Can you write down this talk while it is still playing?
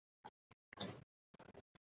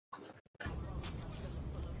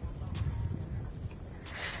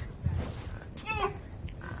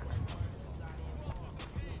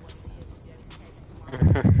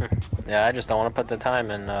Yeah, I just don't want to put the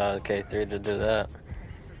time in K3 to do that.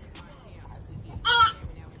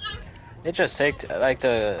 It just take like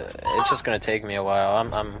it's just gonna take me a while.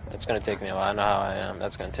 It's gonna take me a while. I know how I am.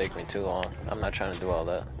 That's gonna take me too long. I'm not trying to do all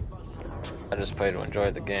that. I just play to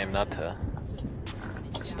enjoy the game, not to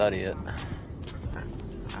study it.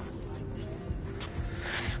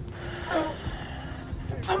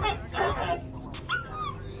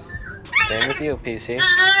 Same with you, PC.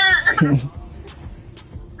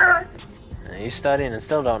 You studying and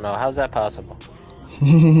still don't know. How's that possible?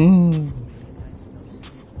 Man,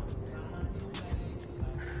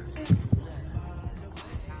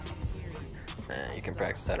 you can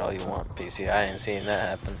practice that all you want, PC. I ain't seen that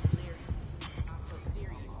happen.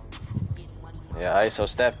 Yeah, ISO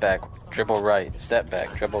step back, dribble right, step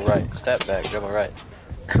back, dribble right, step back, dribble right.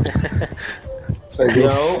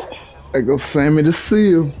 I go Sammy the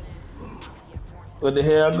Seal. What the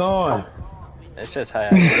hell going? It's just how I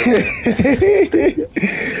get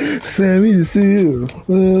it. Sammy the Seal.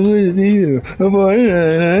 What is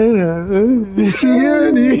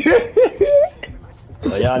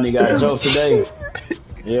Well, y'all niggas got jokes today.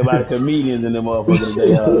 Everybody comedians in the motherfucker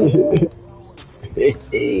today.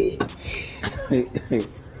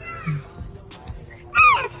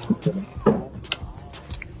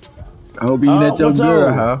 I hope you eat that your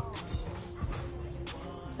girl, huh?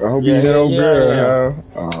 I hope you eat that old girl, huh?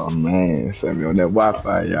 Oh man, Sammy on that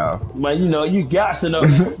Wi-Fi, y'all. Man, you know, you got to know,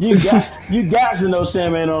 you got to know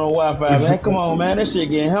Sam ain't on the Wi-Fi, man. Come on, man, that shit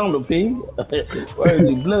getting handled, P. Where's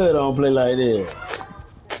the blood don't play like that?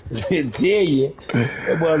 I tell you,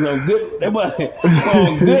 that boy's on good. That boy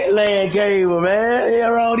on good land cable, man. He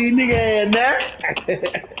around these niggas now.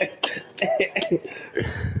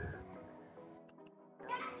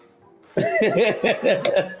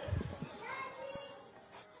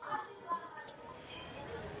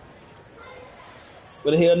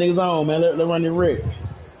 What the hell niggas on, man? Let run the wreck.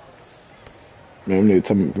 Man, nigga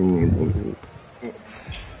tell me.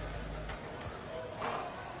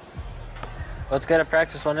 Let's get a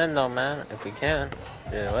practice one in though, man, if we can.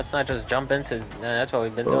 Yeah, let's not just jump into. Yeah, that's what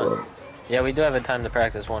we've been doing. Yeah, we do have a time to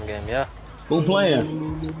practice one game. Yeah. Who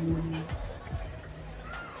playing?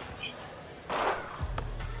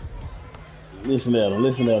 Listen at him.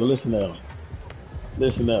 Listen at him. Listen at him.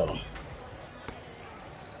 Listen at him.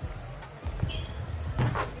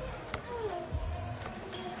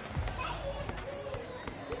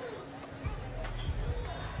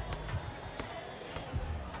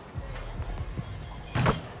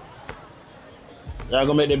 Y'all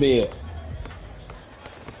go make the bed.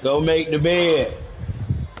 Go make the bed.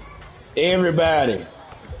 Everybody.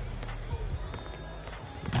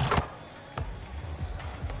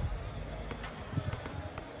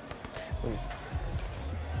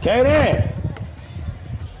 Katie!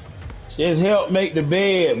 Just help make the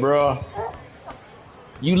bed, bro.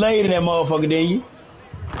 You laid in that motherfucker, didn't you?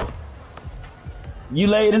 You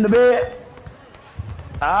laid in the bed?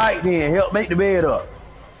 Alright then, help make the bed up.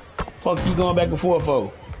 Fuck you going back and forth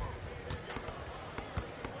for?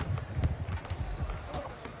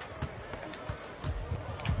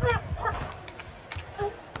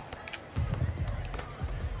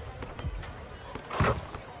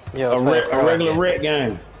 Yo, a regular rec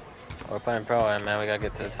game. We're playing pro, and man, we gotta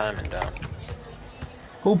get to the timing down.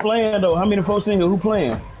 Who playing though? How many folks in here? Who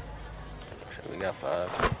playing? We got 5.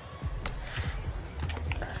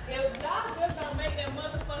 If y'all just don't make that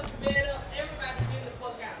motherfucking bed up, everybody get the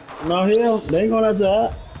fuck out. No, hell, they ain't going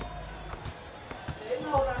outside. They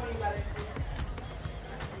know what I mean by that shit.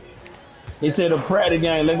 He said a practice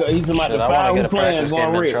game. He's talking about the 5 who playing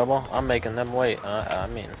going red. Trouble. I'm making them wait. I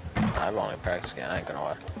mean, I've only practiced game. I ain't gonna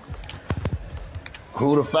lie.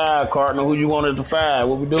 Who the 5, Cardinal? Who you wanted the 5?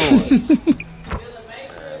 What we doing?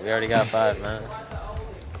 We already got 5, man.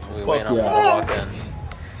 We waiting on them to walk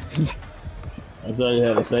in. That's all you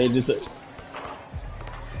had to say. Just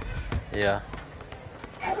yeah.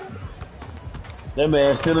 That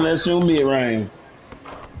man still in that shoe mid-range.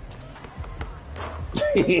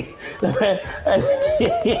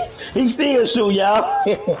 He still shoot, y'all.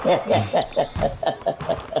 He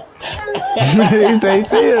say he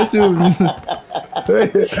still shooting.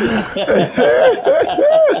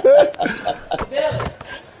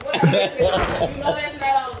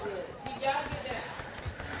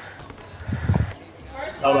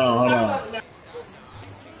 Hold on.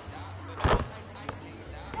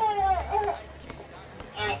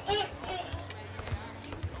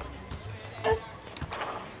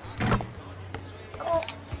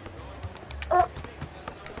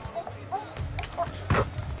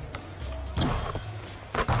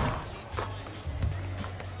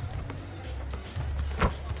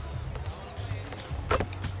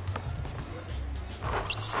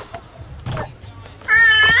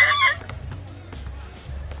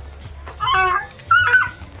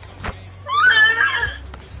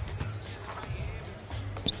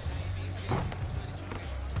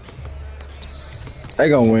 They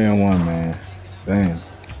gonna win one, man. Damn.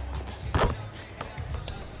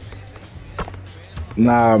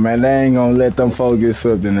 Nah, man, they ain't gonna let them folks get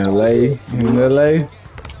swept in LA. In LA.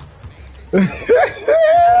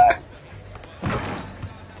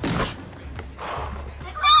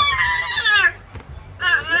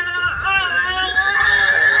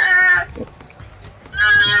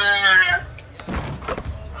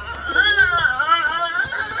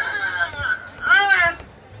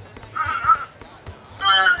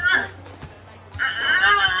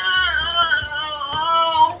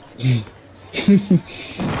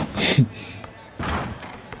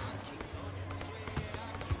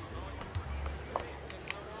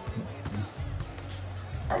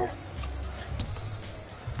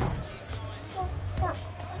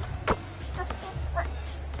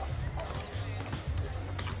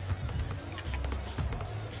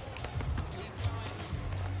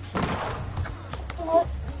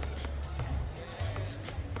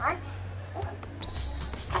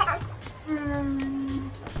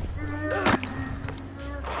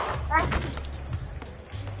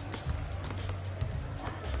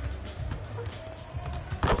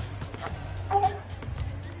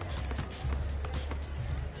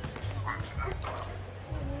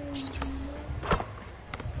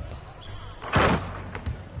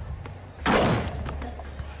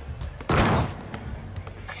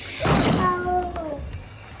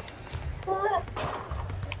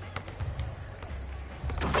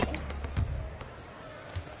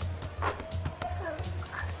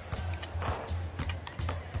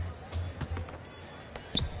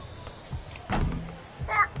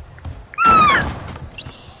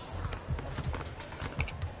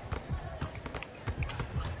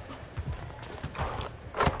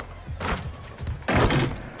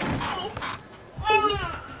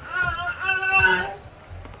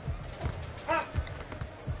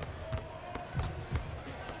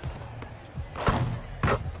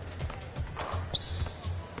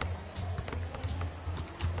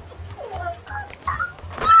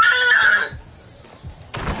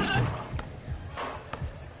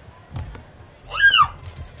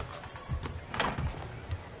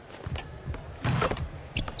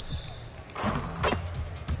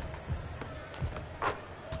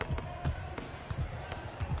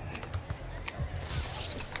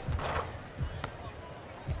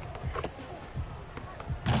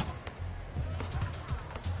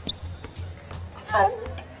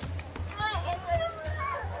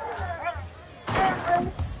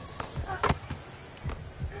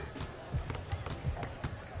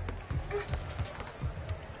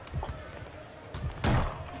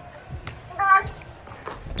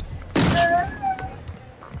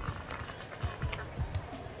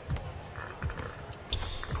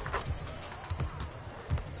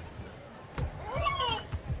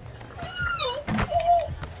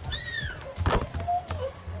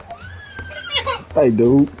 Hey,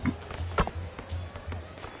 dude.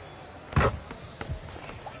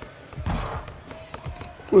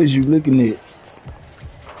 What is you looking at?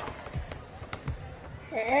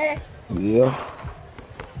 Yeah.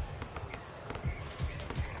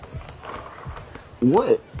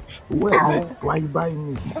 What? What, man? Why you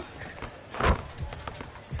biting me?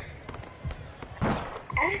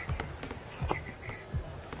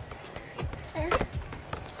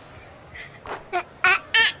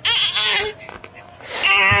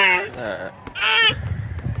 Alright.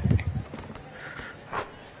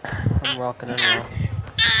 I'm rocking in now.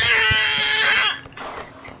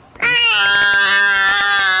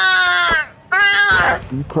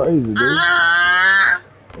 You crazy, dude.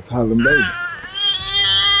 That's Harlem Baby.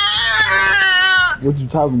 What you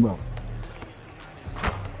talking about?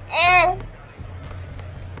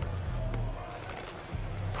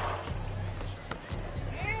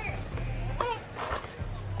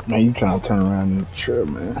 Man, you trying to turn around in the trip,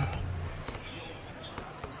 man.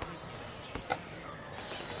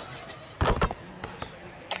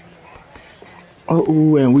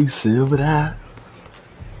 Oh, and we silvered out.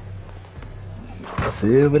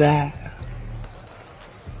 Silvered out.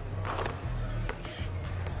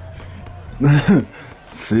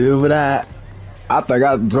 Silvered out. I think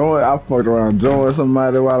I fucked around joined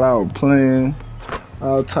somebody while I was playing.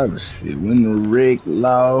 All type of shit. Went to Rick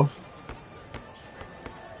Law.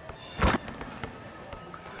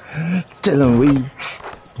 Tell him we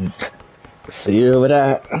silvered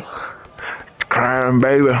out. Crying,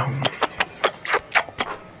 baby.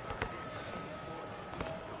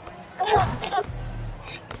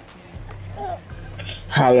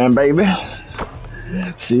 Hi, baby.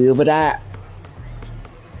 Silvered out.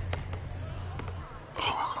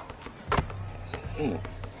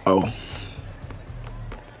 Oh.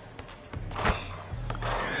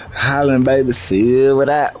 Highland baby, silver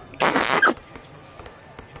that.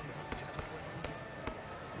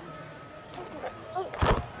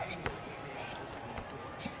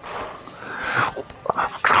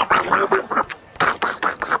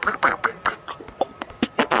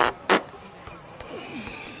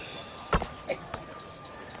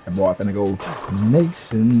 That boy finna go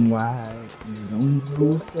nationwide. He's on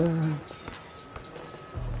the side.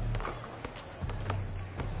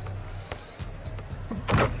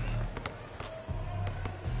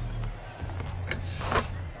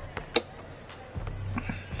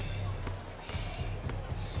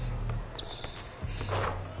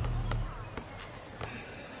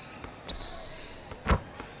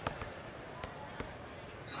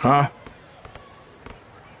 Huh?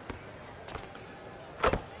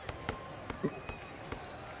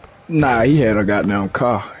 Nah, he had a goddamn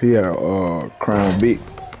car. He had a Crown Vic,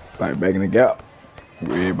 like back in the Gap.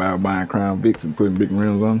 Where everybody was buying Crown Vics and putting big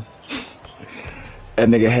rims on. That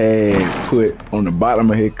nigga had put on the bottom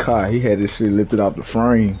of his car, he had this shit lifted off the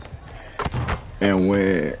frame. And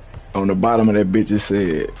when on the bottom of that bitch it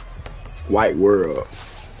said White World.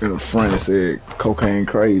 In the front it said Cocaine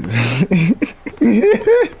Crazy.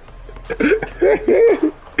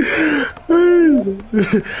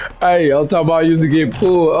 Hey, I'm talking about I used to get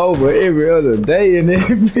pulled over every other day in that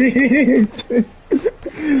bitch.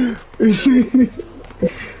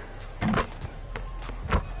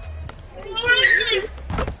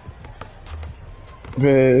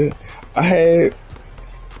 Man, I had.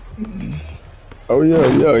 Oh yeah,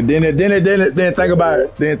 yeah. Then think about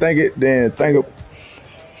it. Then think of.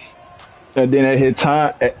 And then at his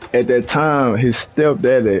time, at that time, his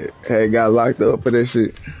stepdad had got locked up for that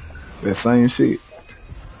shit. That same shit.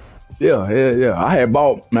 Yeah, yeah. I had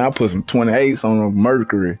bought, man, I put some 28s on a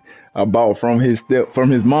Mercury. I bought from his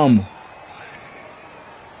mama.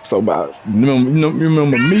 So about, you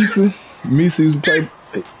remember Misa? Misa used to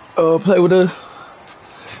play with us.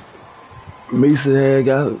 Misa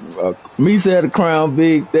had a Crown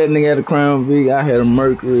Vic. That nigga had a Crown Vic. I had a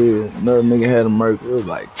Mercury. Another nigga had a Mercury. It was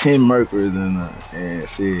like 10 Mercuries in there. And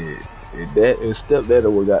shit, his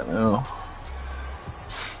stepdad was got now.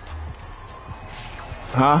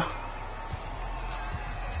 Huh?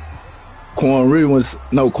 Quan Rich.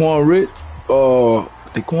 Did Quan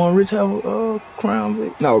Rich have a Crown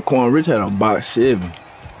Vic? No, Quan Rich had a box Chevy.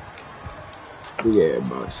 Yeah,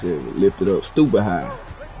 box Chevy. Lifted up stupid high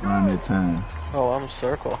around that time. Oh, I'm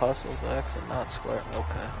circle, hustles X and not square.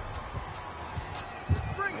 Okay.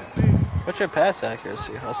 What's your pass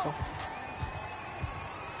accuracy, hustle?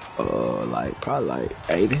 Probably like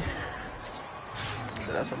 80.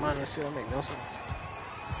 That's what mine is too. That make no sense.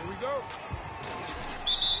 Here we go.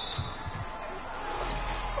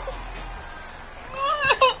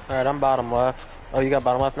 Alright, I'm bottom left. Oh, you got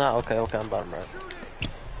bottom left now? Okay, I'm bottom right.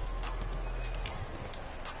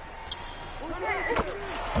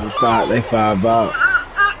 They five out.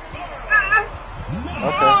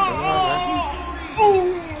 Okay,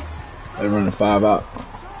 They running 5 out.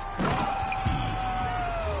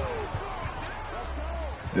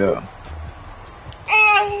 Yeah.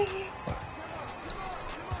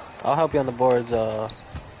 I'll help you on the boards.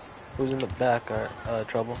 Who's in the back? Alright,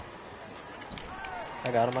 trouble.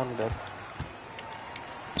 I got him, I'm good.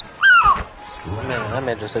 Man, that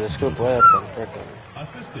man just hit a scoop way up in frickin'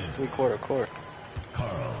 three-quarter court.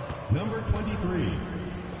 Carl, number 23.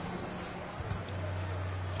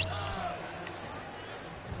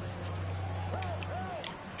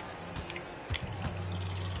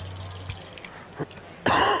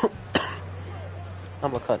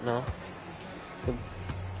 I'm a cut now. Good.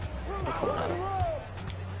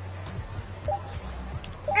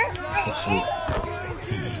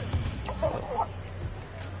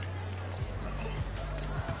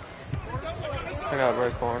 I got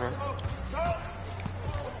right corner.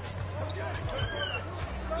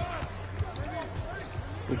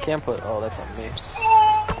 We can't put. Oh, that's on me.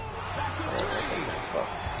 Oh, that's on me. Fuck.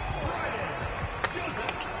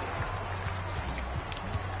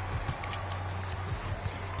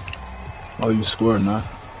 Oh, you scored now.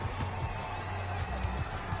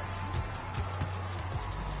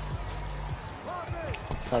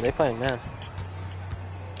 Oh, they playing man.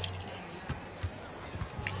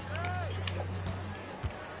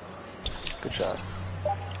 Good shot.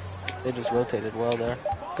 They just rotated well there.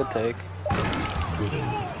 Good take.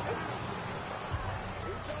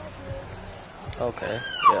 Okay,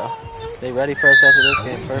 yeah. They ready for us after this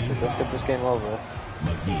game. Perfect. Let's get this game over with.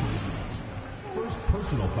 First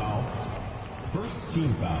personal foul. First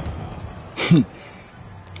team foul.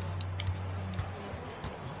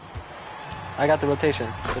 I got the rotation.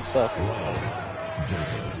 Good stuff.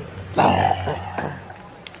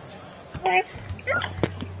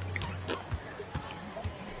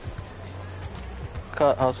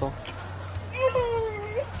 cut, Hustle.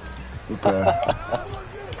 Okay.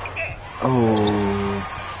 Oh.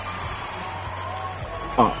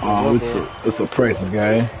 It's a practice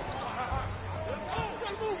game.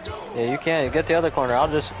 Yeah, you can't get the other corner. I'll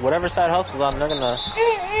just whatever side Hustle's on, they're gonna.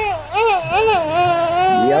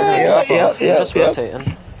 Yep. They're just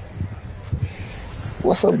rotating.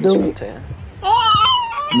 What's up, They're just dude? rotating.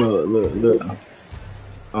 Look.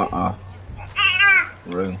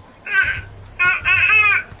 Really?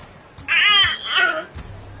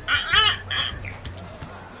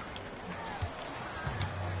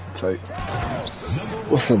 Take.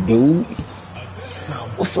 What's up, dude?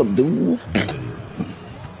 What's up, dude?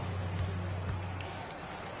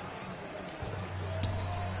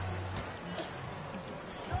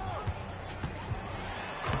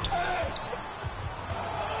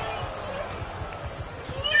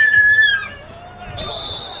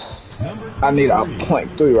 I need a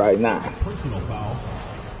 .3 right now. Personal foul.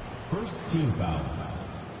 First team foul.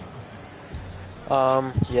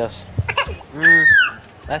 Yes.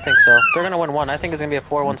 I think so. They're gonna win one. I think it's gonna be a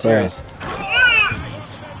 4-1 series.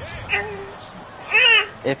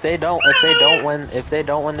 If they don't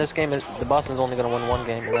win this game, the Boston's only gonna win one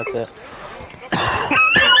game, and that's it.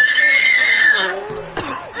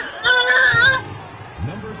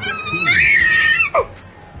 Number 16.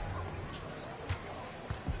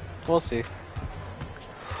 We'll see.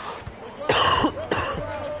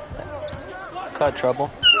 Cut trouble.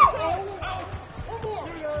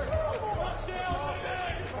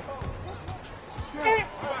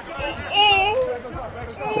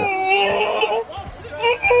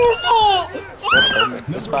 Perfect.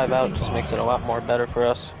 This 5 out just makes it a lot more better for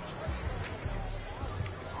us.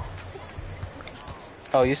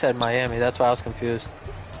 Oh, you said Miami. That's why I was confused.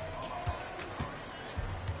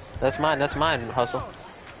 That's mine. That's mine, Hustle.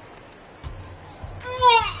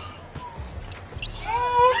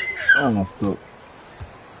 Almost up.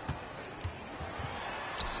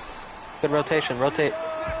 Good rotation. Rotate.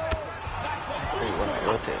 There you went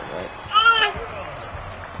rotating, right?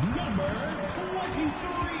 Number 23.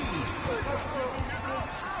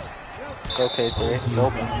 Go K3. It's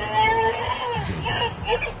open.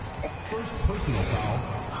 First personal foul.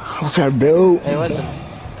 What's up, dude? Hey, listen.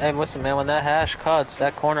 Hey, listen, man. When that hash cuts,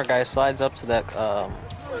 that corner guy slides up to that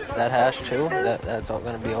that hash too. That's all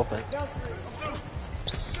gonna be open.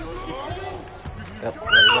 Yep.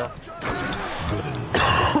 There you go.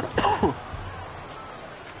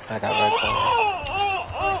 I got red corner.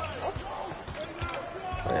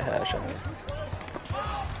 Red hash. I mean.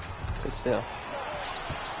 Good steal.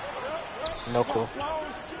 No clue.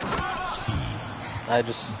 I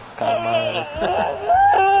just got mine.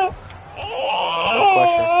 No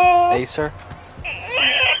question. Acer?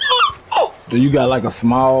 Do you got like a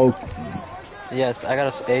small? Yes, I got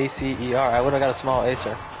a ACER. I would have got a small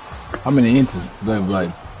Acer. How many inches?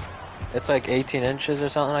 Like. It's like 18 inches or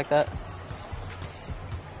something like that.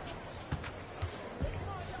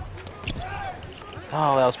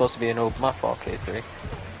 Oh, that was supposed to be an oop. My fault, K3.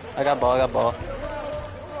 I got ball.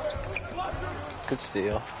 Good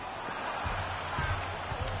steal.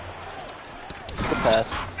 Good pass.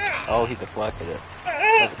 Oh, he deflected it.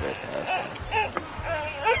 That was a great pass, man.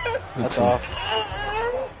 That's off.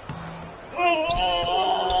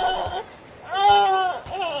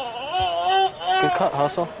 Good cut,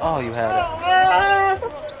 Hustle. Oh, you had it.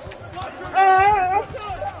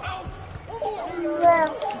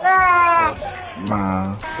 Yes.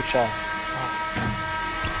 Nah. Good shot.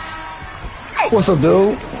 What's up,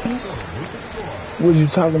 dude? What you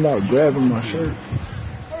talking about? Grabbing my shirt?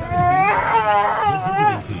 The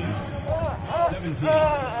visiting team. 17.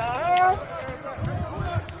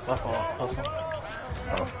 My fault, Hustle.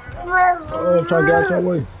 Oh, try to get out your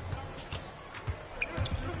way.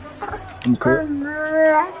 Okay.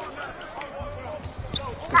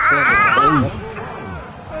 Good save.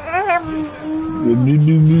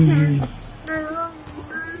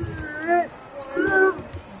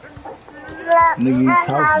 Nigga, you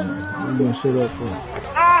talking. You gonna shut up for?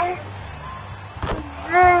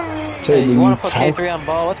 Hey, you wanna put K3 on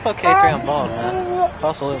ball? Let's put K3 on ball, man.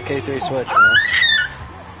 Hustle and K3 switch, man.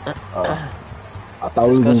 I thought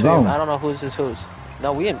we was on. I don't know whose is whose.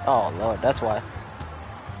 No, we ain't. Oh, Lord, that's why.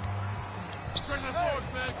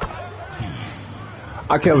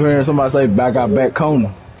 I kept hearing somebody say back out back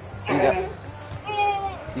corner.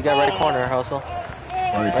 You got red corner, Hustle.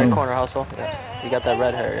 Red corner, Hustle. Yeah. You got that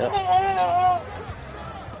red hair, yep.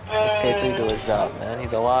 Let K3 do his job, man.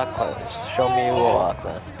 He's a lock. Show me you a lock,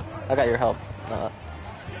 man. I got your help.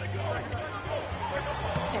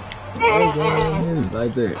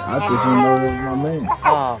 Like that. I just didn't know that was my man.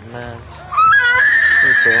 Oh, man. Me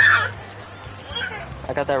too.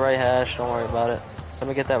 I got that right hash. Don't worry about it. Let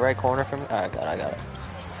me get that right corner for me. I got it.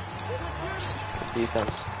 Good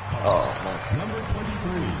defense. Oh man. Number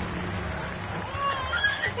 23.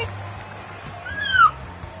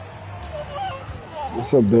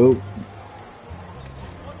 What's up, dude?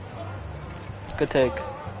 Good take.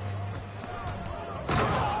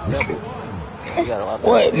 Yep. You got a lot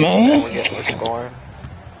better What, space, man? We're scoring.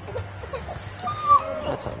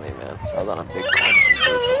 That's on me, man. I was on a big corner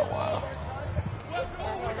for a while.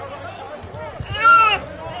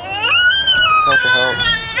 Got your help.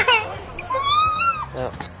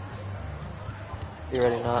 Yep. You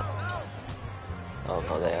ready, not? Oh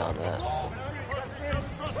no, they on that.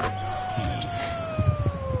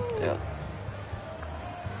 Yeah.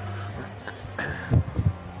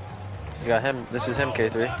 You got him. This is him,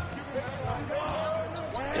 K3.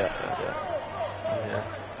 Yeah.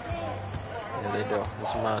 Yeah, they do. This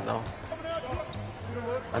is mine, no.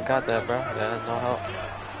 I got that, bro. Yeah, no help.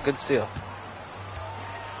 Good steal.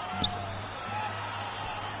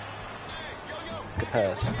 Good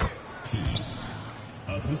pass.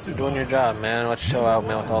 You're doing your job, man. Let's chill out,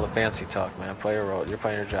 man, with all the fancy talk, man. Play your role. You're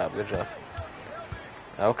playing your job. Good job.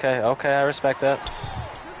 Okay, I respect that.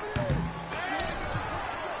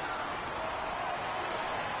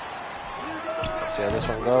 Let's see how this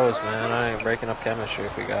one goes, man. I ain't breaking up chemistry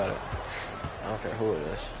if we got it. I don't care who it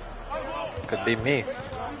is. Could be me.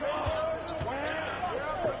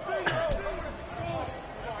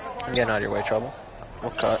 I'm getting out of your way, trouble.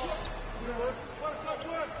 We'll cut.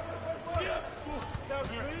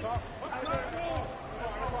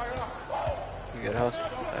 You good, house?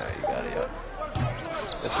 Alright, you got it, yep.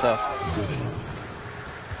 Good stuff.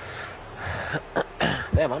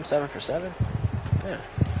 Damn, I'm 7 for 7? Yeah.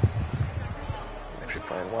 I'm actually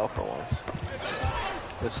playing well for once.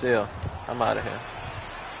 Good steal. I'm out of here.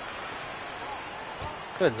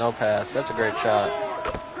 Good, no pass. That's a great shot.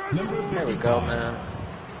 There we go, man.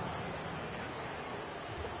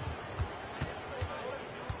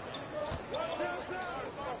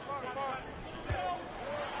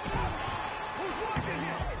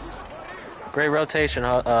 Great rotation,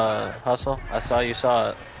 Hustle. I saw you saw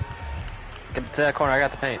it. Get to that corner. I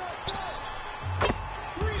got the paint.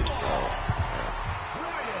 Oh, yeah.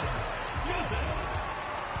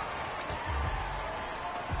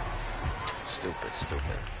 Stupid.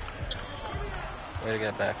 Way to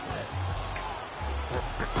get back from it.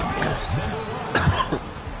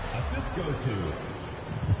 Assist goes to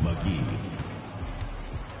McGee.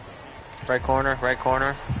 Right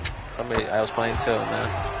corner. Somebody I was playing too, man.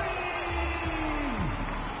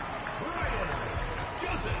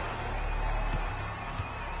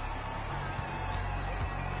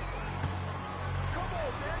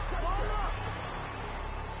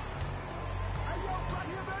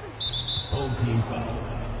 Home team foul.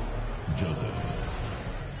 Joseph.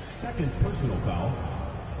 Second personal foul.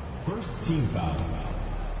 First team foul.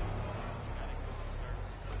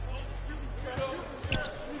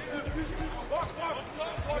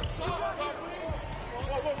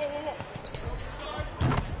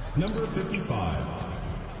 Number 55.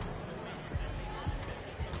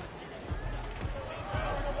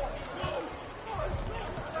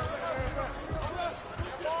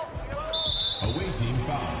 Away team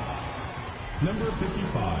foul. Number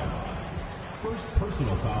 55. First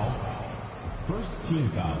personal foul. First team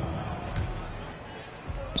foul.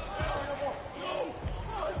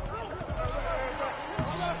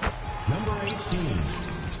 Number 18.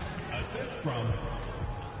 Assist from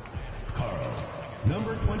Carl.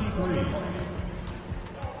 Number 23.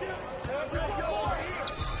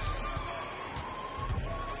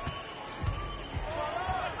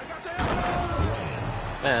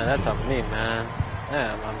 Man, that's on me, man.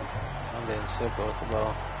 Damn, I'm being super with the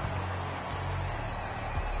ball.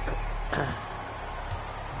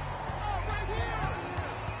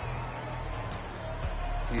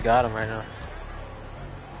 You got him right now.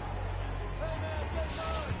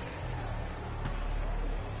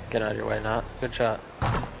 Get out of your way, not. Good shot.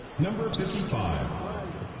 Number 55.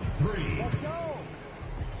 3.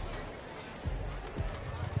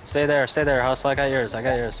 Stay there, Hustle. I got yours.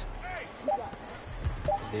 Good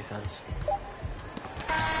defense.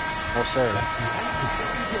 No, sir.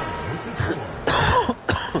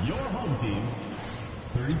 Your home team,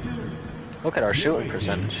 32. Look at our shooting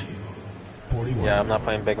percentage. 41. Yeah, I'm not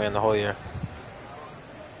playing big man the whole year.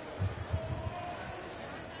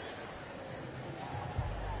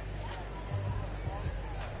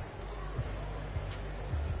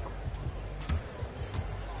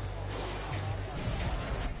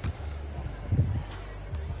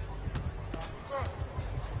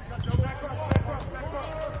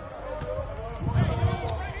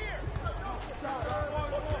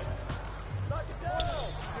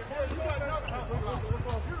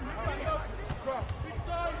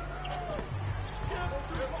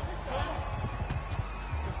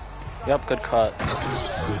 Yep, good cut.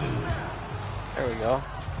 There we go.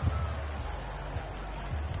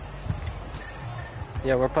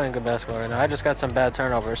 Yeah, we're playing good basketball right now. I just got some bad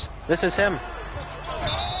turnovers. This is him.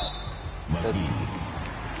 Good.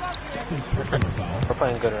 Second personal foul. We're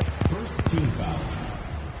playing good. First team foul.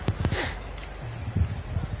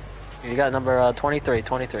 You got number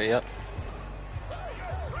 23, yep.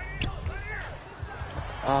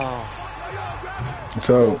 Oh.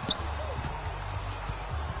 So.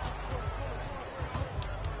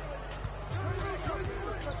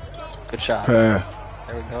 Good shot. There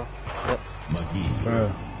we go. Yep.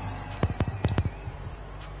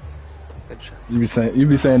 Good shot. You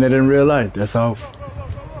be saying that in real life. That's off.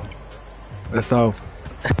 That's off.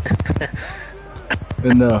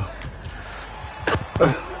 And I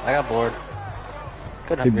got bored.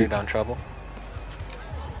 Good rebound trouble.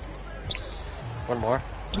 One more.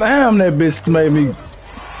 damn, that bitch made me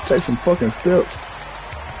take some fucking steps.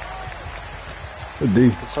 Good D.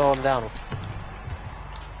 Good slow him down.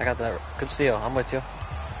 I got that. Good steal. I'm with you.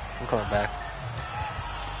 I'm coming back.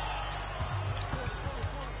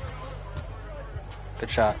 Good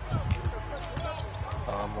shot.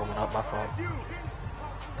 Oh, I'm moving up my phone.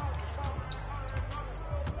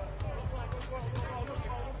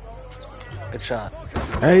 Good shot.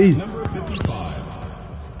 Hey. Number 55.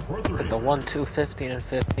 For three. With the 1, 2, 15, and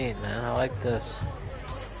 15, man. I like this.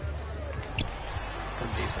 Good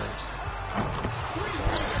defense.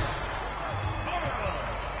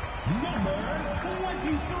 Number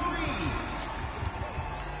 23.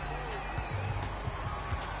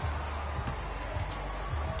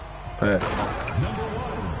 Pass. Number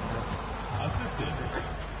 1. Assistant.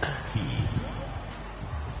 T.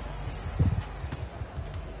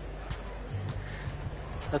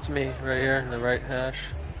 That's me right here in the right hash.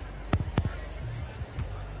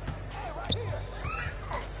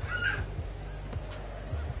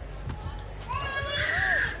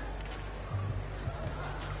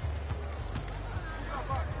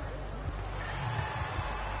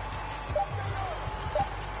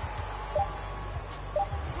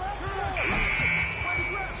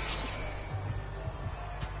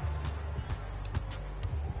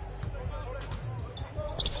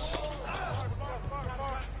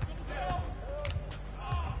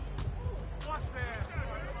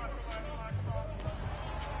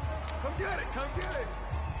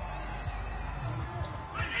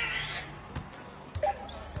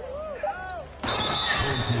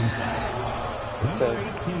 Number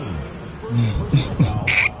 18. First personal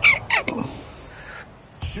foul.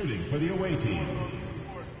 Shooting for the away team.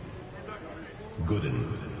 Gooden.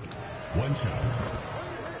 One shot.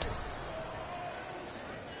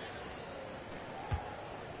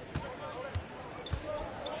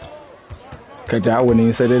 Okay, I wouldn't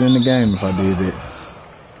even say that in the game if I did that.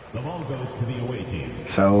 The ball goes to the away team.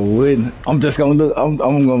 So wouldn't. I'm just gonna look. I'm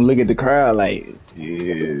gonna look at the crowd like,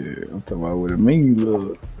 yeah. I'm talking about what it means,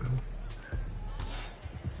 look.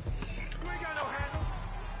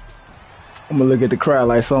 I'm gonna look at the crowd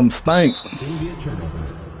like something stink. It'll be a turnover.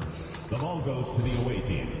 The ball goes to the away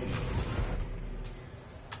team.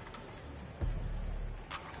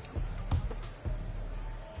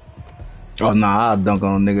 Oh nah, I'll dunk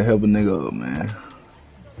on a nigga, help a nigga up, man.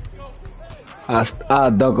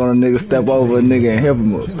 I'll dunk on a nigga, step over a nigga and help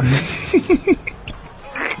him up.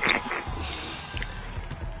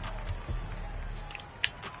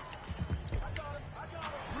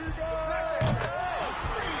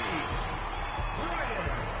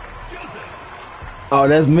 Oh,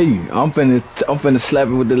 that's me. I'm finna slap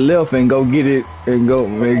it with the left and go get it and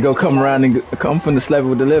go come around and I'm finna slap it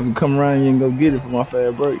with the left and come around and go get it for my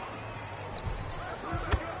fast break.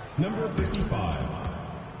 Number 55.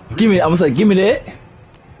 I'm gonna say, give me that.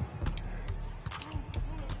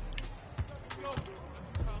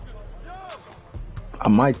 I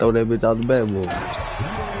might throw that bitch out the bad boy. Number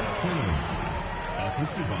 18.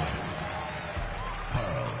 Assisted by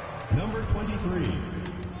Carl. Number 23.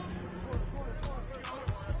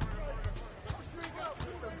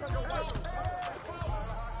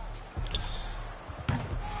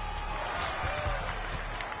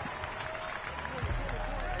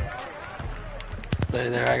 Stay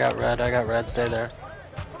there. I got red. Stay there.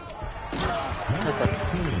 Number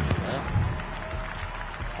 18. Yeah.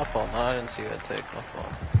 My fault. No, I didn't see you at take. My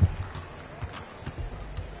fault.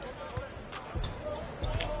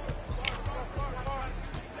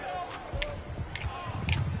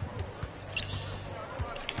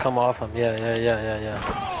 Come off him. Yeah.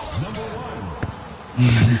 Number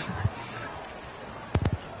 1.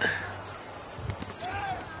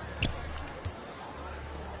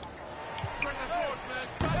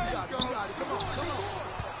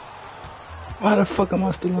 Why the fuck am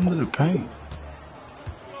I still under the paint?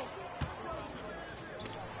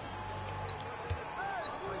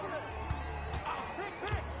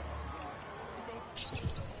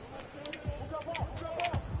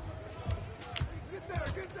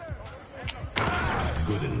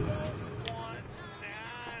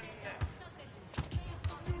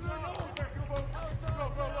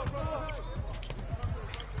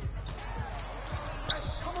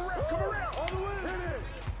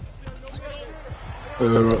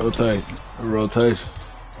 Rotate. Rotation.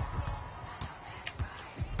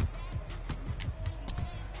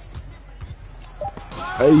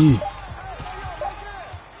 Hey.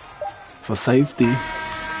 For safety. You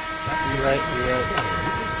right.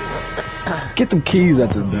 Get them keys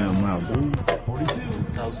out your damn mouth, dude.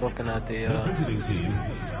 42. I was looking at the, Visiting team.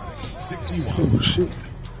 61. Oh, shit.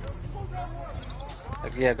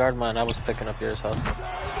 like, yeah, guard mine. I was picking up yours, house.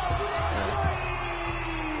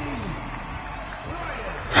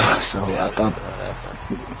 So I thought.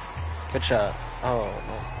 Good shot. Oh,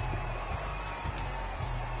 no.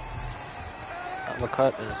 I'm gonna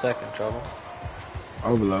cut in a second, trouble.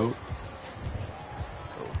 Overload.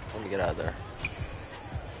 Cool. Let me get out of there.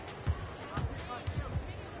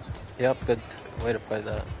 Yep, good way to play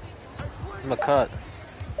that. I'm a cut.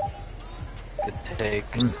 Good take.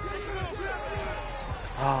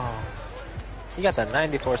 Oh. He got that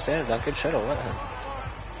 94 standard dunk. Good should've let him.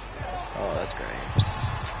 Oh, that's great.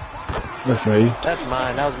 That's me. That's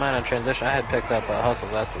mine. That was mine on transition. I had picked up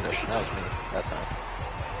Hustle's last position. That was me that time.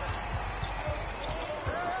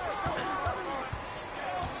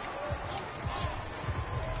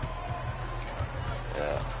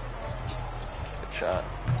 Yeah. Good shot.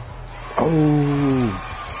 Oh.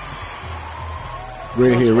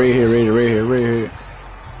 Right here.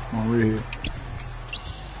 Come on, right here.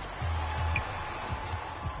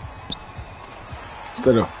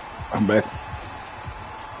 Stay up. I'm back.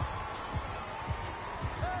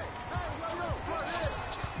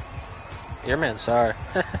 Your man's sorry.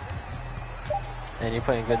 And you're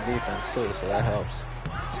playing good defense too, so that helps.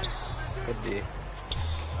 Good D.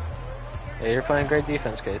 Yeah, you're playing great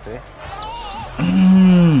defense, K3.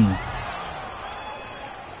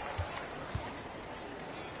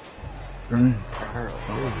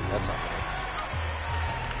 That's all.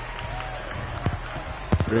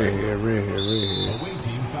 Right here. Away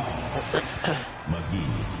team foul.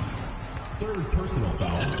 McGee. Third personal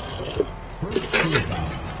foul. First team foul.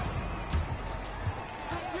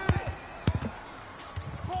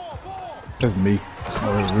 That's me.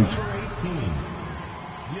 Number 18.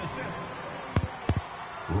 The assist.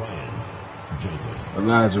 Ryan Joseph.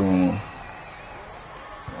 Elijah on.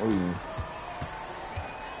 Oh.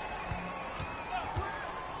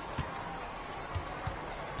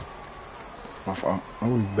 My fault. Oh,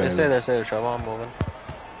 we Yeah, bad. stay there, trouble. I'm moving.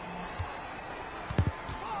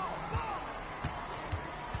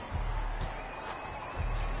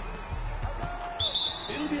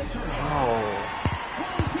 It'll be a turnover. Oh.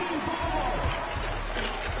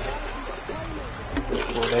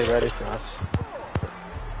 Were they ready for us?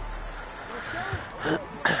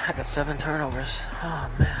 I got 7 turnovers. Oh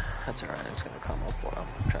man, that's alright. It's gonna come up while I'm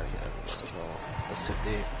trying to get it as well. Let's sit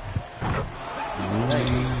deep.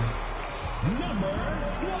 Number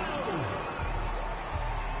 12.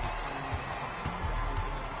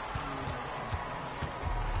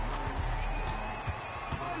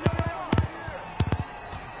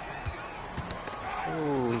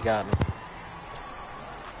 Ooh, he got me.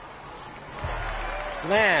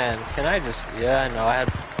 Man, can I just... Yeah, I know, I had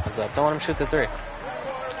hands up. Don't let him shoot the 3.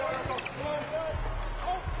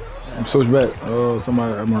 I'm switch back. Oh,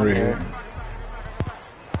 somebody. I'm right here.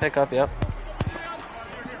 Pick up, yep.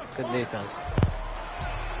 Good defense.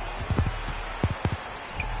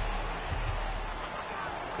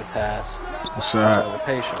 Good pass. Shot. We're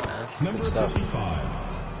patient, man. Good Number stuff. 55.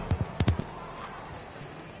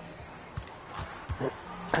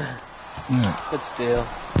 Good steal.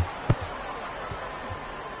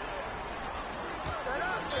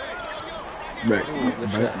 Back. Ooh,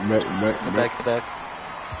 good shot. Back. Back.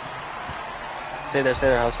 Stay there,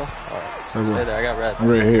 hustle. Alright. Stay there, I got red.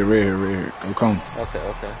 Right here. Oh, come. Okay.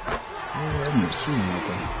 I'm not shooting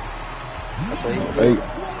nothing. That's what he can do. Hey.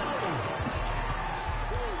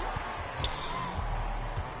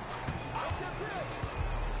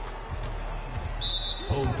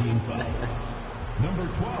 Home team foul. Number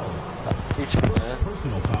 12. Stop reaching, man.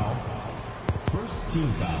 Personal foul. First team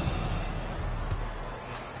foul.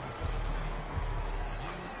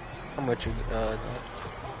 I'm with you, no.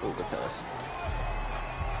 Ooh, good pass.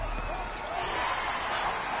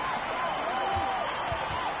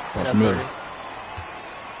 That's me.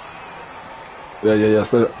 Yeah.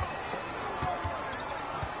 Stay up.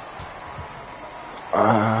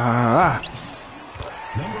 Ah.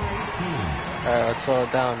 Number 18. Alright, let's slow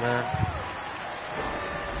it down, man.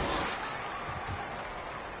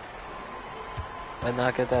 And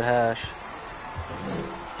not get that hash.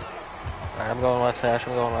 Alright, I'm going left hash,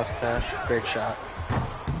 I'm going left hash. Great shot.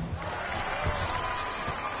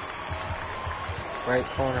 Right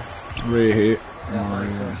corner. Red hit. Yeah, Oh,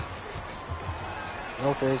 mine yeah. too.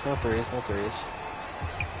 No threes, no threes, no threes.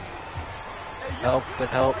 Help, good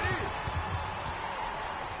help.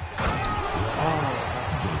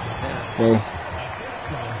 Well,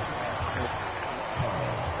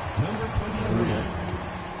 Number 23.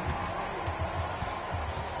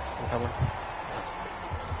 I'm coming.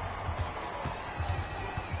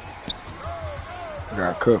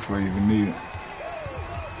 got cut for you if you need it.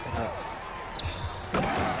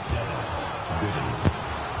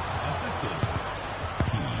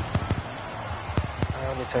 Alright,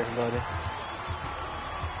 let me take him, buddy.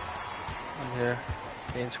 I'm here.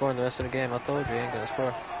 He ain't scoring the rest of the game. I told you he ain't gonna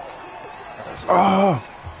score. Oh!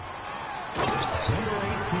 Number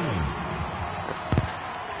 18.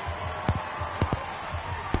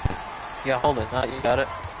 Yeah, hold it. Nah, you got it.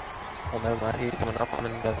 Oh, never mind. He's coming up. I'm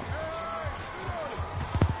in the...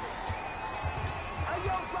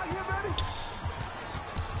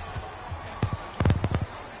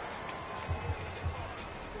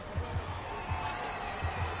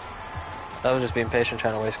 That was just being patient,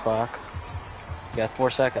 trying to waste clock. You got 4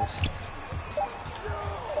 seconds.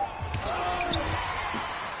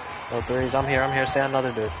 No threes. I'm here. Stay on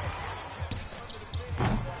another dude.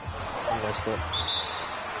 I missed it.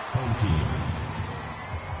 Home team.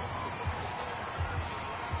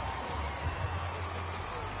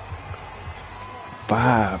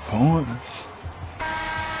 Five points.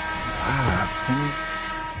 5 points.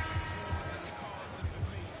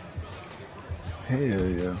 Hell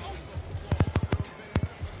yeah.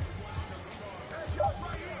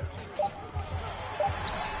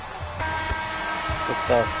 Good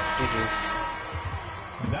stuff. GG's.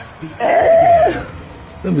 That's the end.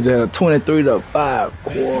 Let me have 23 to 5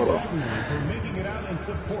 Thank you quarter. everyone for making it out and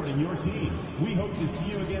supporting your team. We hope to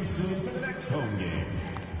see you again soon for the next home game.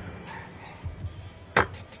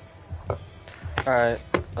 Alright,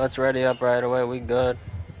 let's ready up right away. We good.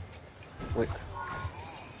 We...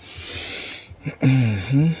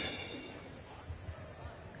 Mm-hmm.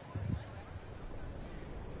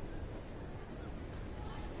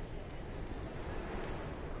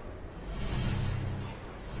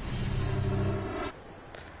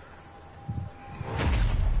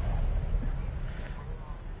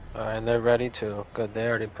 Alright, and they're ready too. Good, they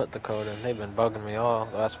already put the code in. They've been bugging me all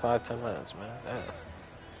the last 5-10 minutes, man. Damn.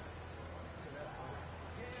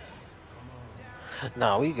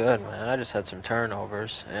 Nah, we good, man. I just had some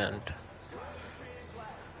turnovers and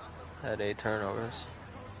had 8 turnovers.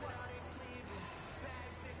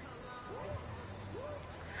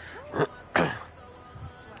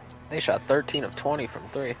 They shot 13 of 20 from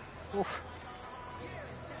 3. Oof.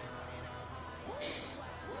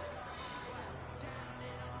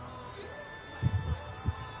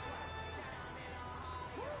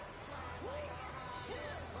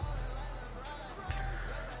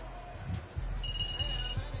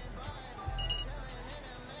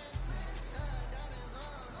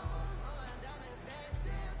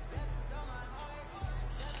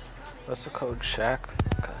 What's the code, Shaq?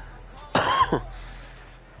 Okay.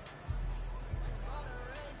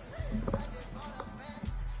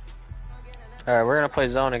 Alright, we're gonna play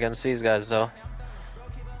zone against these guys, though.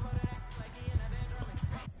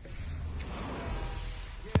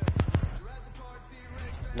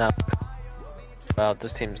 No. Out.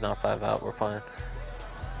 This team's not 5 out. We're fine.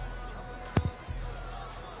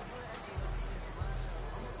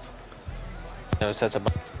 You know, it sets up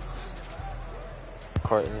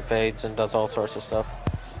court and fades and does all sorts of stuff.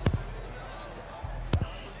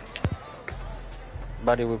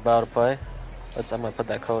 Buddy, we about to play. I'm gonna put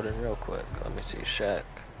that code in real quick. Let me see, Shaq.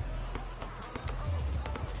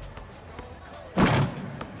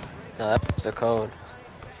 No, that's the code.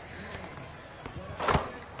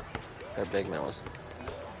 Their big man was.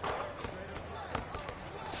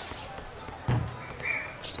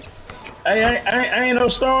 Hey, I ain't no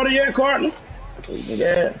starter yet, Carton.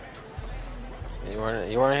 Yeah. You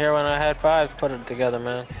weren't here when I had 5. Put it together,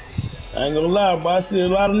 man. I ain't gonna lie, but I see a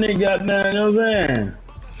lot of niggas out there, you know what I'm saying?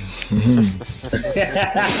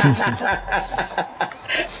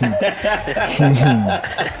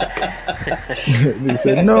 They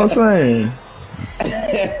said, no, saying.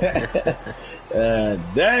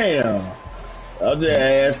 Damn. I'm just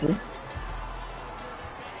asking.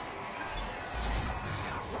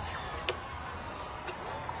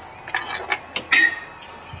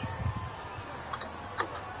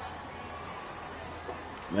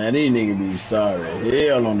 Man, these niggas be sorry.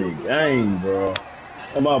 Hell on their game, bro.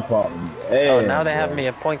 Come on, partner. Oh, now they Bro. have me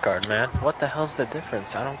a point guard, man. What the hell's the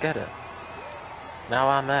difference? I don't get it. Now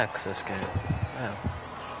I'm X this game. Man.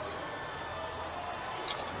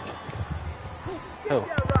 Who?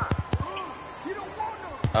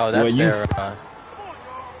 Oh, that's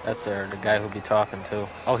the guy who be talking to.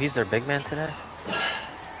 Oh, he's their big man today?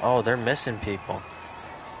 Oh, they're missing people.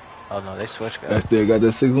 Oh no, they switched guys. I still got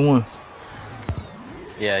that 6-1.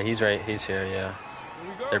 Yeah, he's here, yeah.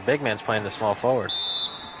 Their big man's playing the small forward.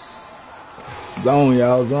 Zone,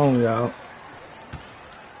 y'all.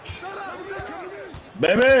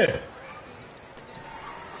 Baby!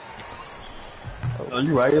 Oh,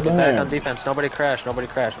 you right here Get back on behind. defense. Nobody crash, man.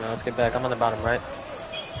 Let's get back. I'm on the bottom right.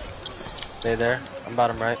 Stay there. I'm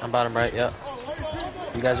bottom right, yep.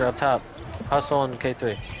 You guys are up top. Hustle and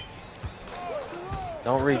K3.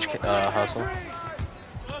 Don't reach, Hustle.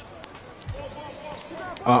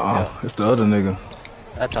 Yeah. It's the other nigga.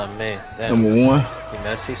 That's on me. Damn. Number 1. He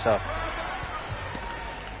missed, he sucked.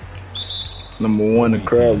 Number 1, the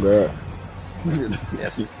crab guard.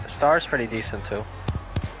 Yes, Star's pretty decent too.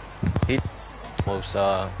 He moves,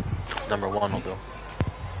 number 1 will do.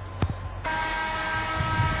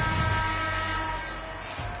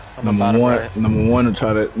 Number 1 to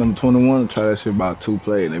try that. Number 21 to try that shit about 2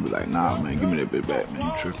 plays, and they be like, nah, man, give me that bit back, man.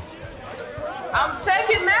 You tripping? I'm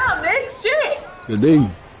taking now, next shit. Good D.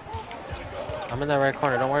 I'm in that right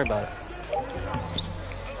corner, don't worry about it.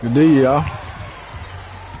 Good D, y'all.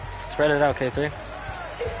 Spread it out, K3.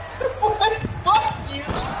 Fuck you.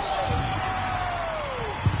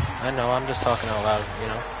 I know, I'm just talking out loud, you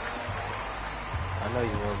know. I know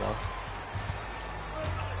you will, though.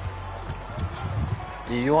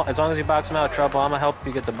 You want, as long as you box him out, Trouble, I'm gonna help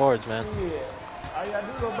you get the boards, man. Yeah. All you gotta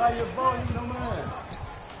do is go buy your ball, you know, man.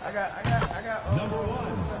 I got. Number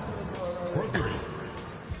 1. For 3.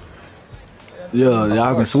 Yeah,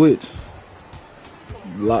 y'all can switch. Two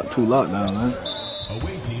lockdown, man.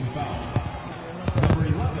 Away team foul. Number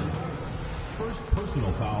 11. First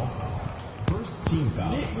personal foul. First team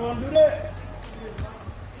foul. You wanna do that?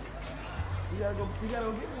 You gotta go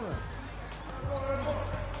get one.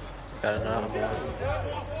 Got enough.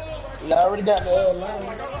 You already got the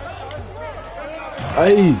line.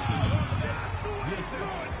 Hey.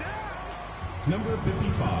 Number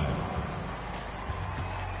 55.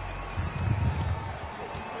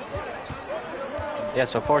 Yeah,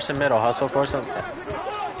 so force him middle, Hustle, force him.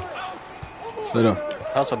 Sit up.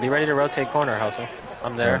 Hustle, be ready to rotate corner, Hustle.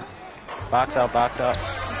 I'm there. Box out. That's ours.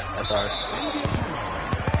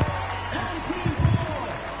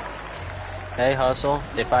 Hey, Hustle,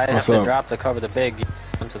 if I have to drop to cover the big, you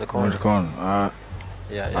into the corner. Alright.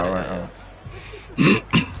 Yeah.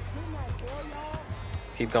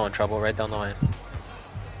 Keep going, Trouble, right down the line.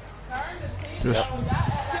 Just Yep.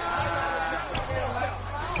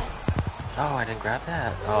 Oh, I didn't grab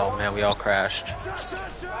that. Oh man, we all crashed.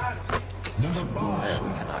 Number 5. Man, we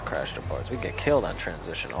cannot crash the boards. We get killed on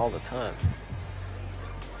transition all the time.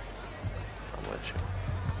 I'm with you.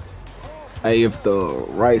 Hey, if the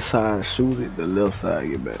right side shoot it, the left side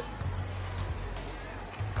get back.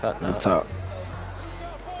 Cutting The up. top.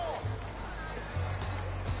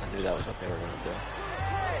 I knew that was what they were gonna do.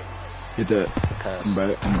 Get that. Pass. I'm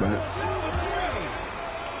back.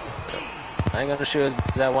 I ain't gonna shoot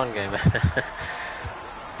that one game. Will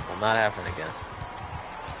not happen again.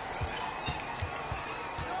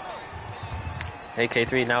 Hey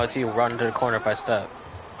K3, now it's you. Run to the corner if I step.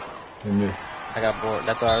 Give me. I got bored.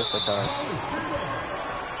 That's ours.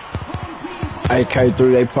 Hey,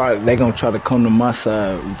 K3, they gonna try to come to my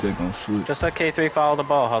side. We just gonna switch. Just let K3 follow the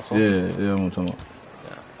ball, Hustle. Yeah, I'm talking about.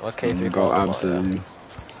 Yeah. Let K3 Go follow opposite the ball. of Yeah. you.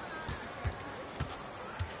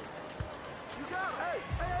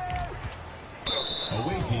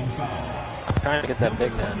 Away team foul. I'm trying to get that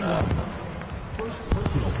big man First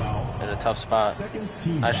personal foul. in a tough spot. Second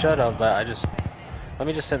team I foul. should have, but let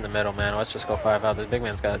me just sit in the middle, man. Let's just go 5 out. The big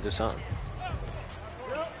man's got to do something.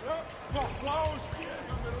 Good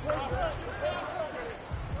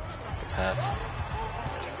pass.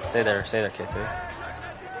 Stay there, K3.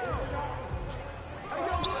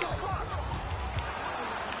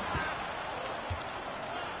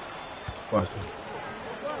 Watch it.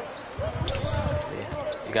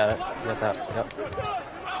 You got it. You got that. Yep.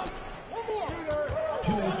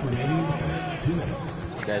 2 minutes remaining in the first. 2 minutes.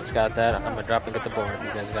 You guys got that. I'm gonna drop and get the board.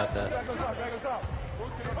 You guys got that.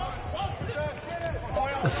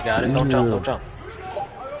 You got it. Don't jump.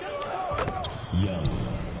 Young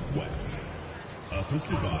West.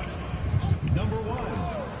 Assisted by number 1.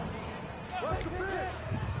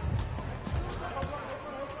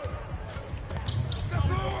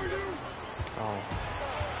 Oh.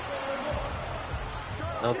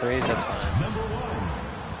 No threes, that's fine.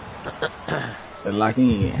 They're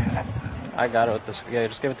locking in. I got it with this. Yeah,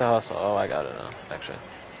 just give it the hustle. Oh, I got it now, actually.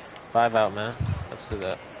 5 out, man. Let's do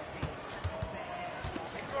that.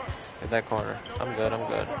 Get that corner. I'm good, I'm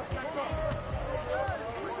good.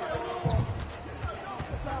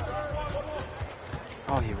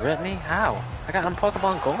 Oh, he ripped me? How? I got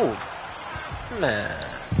Pokemon Gold.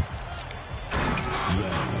 Man.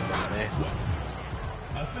 That's on me.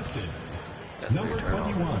 Assistant. Got Number 3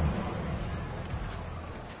 turnovers. 21.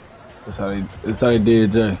 That's how they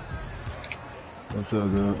did, Jay. That's so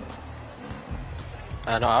good.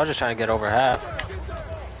 I know, I was just trying to get over half.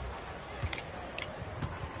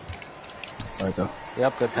 Right there.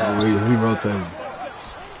 Yep, good pass. He rotated.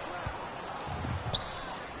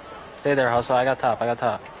 Stay there, hustle. I got top, I got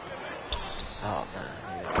top. Oh,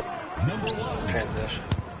 man. Number 1. Transition.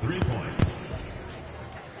 3 points.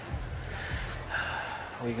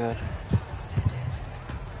 We good.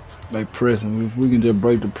 Like pressing. If we can just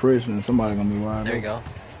break the press and somebody gonna be wide There you open.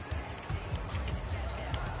 go.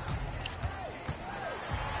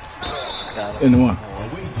 Got him. In the one.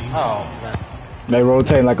 Away team. Oh, man. They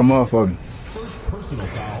rotate like a motherfucker. First personal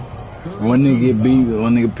foul. Third One nigga get personal beat,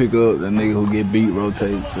 one nigga pick up, the nigga who get beat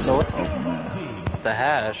rotates to the So- open man. The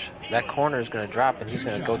hash, that corner is going to drop and he's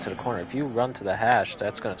going to go to the corner. If you run to the hash,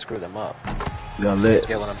 that's going to screw them up. Yeah, You let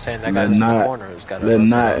get what I'm saying? That guy who's in the corner who's got to let rotate.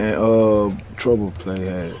 not and trouble play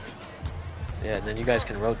hash. Yeah, and then you guys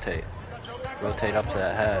can rotate. Rotate up to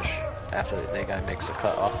that hash after the guy makes a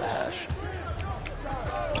cut off the hash.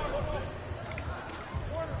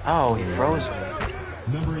 Oh, he froze me.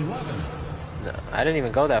 Number 11. No, I didn't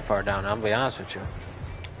even go that far down, I'll be honest with you.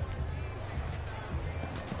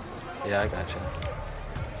 Yeah, I got you.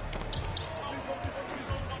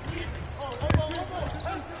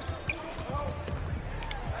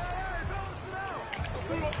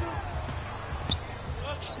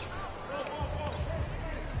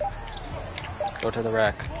 Go to the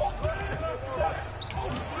rack. Good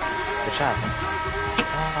shot.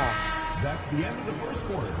 Oh. That's the end of the first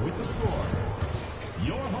quarter with the score.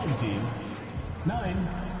 Your home team, 9.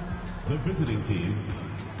 The visiting team,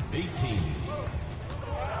 18.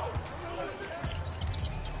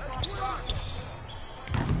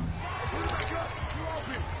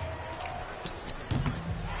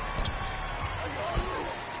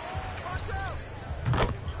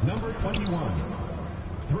 Number 21,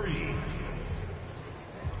 3.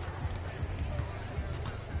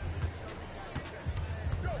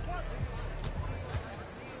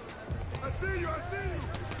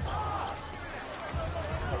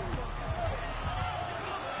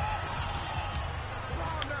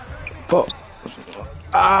 Fuck.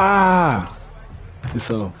 Ah! It's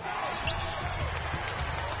so.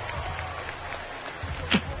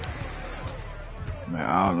 Man,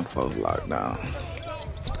 all them folks locked down.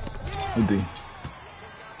 Who did?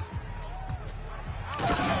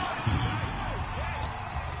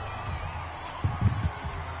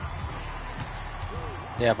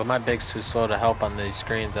 Yeah, but my big's too slow to help on these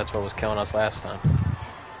screens. That's what was killing us last time.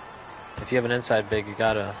 If you have an inside big, you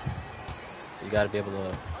gotta be able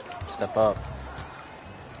to step up.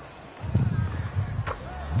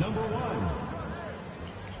 Number 1.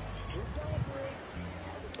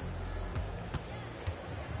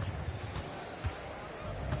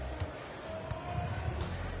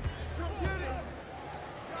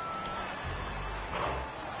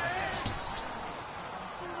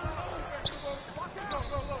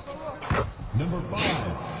 Number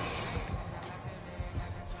 5.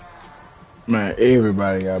 Man,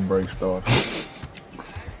 everybody got break started.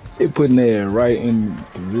 They putting their right in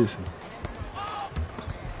position.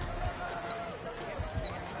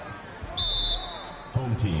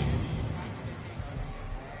 Home team.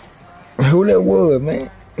 Who that was,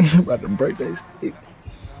 man? About to break that stick.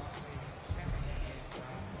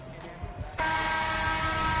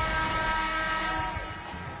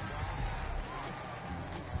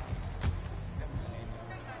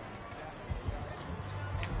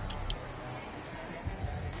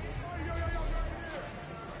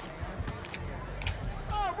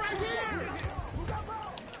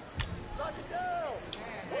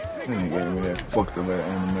 Gave me that fucked up that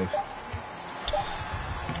animation.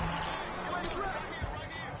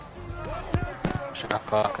 Shot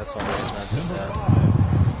clock, that's the only reason I did Number that.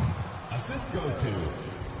 5. Assist goes to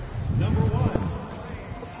number 1.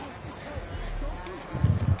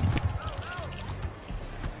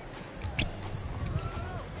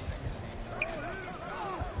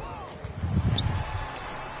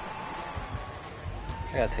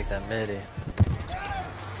 I gotta take that midi.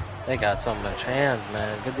 They got so much hands,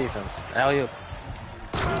 man. Good defense. Alley-oop.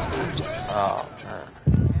 Oh, man.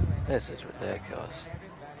 This is ridiculous.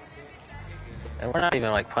 And we're not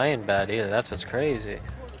even like playing bad either. That's what's crazy.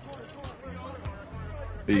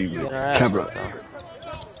 Easy. Get our ass whooped on.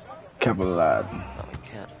 Capitalizing. No, we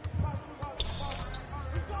can't.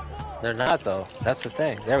 They're not though. That's the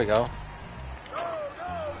thing. There we go.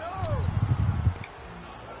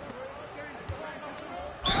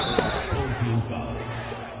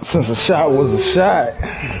 Since a shot was a shot.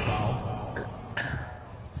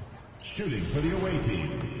 Shooting for the away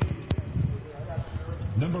team.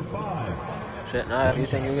 Number 5. Shit, nah, if you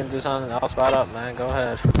think you can do something, I'll spot up, man. Go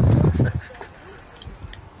ahead.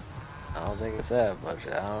 I don't think it's that, but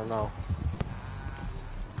shit, I don't know.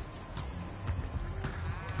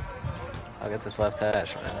 I'll get this left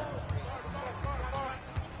hash, man.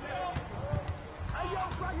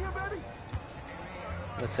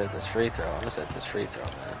 Let's hit this free throw. Let's hit this free throw,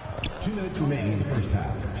 man. 2 minutes remaining in the first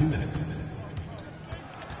half. 2 minutes.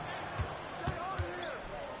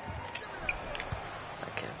 I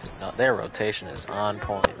can't do no. Their rotation is on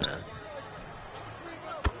point, man.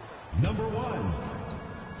 Number 1.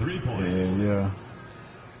 3 points. Yeah.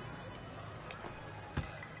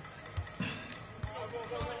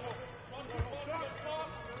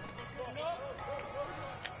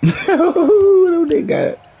 They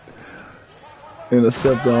got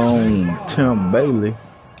interceptor on Tim Bailey.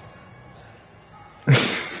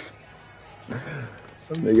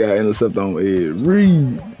 They got interceptor on Ed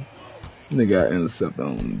Reed. They got interceptor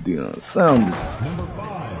on Deion Sanders. Number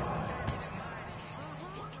 5.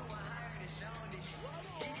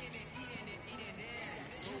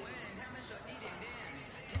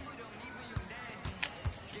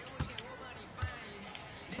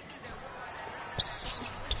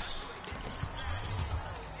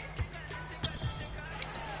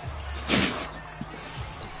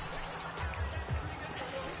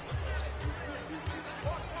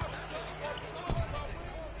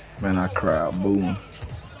 Man, I crowd booing.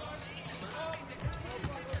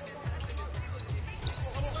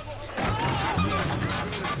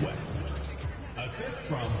 West. Assist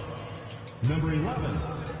from number 11.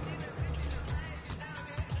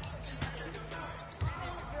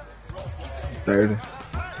 $30.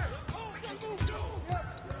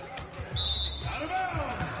 Out of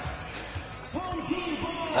bounds. Home team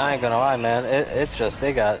ball. I ain't gonna lie, man. It's just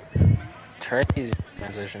they got crazy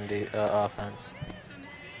transition offense.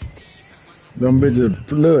 Them bitches,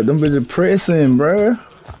 look, them bitches pressing, bruh.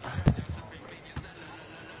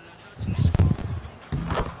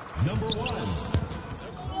 Number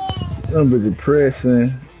 1. Them bitches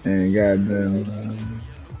pressing and goddamn,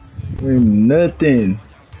 we ain't nothing.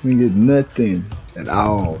 We get nothing at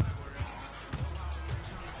all.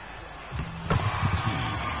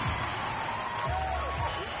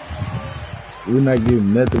 We're not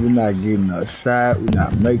getting nothing. We're not getting a shot. We're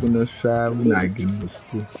not making a shot. We're not getting a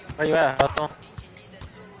steal. Where you at, Hustle?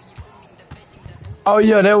 Oh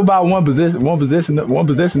yeah, that was about one position. One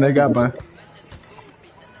position they got by.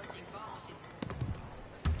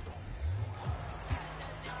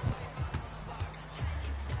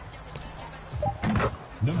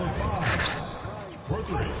 Number 5. For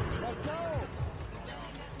 3.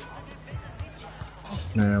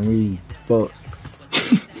 Man, we fucked.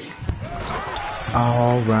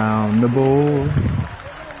 All round the board.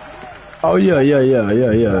 Oh yeah.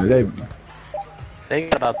 They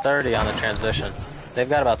got about 30 on the transition. They've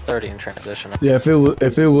got about 30 in transition. Yeah, if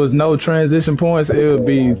it was no transition points, it would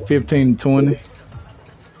be 15 to 20.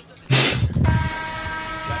 That's the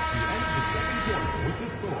end of the second quarter with the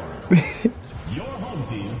score. Your home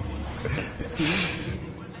team, 50.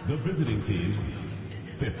 The visiting team,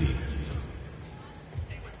 50.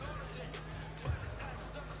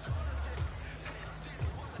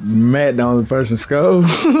 Matt, the only person scored.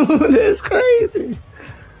 That's crazy.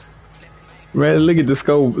 Man, look at the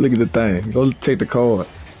scope. Look at the thing. Go check the card.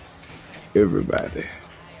 Everybody.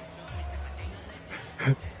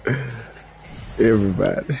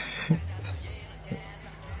 Everybody.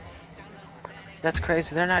 That's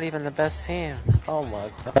crazy. They're not even the best team. Oh my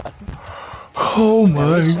god. Oh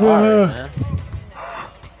my Sorry, god. man.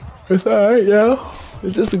 It's alright, yo.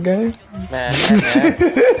 It's just a game. Man.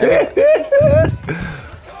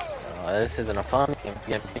 Oh, this isn't a fun game.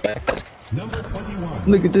 Number 21.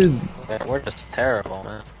 Look at this. Man, we're just terrible,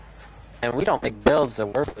 man. And we don't make builds that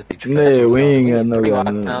work with each other. Nah, That's what we ain't need got no three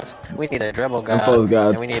goddamn- lockdowns. We need a dribble guy. Them folks got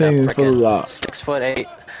and we need a team full of freaking locks. 6'8",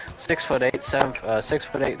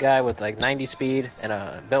 6'8" guy with like 90 speed and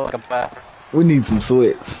a build like a bat. We need some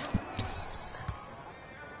sweats.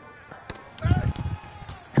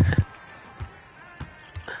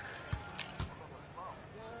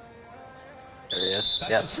 There he is.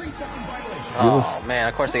 Yes. 3-second violation. Oh man,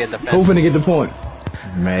 of course they get Who defense. finna get the point?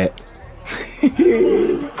 Matt.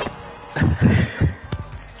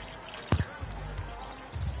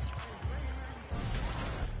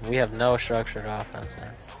 We have no structured offense,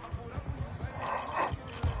 man.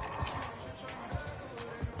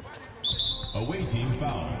 Away team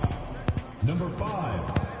foul. Number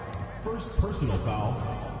 5. First personal foul.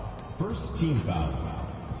 First team foul.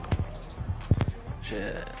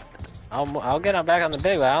 Shit. I'll get him back on the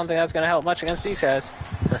big, but I don't think that's gonna help much against these guys.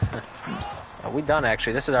 Oh, we done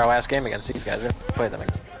actually. This is our last game against these guys. We're gonna play them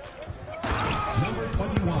again. Number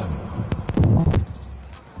 21.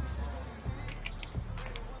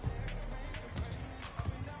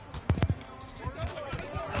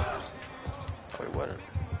 We wouldn't.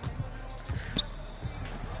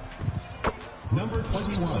 Number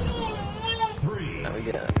 21. 3. Now we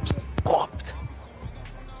get him whooped.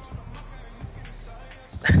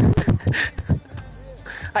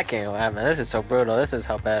 I can't laugh, man. This is so brutal. This is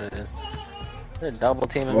how bad it is. They're double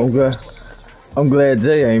teaming me. I'm glad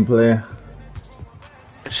Jay ain't playing.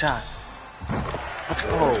 Good shot. Let's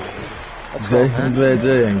go. Let's Jay, go, I'm man. glad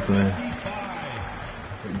Jay ain't playing.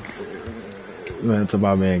 Man, talk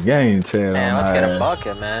about man game chat. Man, on let's my get a ass.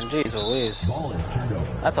 bucket, man. Jeez Louise. Ball is turned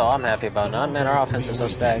over. That's all I'm happy about now. Man, our offense is so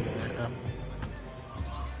stagnant. You know?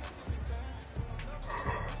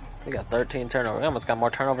 We got 13 turnovers. We almost got more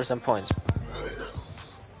turnovers than points.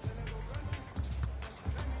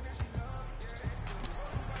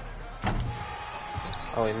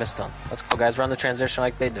 Oh, we missed one. Let's go, guys. Run the transition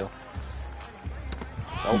like they do.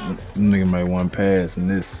 Nope. Nigga made one pass and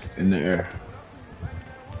this in the air.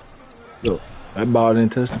 Look, that ball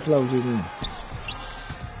didn't touch the floor, did it?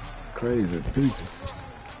 Crazy people.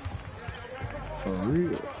 For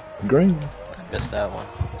real. Green. I missed that one.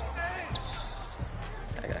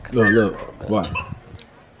 I got Look, confused a look. little bit. Watch.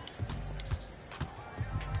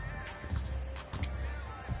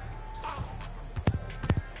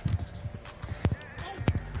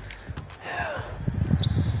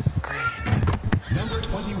 Number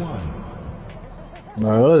 21.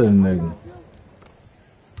 My other nigga.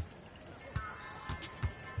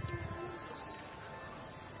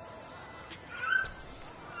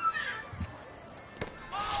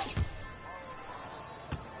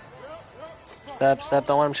 Step,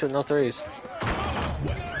 don't want him shooting no threes.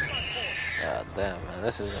 God damn, man,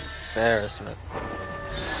 this is embarrassment.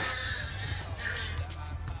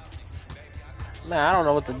 Man, I don't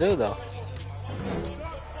know what to do though.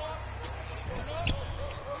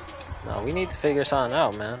 No, we need to figure something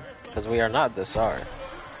out, man, because we are not this sorry.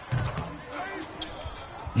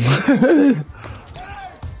 Out of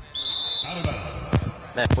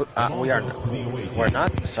bounds. Man, we're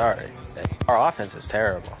not this sorry. Our offense is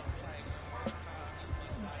terrible.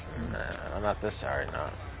 Man, I'm not this sorry, no.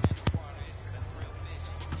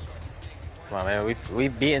 Come on, man,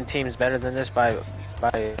 we've beaten teams better than this by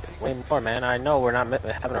way more, man. I know we're not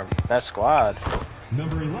having our best squad,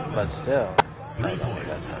 Number 11. but still. 3 I don't know,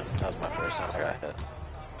 points. that was my first time I got hit.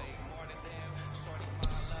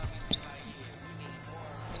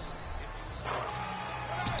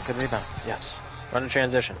 Good rebound, yes. Run the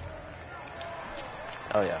transition.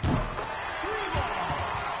 Oh yeah.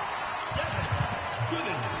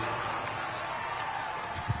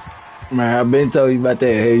 Man, I've been telling you about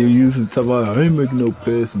that. Hey, you used to talk about I ain't making no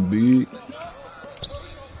passing, big.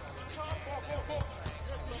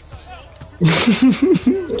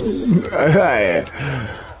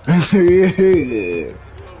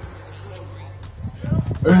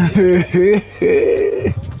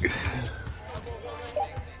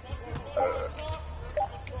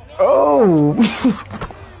 Oh!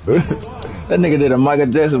 That nigga did a Michael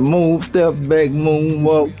Jackson move, step back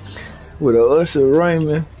moonwalk with a Usher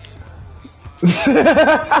Raymond.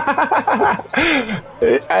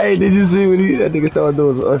 Hey, did you see what that nigga started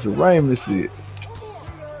doing some Usher Raymond shit?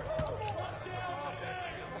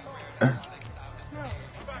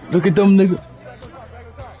 Look at them niggas.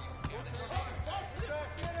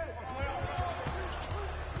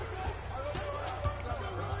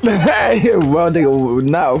 Hey, well, nigga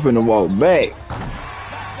now finna walk back.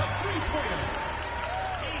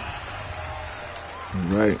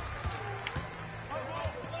 Right.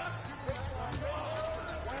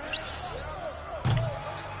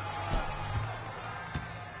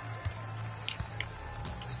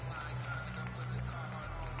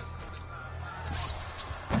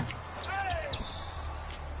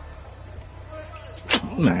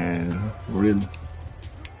 Man, really?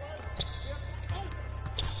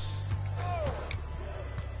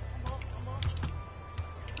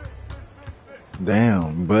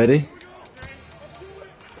 Damn, buddy.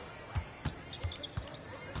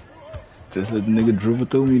 Just let the nigga dribble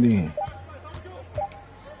through me then.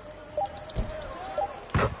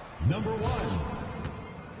 Number 1.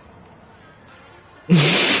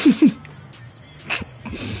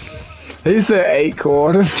 He said 8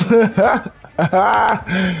 quarters.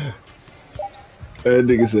 That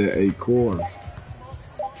nigga said 8 quarters.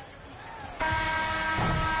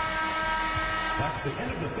 That's the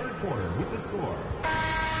end of the third quarter with the score.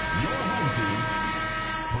 Your home team,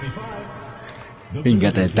 25. The He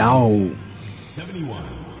got that visiting dog. team, 71.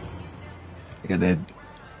 He got that.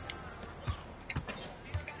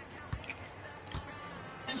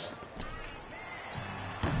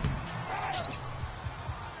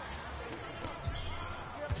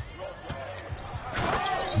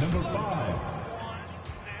 Number 5.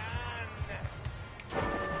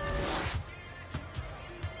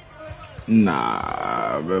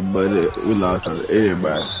 Nah, but we lost to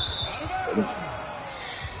everybody.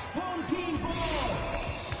 Home team ball.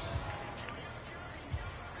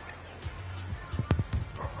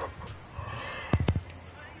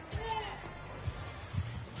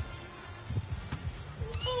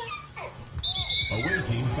 Away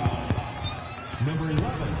team foul. Number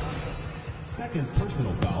 11. Second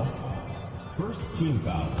personal foul. First team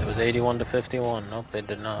foul. It was 81 to 51. Nope, they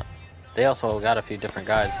did not. They also got a few different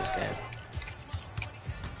guys this game.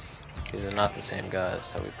 These are not the same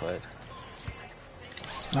guys that we played.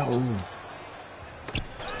 No.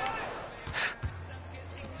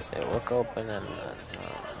 They look open and oh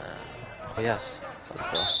man. Oh yes,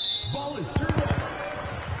 let's go. Ball is turned up.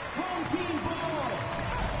 Home team ball.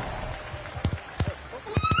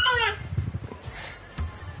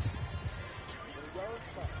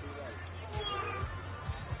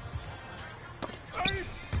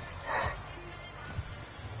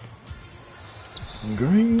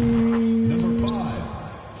 Green. Number 5.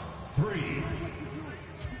 3.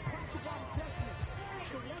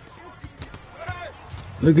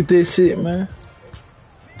 Look at this shit, man.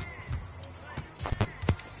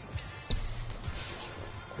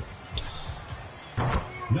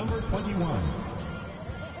 Number 21.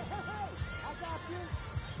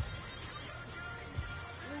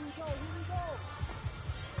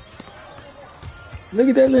 Look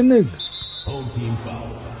at that little nigga. Home team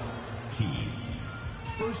foul. T.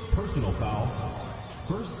 First personal foul.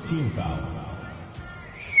 First team foul.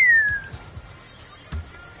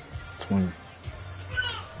 20.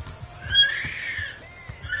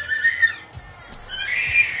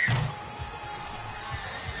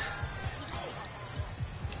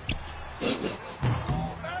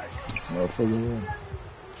 Motherfucker.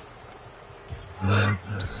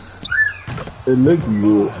 It looked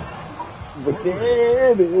good. But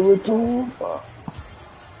then it was too far.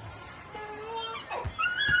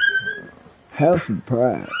 Have some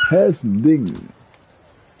pride. Have some dignity.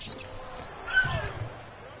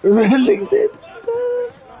 Really did.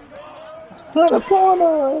 Hannah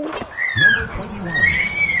Number 21.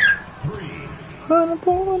 3. Hannah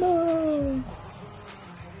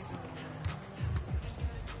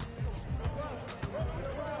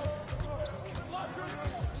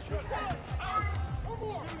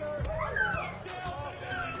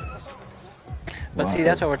But see,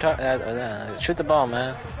 that's what we're talking. Shoot the ball,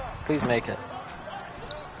 man. Please make it.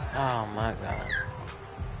 Oh my god.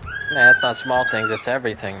 Man, it's not small things. It's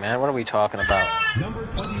everything, man. What are we talking about? Number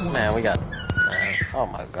 21. Man, we got. Man, oh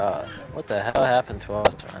my god. What the hell happened to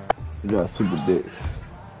us, man? You got super dicks.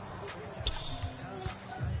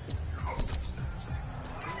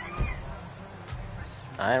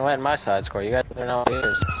 I ain't letting my side score. You guys don't know what it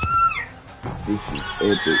is. This is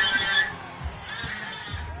epic.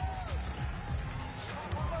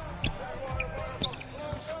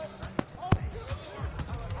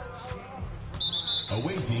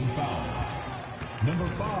 Away team foul. Number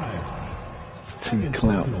 5. Second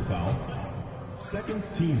clout. personal foul. Second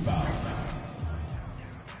team foul.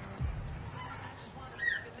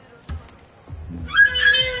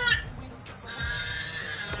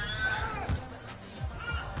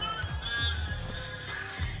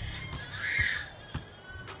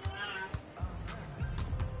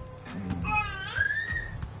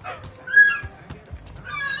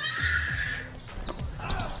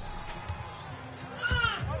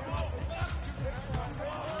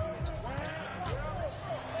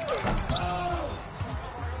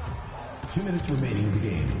 Remaining in the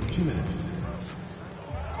game. 2 minutes.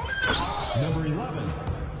 Number 11.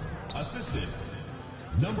 Assisted.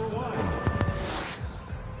 Number 1.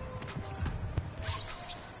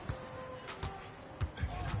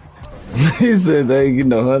 He said they ain't getting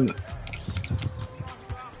no 100.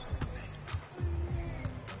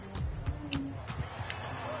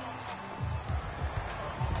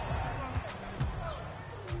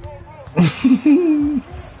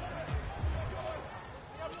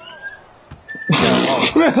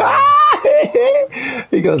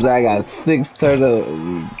 He goes, I got 6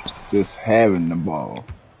 turtles just having the ball.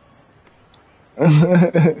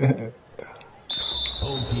 Home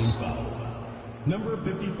team foul. Number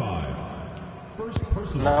 55. First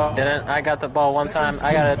personal No, foul. didn't. I got the ball one time.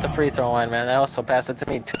 I got it at the free throw line, man. They also passed it to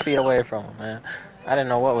me 2 feet away from him, man. I didn't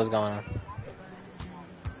know what was going on.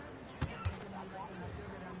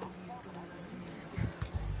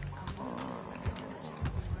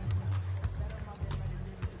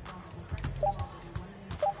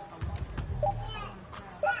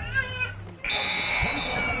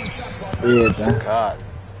 Yeah, man. God.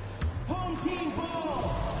 Home team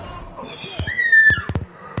ball.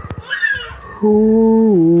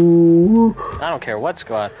 Ooh. I don't care what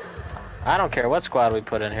squad. I don't care what squad we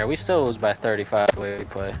put in here. We still lose by 35 the way we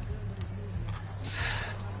play.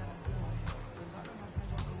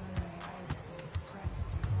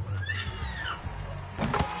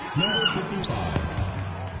 Number 55.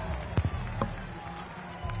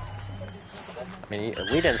 I mean,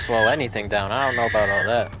 we didn't slow anything down. I don't know about all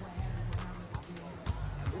that.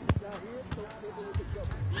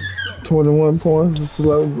 21 points is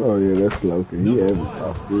slow. Oh yeah, that's slow. Cause he averaged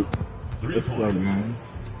off it. 3 That's slow, points. man.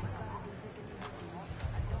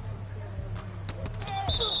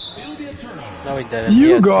 It'll be a turnover. No, he didn't. He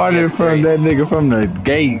You had guarded from 3. that nigga from the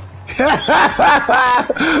gate.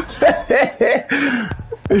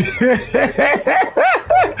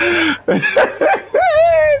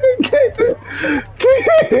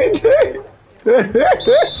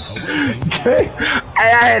 Hey, I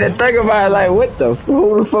had to think about it like, what the fuck?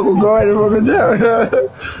 Who the fuck was guarding from the jump?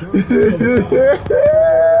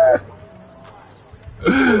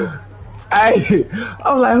 Hey,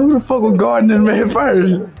 I'm like, who the fuck was guarding this man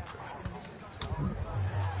first?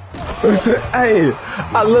 Hey,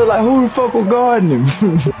 I look like who the fuck was guarding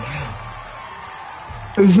him?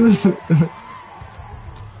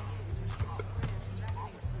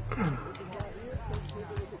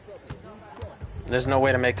 There's no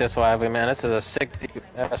way to make this lively, man. This is a sick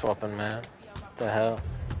ass whooping, man. What the hell?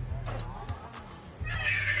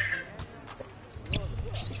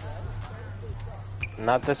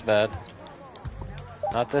 Not this bad.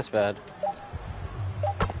 Not this bad.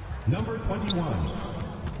 Number 21.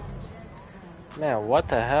 Man, what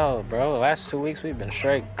the hell, bro? The last 2 weeks we've been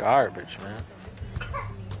straight garbage, man.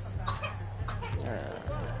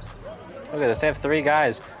 Look at this. They have 3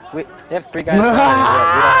 guys. They have 3 guys. We don't have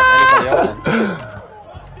anybody on.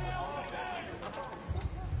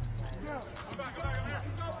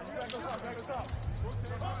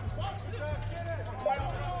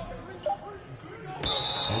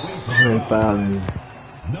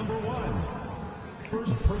 Number 1.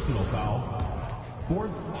 First personal foul.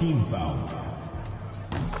 4th team foul.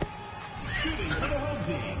 Shooting for the home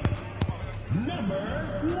team. Number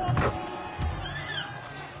 1.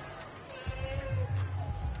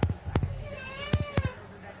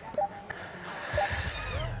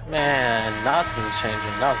 Man, nothing's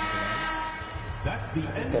changing. Nothing. That's the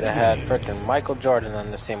end. Could have had frickin' Michael Jordan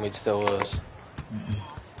on this team, we'd still lose.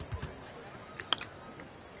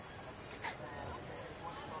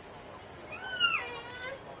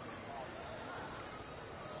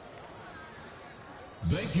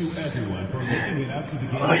 Thank you everyone for making it out to the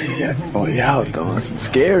game. Oh, y'all throwing some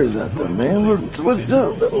scares out there, man. What's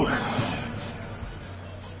up, though?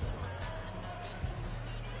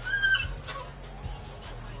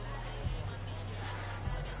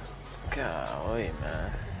 Golly,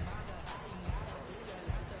 man.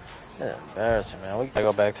 That's embarrassing, man. We gotta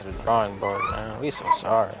go back to the drawing board, man. We so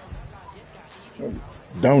sorry.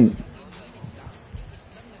 Don't.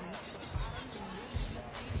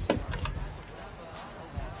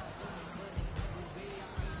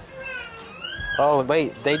 Oh,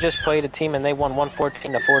 wait. They just played a team and they won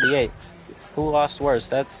 114 to 48. Who lost worse?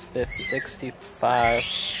 That's 65.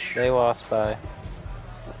 They lost by...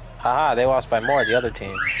 Haha, they lost by more, the other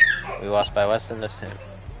team. We lost by less than this team.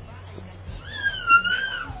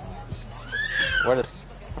 We're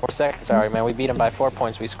 4 seconds, sorry, man. We beat them by 4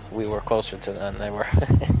 points. We were closer to them. They were...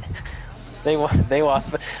 they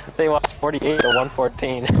lost 48 to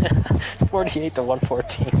 114. 48 to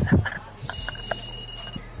 114.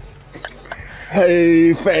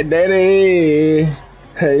 Hey, fat daddy.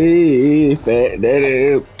 Hey, fat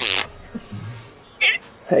daddy.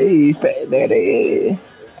 Hey, fat daddy.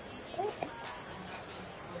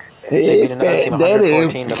 They Hey, beat another team fat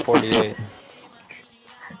 114 daddy. to 48.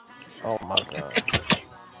 Oh my god.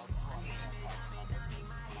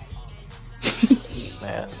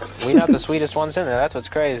 Man, we not the sweetest ones in there. That's what's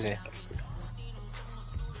crazy.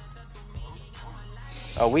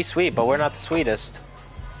 Oh, we sweet, but we're not the sweetest.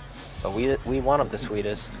 But we one of the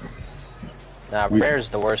sweetest. Nah, We Rare's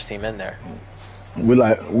the worst team in there. we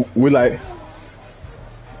like we like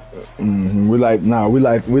we like nah we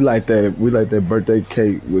like that birthday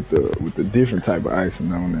cake with the different type of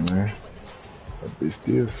icing on it, man. That bitch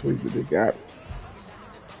still sweet, but they got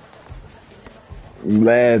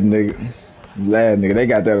lad nigga, lad nigga. They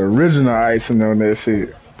got that original icing on that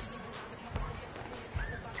shit.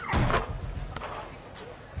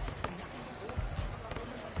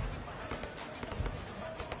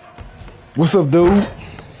 What's up, dude?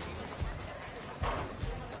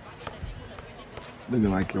 Looking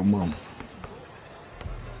like your mama.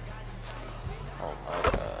 Oh my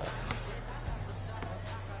god.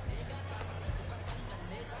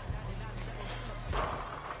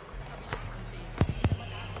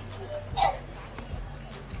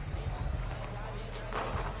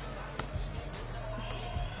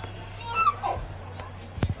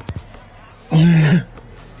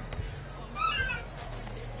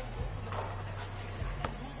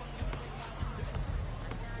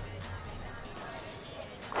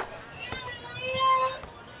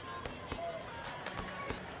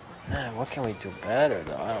 Man, what can we do better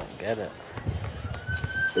though? I don't get it.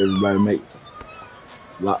 Everybody make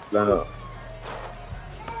lockdown.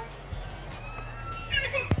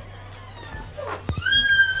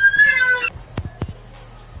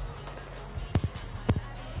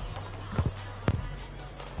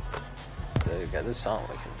 Dude, got this song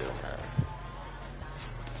we can do, man.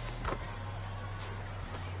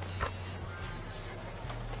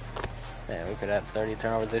 Man, we could have 30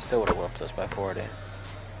 turnovers. They still would have whooped us by 40.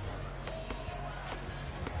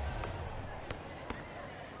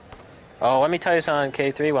 Oh, let me tell you something,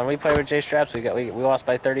 K3. When we played with J Straps, we lost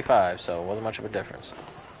by 35, so it wasn't much of a difference.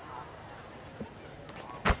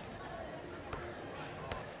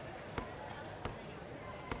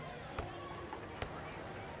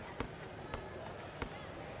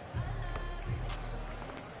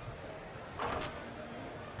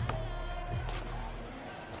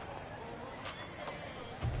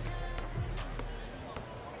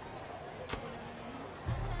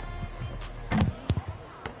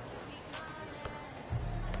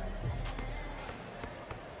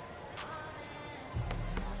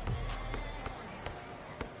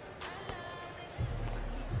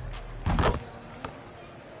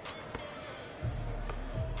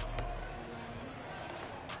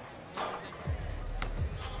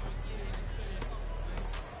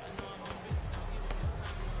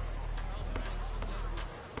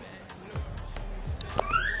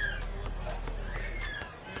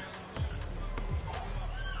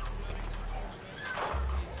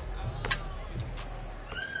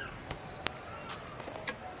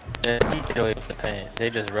 Yeah, he did away with the paint.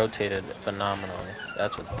 They just rotated phenomenally.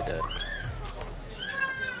 That's what they did.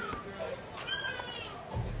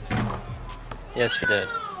 Yes, he did.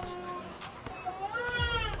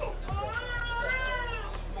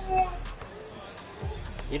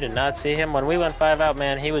 You did not see him when we went 5 out,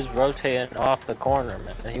 man. He was rotating off the corner,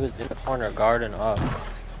 man. He was in the corner guarding up.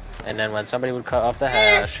 And then when somebody would cut up the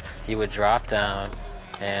hash, he would drop down,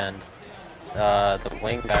 and the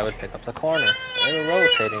wing guy would pick up the corner. They were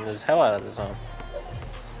rotating the hell out of the zone.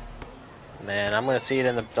 Man, I'm gonna see it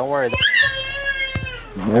in the. Don't worry.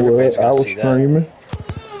 Everybody's I gonna was see streaming.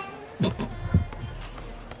 that.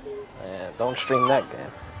 Man, don't stream that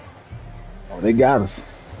game. Oh, they got us.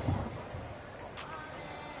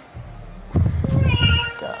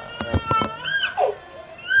 God.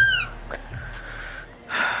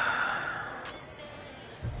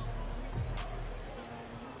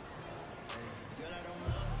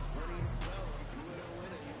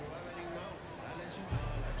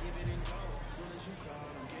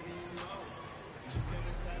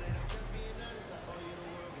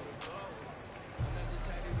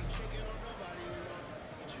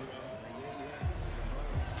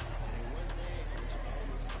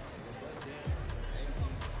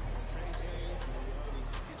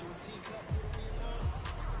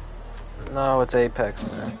 No, it's Apex,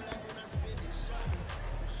 man.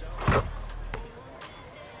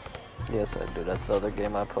 Yes, I do. That's the other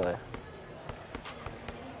game I play.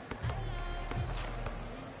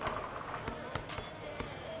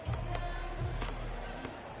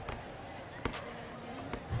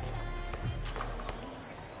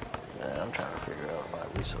 Man, I'm trying to figure out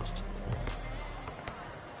my resources.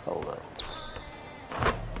 Hold up.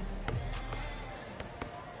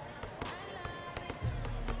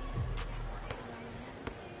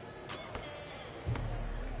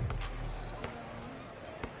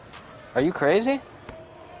 Are you crazy?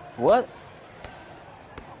 What?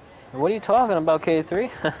 What are you talking about,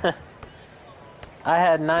 K3? I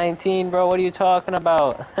had 19, bro. What are you talking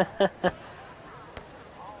about?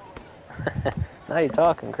 Now you're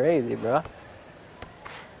talking crazy, bro.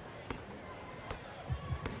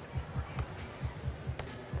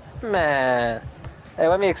 Man. Hey,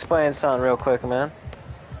 let me explain something real quick, man.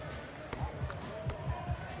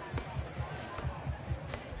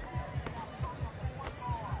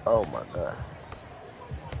 Oh my god.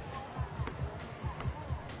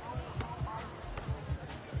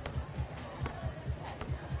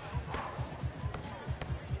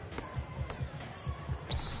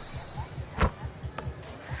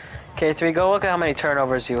 K3, go look at how many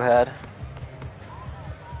turnovers you had.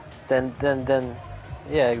 Then,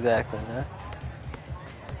 yeah, exactly, man.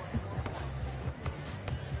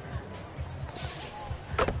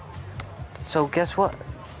 So guess what?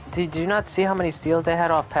 Did you not see how many steals they had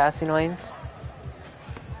off passing lanes?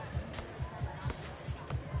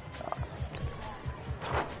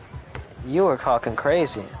 You were talking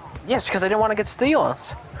crazy. Yes, because I didn't want to get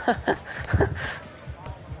steals.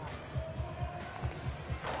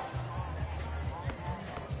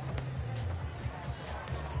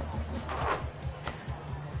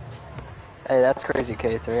 Hey, that's crazy,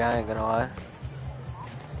 K3, I ain't gonna lie.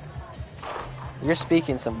 You're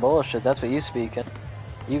speaking some bullshit, that's what you speaking.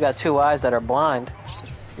 You got two eyes that are blind.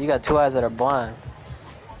 You got two eyes that are blind.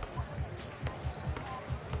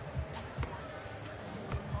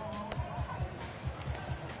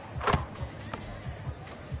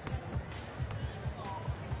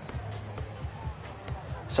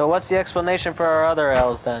 So what's the explanation for our other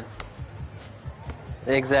L's then?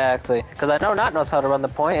 Exactly. Because I know Not knows how to run the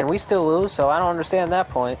point, and we still lose, so I don't understand that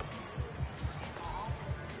point.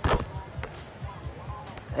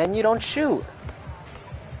 And you don't shoot.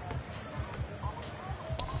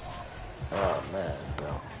 Oh, man,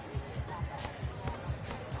 no.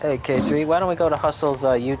 Hey, K3, why don't we go to Hustle's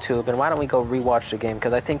YouTube, and why don't we go rewatch the game?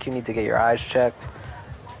 Because I think you need to get your eyes checked.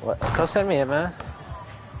 What? Go send me it, man.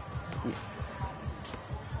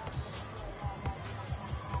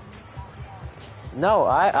 No,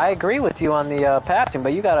 I agree with you on the passing,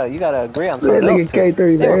 but you gotta agree on something else too. K3,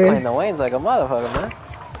 they man. were playing the lanes like a motherfucker, man.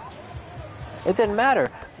 It didn't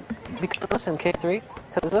matter because listen, K3.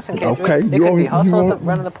 Because listen, K3. Okay, it could be Hustle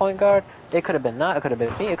running the point guard. It could have been not. It could have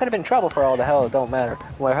been me. It could have been trouble for all the hell. It don't matter.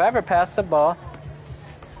 Whoever passed the ball,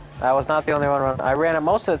 I was not the only one running. I ran it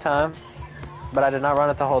most of the time, but I did not run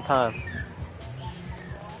it the whole time.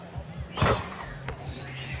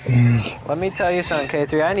 Let me tell you something,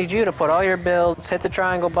 K3. I need you to put all your builds, hit the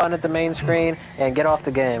triangle button at the main screen, and get off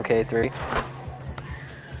the game, K3.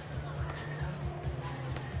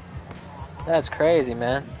 That's crazy,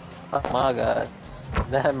 man. Oh my god.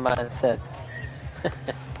 That mindset.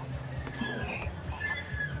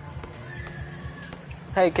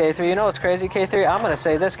 Hey, K3, you know what's crazy, K3? I'm gonna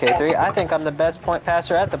say this, K3. I think I'm the best point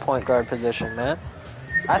passer at the point guard position, man.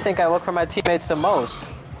 I think I look for my teammates the most.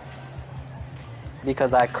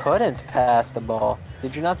 Because I couldn't pass the ball.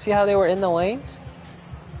 Did you not see how they were in the lanes?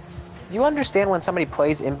 You understand when somebody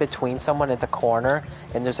plays in between someone at the corner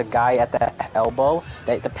and there's a guy at the elbow,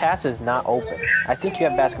 that the pass is not open. I think you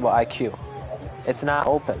have basketball IQ. It's not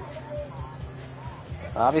open.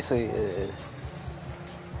 Obviously,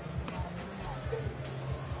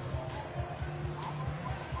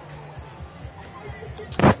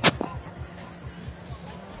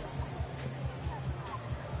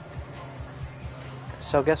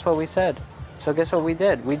 so guess what we said? So guess what we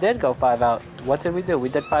did? We did go 5 out. What did we do? We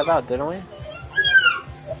did 5 out, didn't we?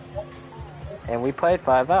 And we played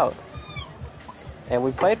 5 out. And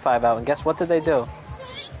we played 5 out, and guess what did they do?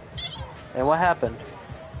 And what happened?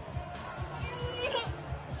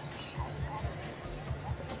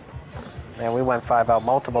 And we went 5 out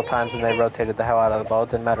multiple times and they rotated the hell out of the ball. It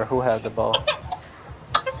didn't matter who had the ball.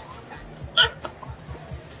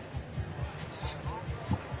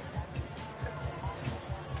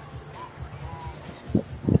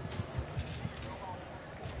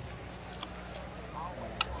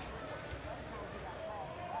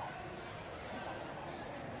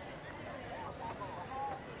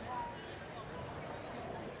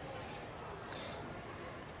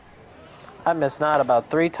 I missed not about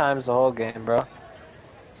 3 times the whole game, bro.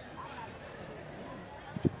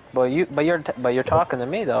 But you're talking to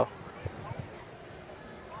me though.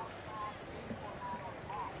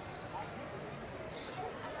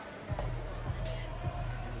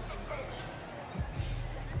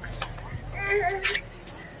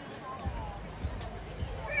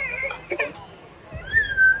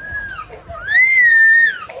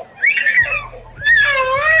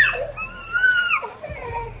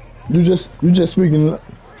 You just speaking.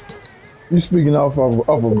 You speaking off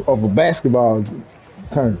of a basketball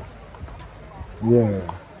term. Yeah.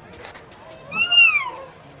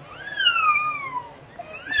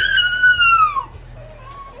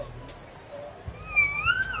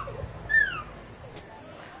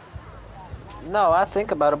 No, I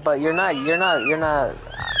think about it, but you're not.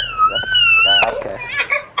 That's okay.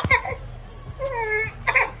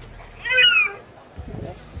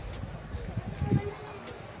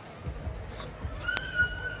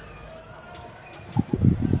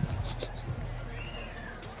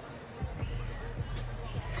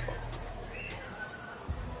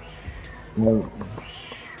 Well,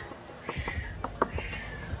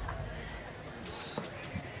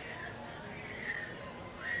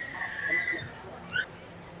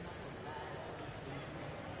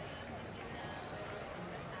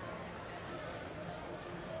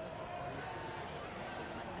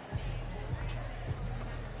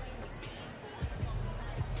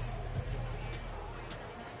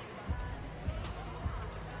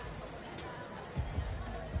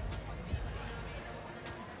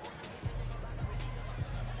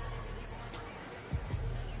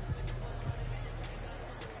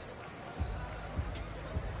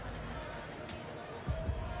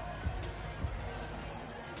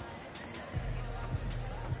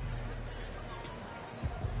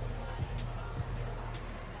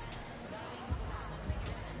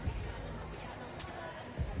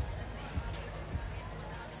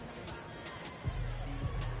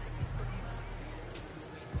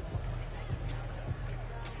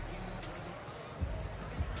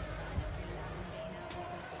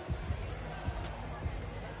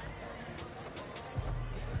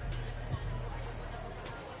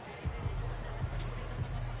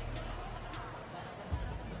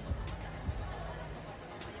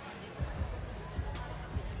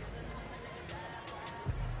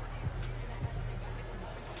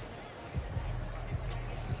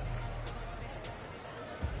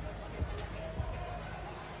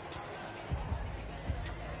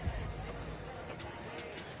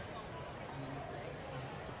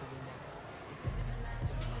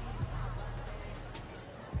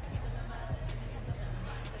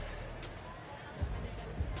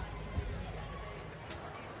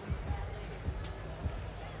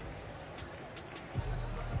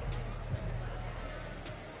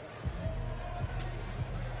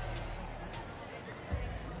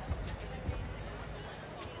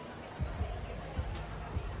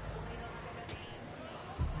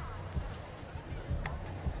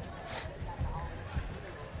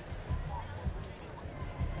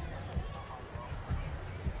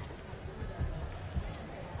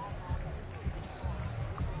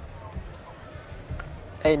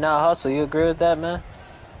 Hey, now Hustle, you agree with that, man?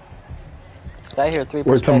 I hear three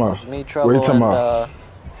what you talking perspectives: about? me, What you Trouble, talking and about?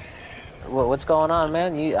 what's going on,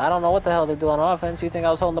 man? I don't know what the hell they do on offense. You think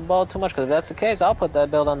I was holding the ball too much? Because if that's the case, I'll put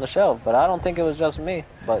that build on the shelf. But I don't think it was just me.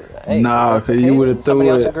 But hey, if Nah, that's the cause you would case have and somebody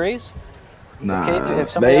threw else it. agrees, Nah, if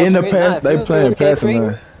somebody they else in the agrees, nah, pass. if They you agree it playing was passing K3,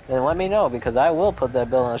 line. then let me know because I will put that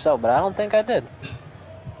build on the shelf. But I don't think I did.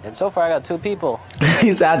 And so far, I got 2 people.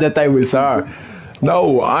 He said I just think we sorry.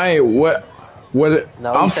 No, I ain't. What?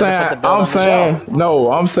 No, you said to put the build I'm on the shelf. saying.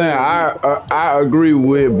 No, I'm saying. I agree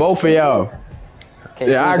with both of y'all.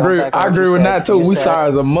 Yeah, K3, don't back on I what you agree with said. that too. You We said sorry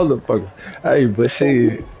as a motherfucker. Hey, but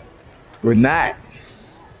shit, we're not.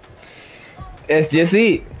 That's just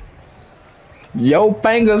it. Your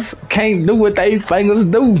fingers can't do what they fingers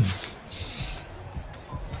do.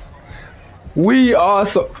 We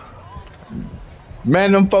also,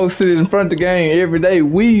 man, them folks sit in front of the game every day.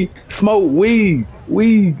 We smoke weed.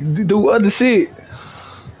 We do other shit.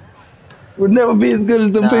 We'll never be as good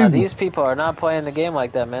as them nah. people. These people are not playing the game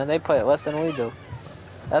like that, man. They play it less than we do.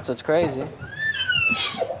 That's what's crazy.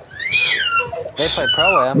 They play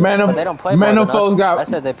pro am, but they don't play more Them than us. folks I got,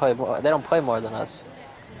 said they play. They don't play more than us.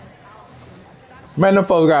 them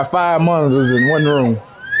folks got 5 monitors in one room.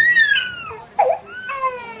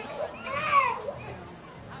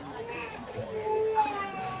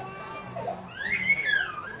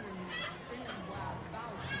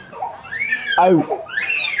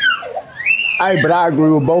 I, but I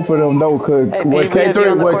agree with both of them though. Cause Hey, P, we have you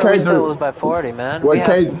on the what court. We K still three, lose by 40, man. We what have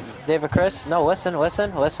K, David Chris. No, listen.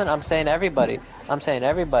 I'm saying everybody.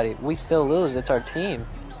 We still lose. It's our team.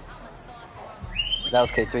 That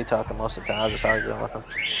was K3 talking most of the time. I was just arguing with him.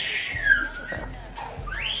 Yeah.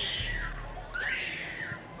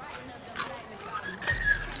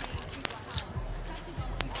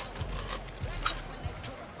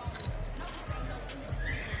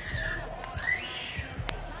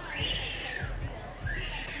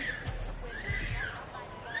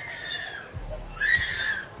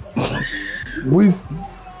 we,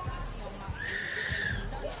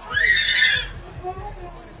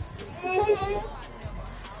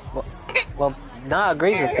 Well, Nah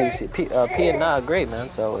agrees with PC. P and Nah agree, man.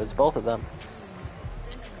 So it's both of them.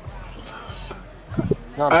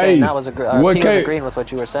 No, I'm saying Hey, that was what P was K? agreeing with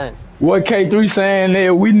what you were saying. What K3 saying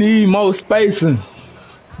there? We need more spacing.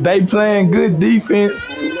 They playing good defense.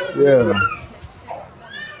 Yeah.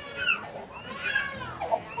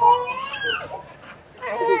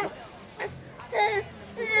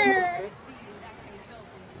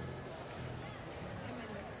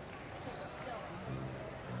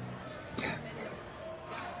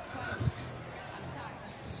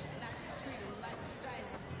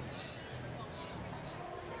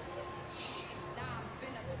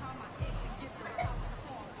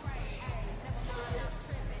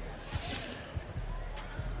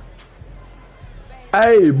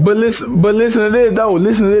 Hey, but listen to this though.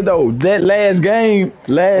 Listen to this though. That last game, If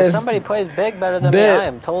last somebody plays big better than me, I that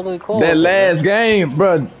am totally cool that with it, man. last game,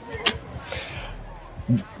 bro.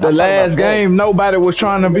 The I'm talking about last big. game, nobody was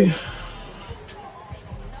trying to be.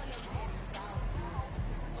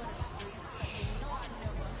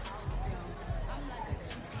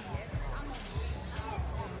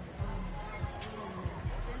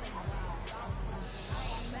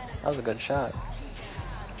 That was a good shot.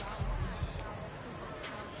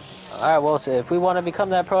 Alright, well, so if we want to become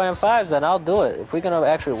that Pro M5s, then I'll do it. If we're going to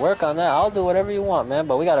actually work on that, I'll do whatever you want, man.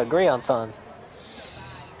 But we got to agree on something.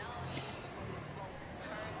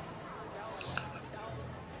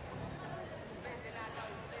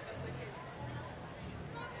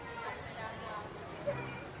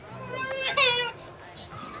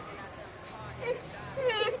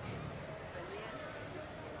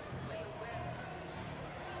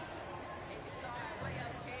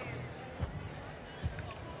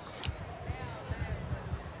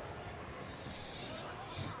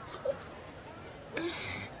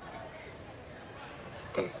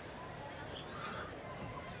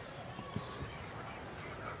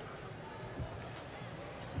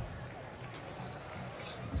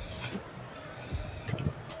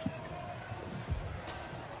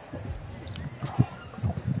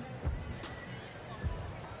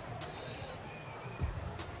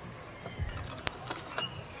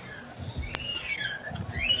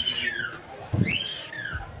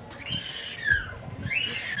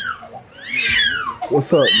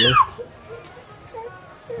 What's up, man?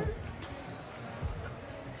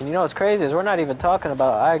 And you know what's crazy is we're not even talking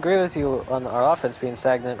about, I agree with you on our offense being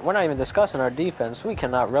stagnant. We're not even discussing our defense. We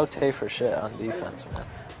cannot rotate for shit on defense, man.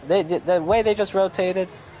 The way they just rotated,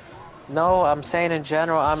 no, I'm saying in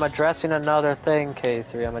general, I'm addressing another thing,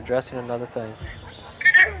 K3. I'm addressing another thing.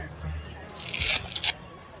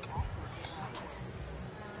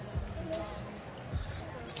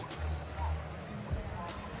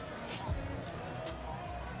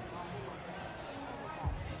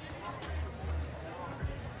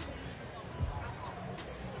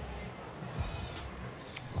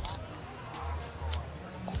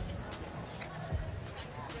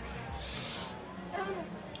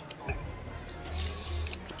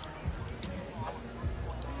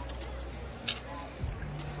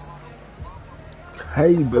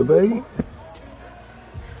 Hey, baby.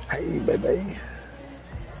 Hey, baby.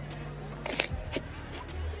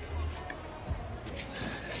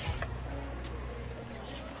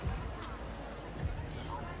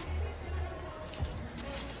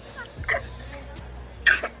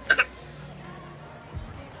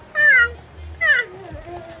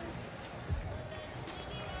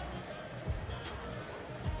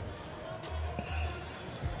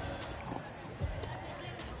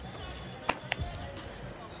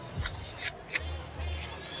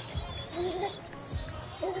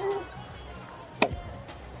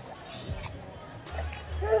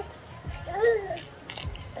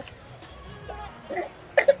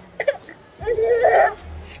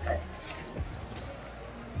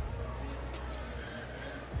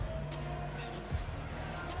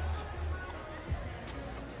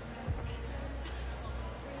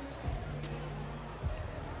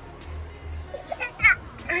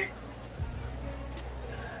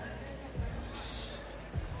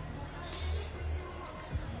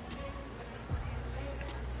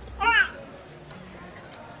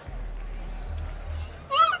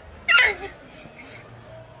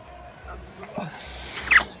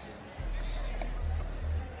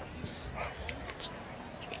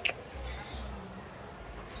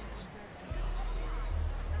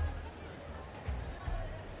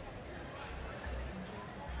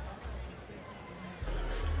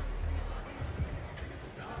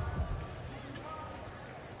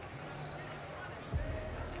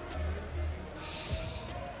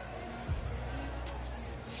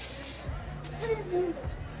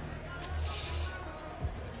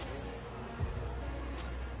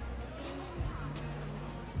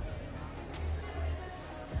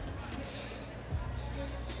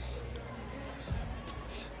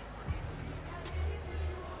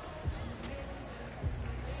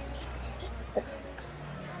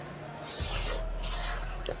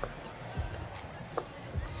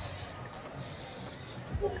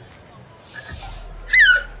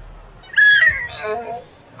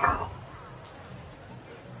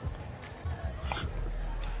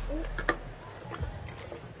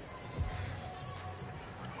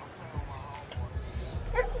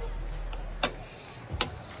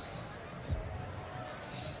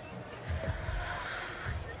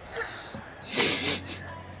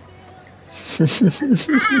 You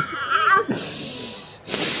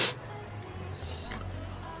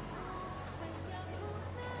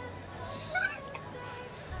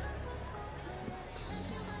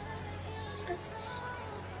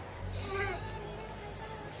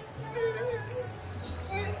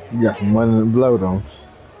got some money to blow, don't you?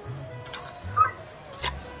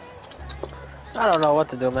 I don't know what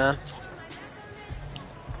to do, man.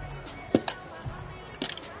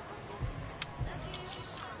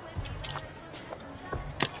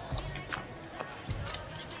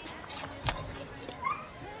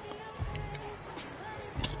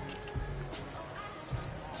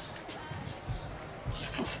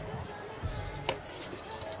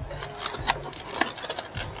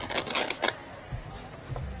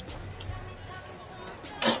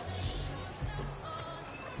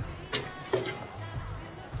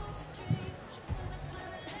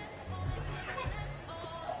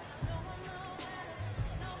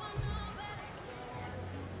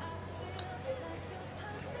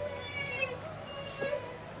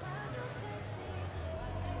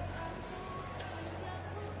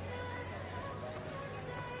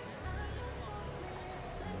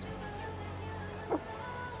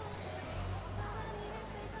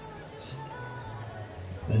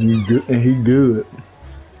 And he good. And he good.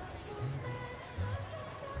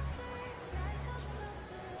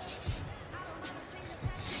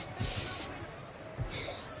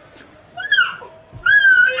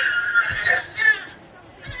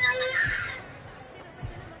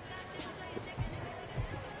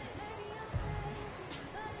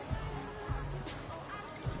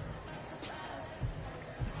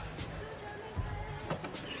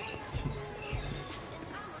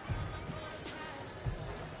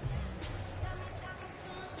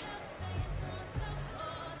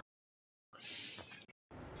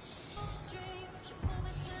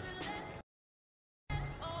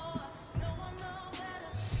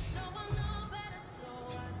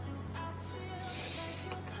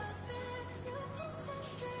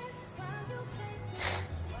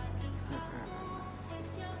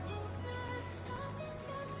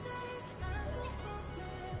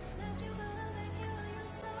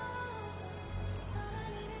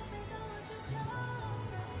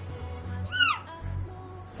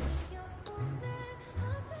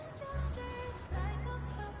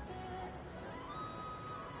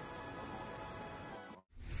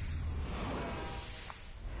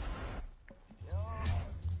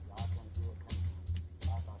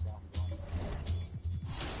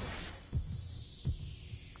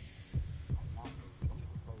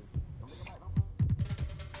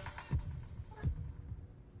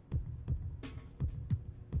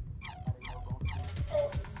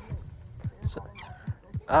 So,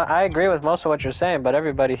 I agree with most of what you're saying, but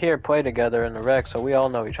everybody here play together in the rec, so we all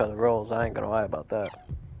know each other's roles. I ain't gonna lie about that.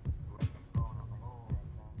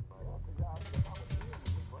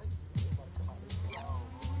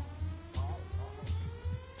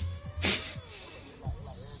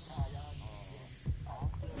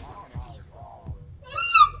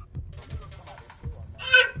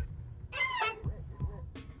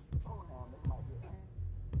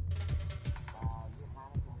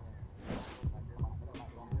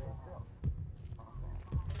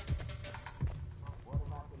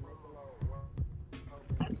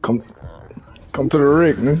 Come to the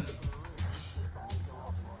rig, man.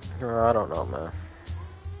 I don't know, man.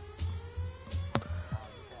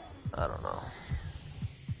 I don't know.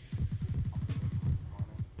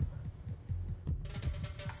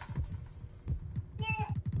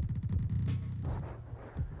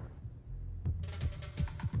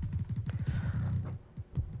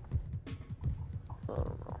 I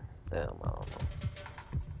don't know. Damn, I don't know.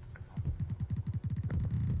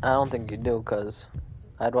 I don't think you do, cause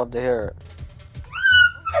I'd love to hear it.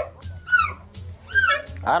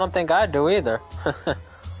 I don't think I do either.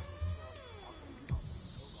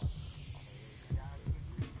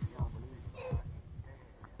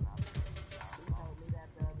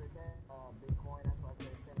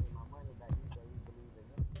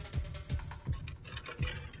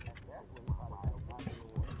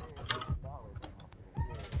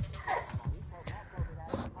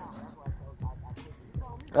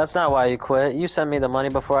 That's not why you quit. You sent me the money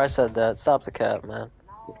before I said that. Stop the cap, man.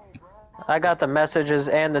 I got the messages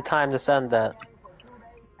and the time to send that.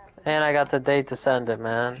 And I got the date to send it,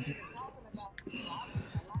 man.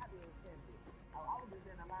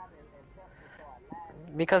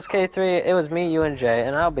 Because K3, it was me, you, and Jay.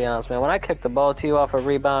 And I'll be honest, man. When I kicked the ball to you off a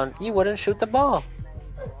rebound, you wouldn't shoot the ball.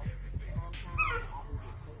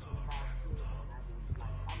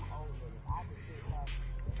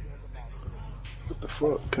 What the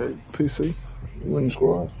fuck, K? PC? You winning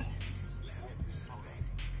squad?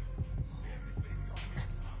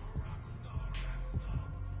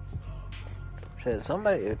 Shit,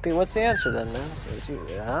 somebody. What's the answer then, man?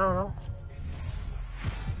 I don't know.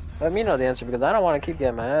 Let me know the answer because I don't want to keep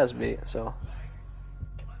getting my ass beat. So.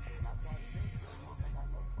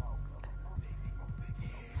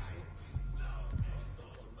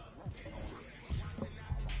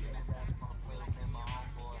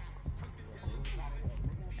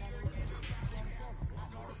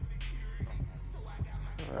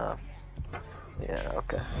 Yeah.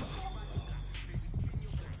 Okay.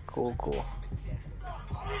 Cool. Cool.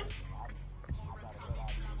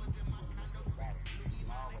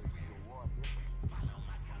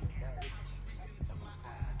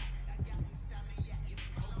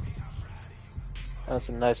 That was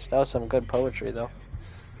some nice. That was some good poetry, though.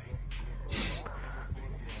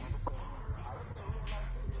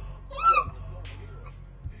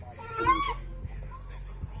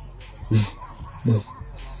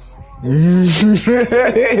 Hey,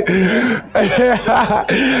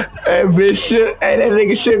 bitch, shook. Hey, that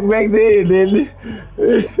nigga shook back then, didn't he?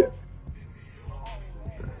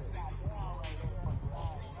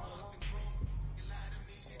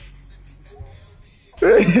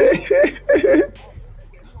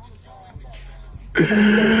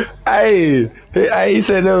 He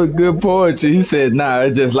said that was good poetry. He said, nah,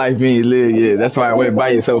 it's just like me, live. Yeah, that's why I went by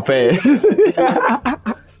you so fast.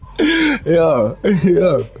 Yeah,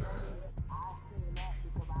 yeah.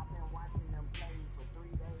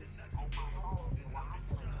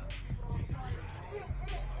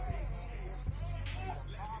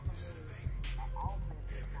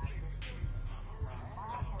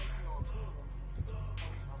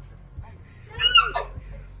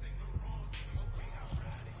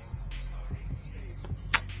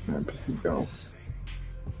 Man, PC gone.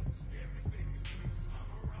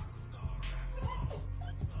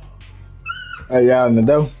 Hey, y'all in the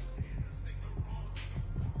door.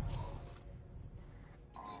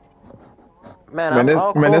 Man, Man, I'm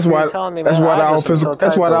all man, cool for you telling me, that's man. why I the just am offensive so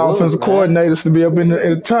tired to lose, man. coordinators to be up in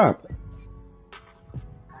the top.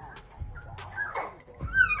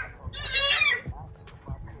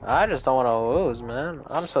 I just don't want to lose, man.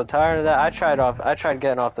 I'm so tired of that. I tried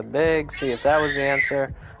getting off the big, see if that was the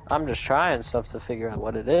answer. I'm just trying stuff to figure out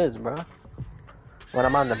what it is, bro. When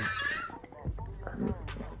I'm on the,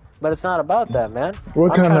 but it's not about that, man.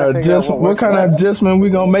 What I'm kind trying to of figure out what adjustment? What works kind of best. adjustment we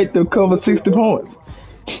gonna make to cover 60 points?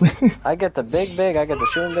 I get the big, I get the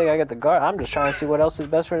shooting big, I get the guard. I'm just trying to see what else is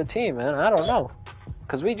best for the team, man. I don't know,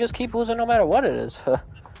 cause we just keep losing no matter what it is.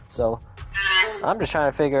 So I'm just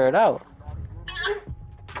trying to figure it out.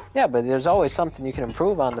 Yeah, but there's always something you can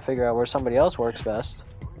improve on to figure out where somebody else works best.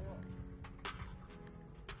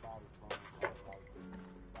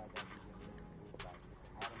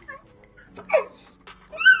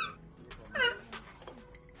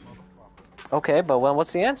 Okay, but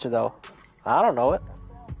what's the answer though? I don't know it.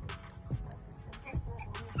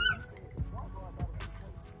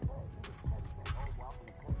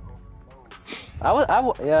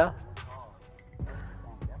 Yeah.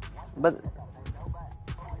 But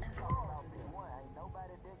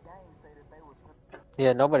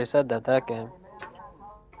yeah, nobody said that game.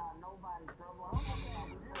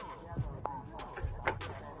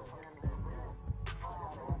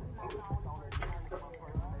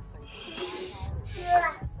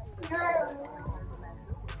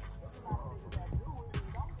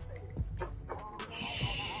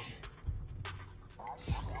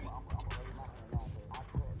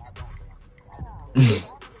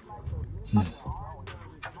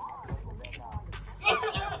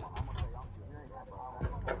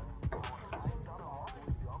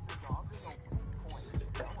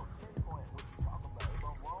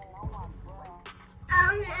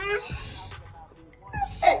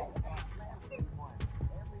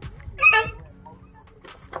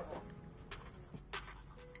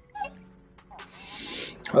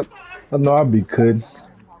 I know I'll be good.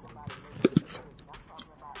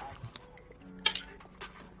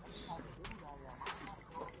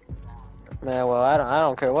 Man, well, I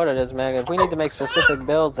don't care what it is, man. If we need to make specific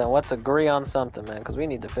builds, then let's agree on something, man, because we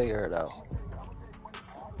need to figure it out.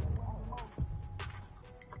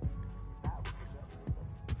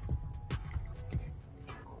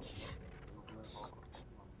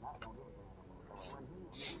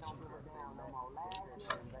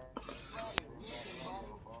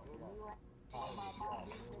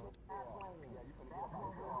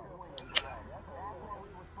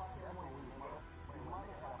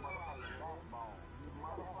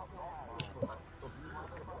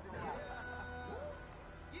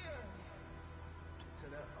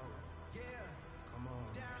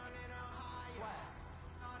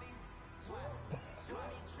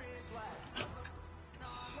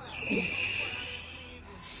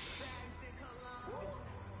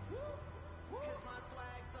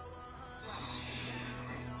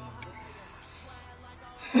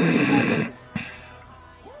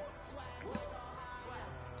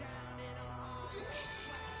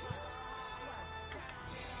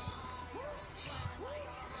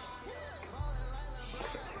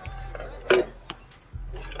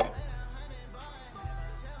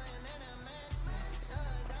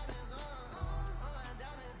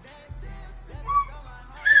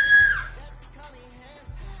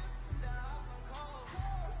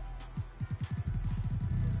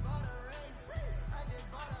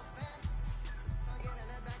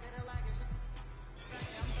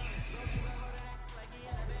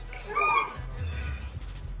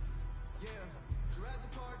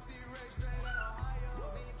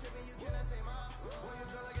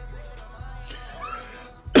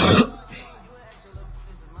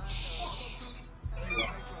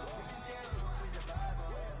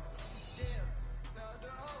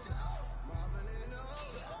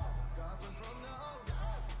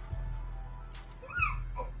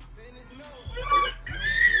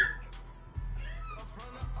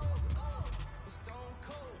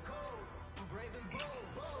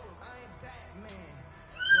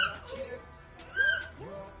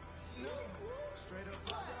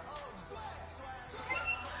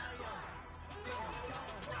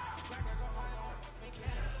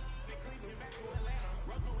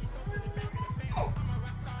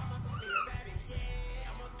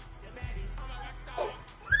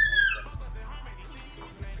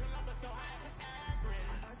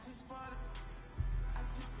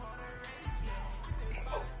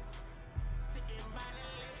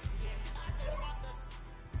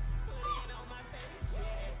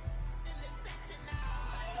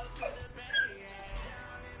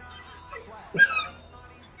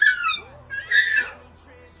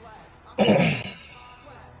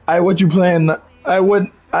 What you playing? I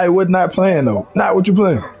would not playing though. Not what you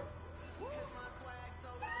playing.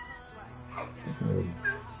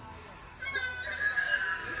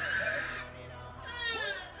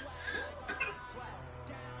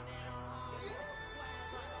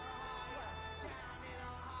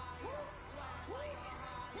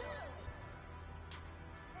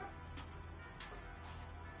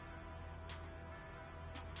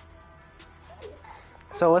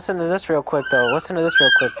 So listen to this real quick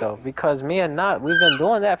though. Because me and Not, we've been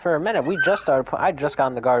doing that for a minute. We just started. I just got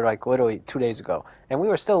in the guard like literally 2 days ago, and we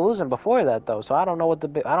were still losing before that though. So I don't know what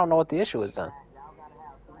the issue is then.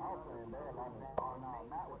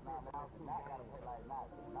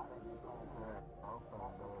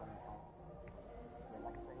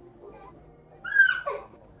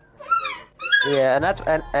 Yeah,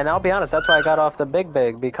 and I'll be honest. That's why I got off the big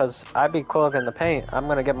because I be quick in the paint. I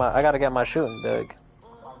gotta get my shooting big.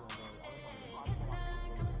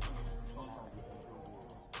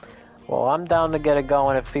 Well, I'm down to get it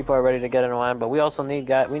going if people are ready to get in line, but we also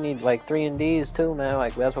need we need like 3 and Ds too, man.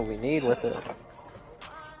 Like that's what we need with it.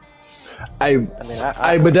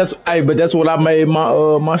 But that's what I made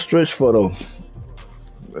my stretch for though.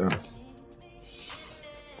 Yeah.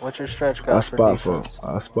 What's your stretch got I spot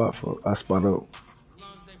up.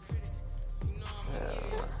 Yeah.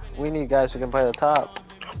 We need guys who can play the top.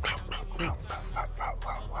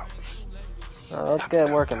 Let's get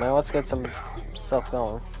working, man. Let's get some stuff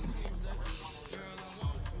going.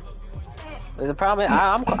 The problem is,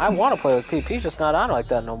 I want to play with PP, just not on like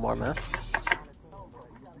that no more, man.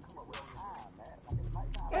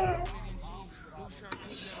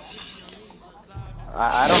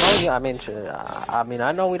 I don't know you. I mean,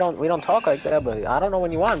 I know we don't talk like that, but I don't know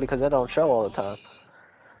when you want because they don't show all the time.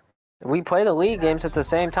 We play the league games at the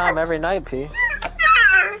same time every night, P.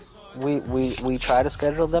 We try to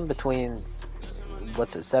schedule them between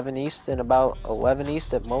 7 East and about 11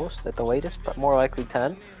 East at most, at the latest, but more likely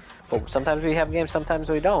 10. But sometimes we have games, sometimes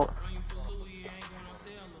we don't.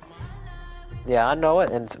 Yeah, I know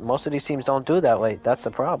it, and most of these teams don't do that late. That's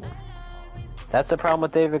the problem. That's the problem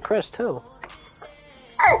with David Chris, too.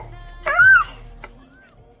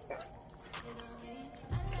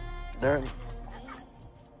 They're...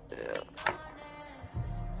 Yeah.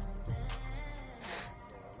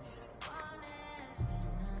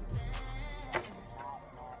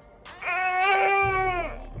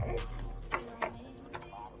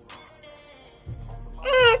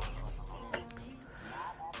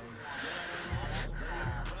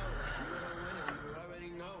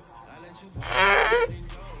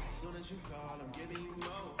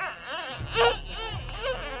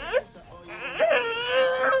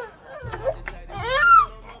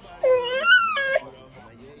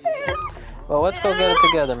 Well, let's go get it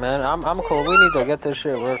together, man. I'm cool. We need to get this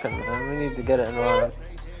shit working, man. We need to get it in line.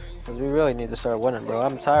 Because we really need to start winning, bro.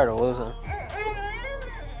 I'm tired of losing.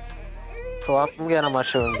 So I'm getting on my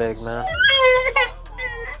shooting big, man.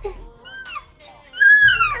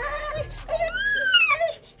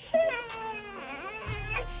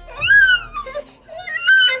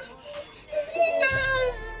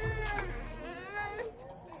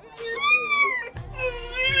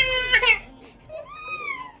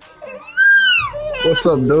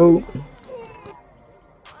 What's up, dude?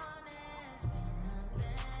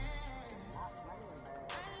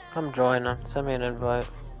 I'm joining. Send me an invite.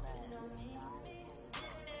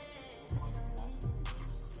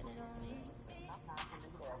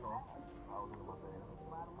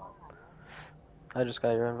 I just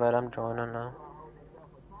got your invite. I'm joining now.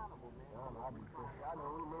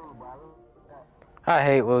 I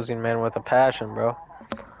hate losing, man, with a passion, bro.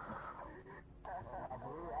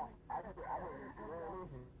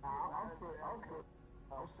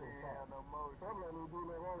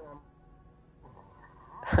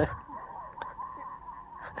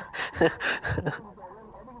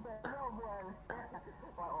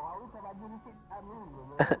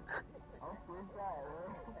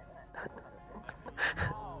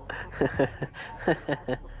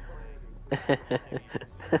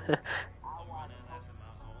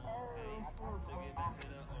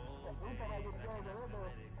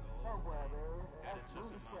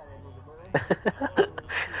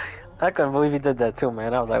 I couldn't believe you did that too,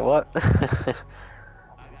 man. I was like, what?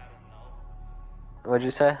 What'd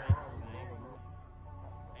you say?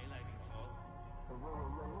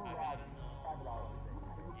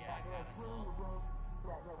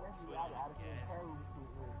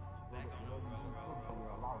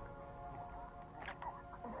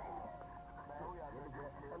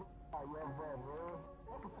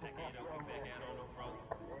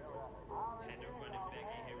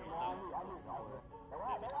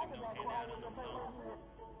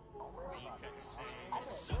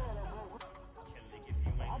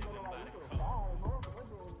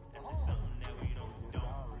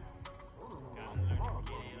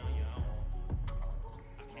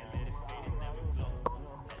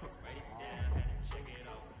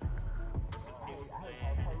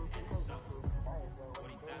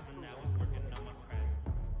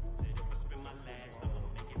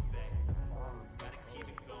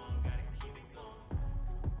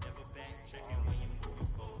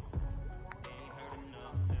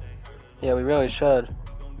 Yeah, we really should.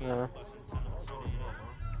 Yeah.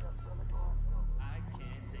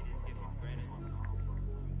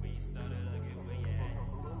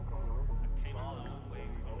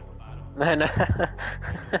 Man.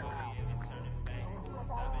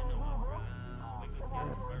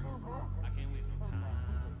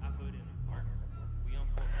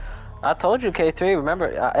 I told you, K3.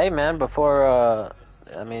 Remember, hey man, before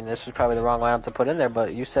I mean, this was probably the wrong lineup to put in there,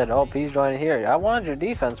 but you said, "Oh, P's joining here." I wanted your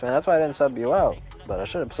defense, man. That's why I didn't sub you out. But I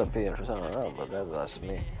should have subbed P in for something else. But that's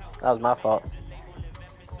me. That was my fault.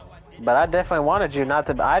 But I definitely wanted you not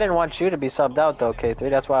to. I didn't want you to be subbed out though, K3.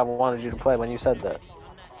 That's why I wanted you to play when you said that.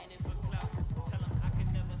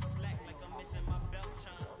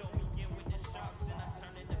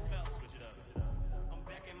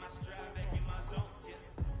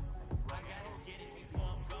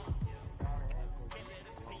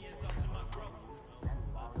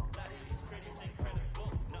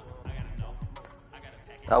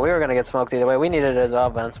 Oh, we were gonna get smoked either way. We needed his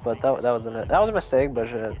offense, but that was a mistake. But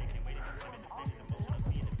shit.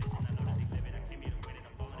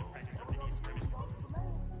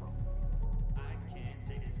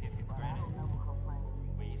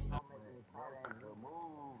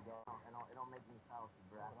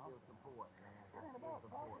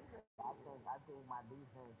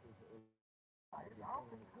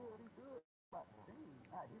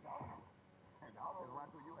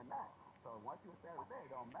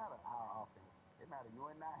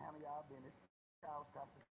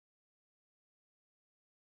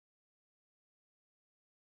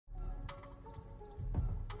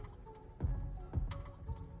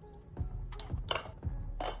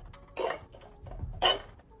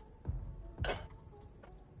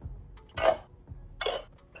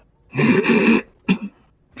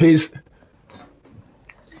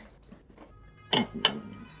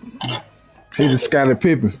 He's a Scottie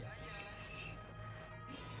Pippen.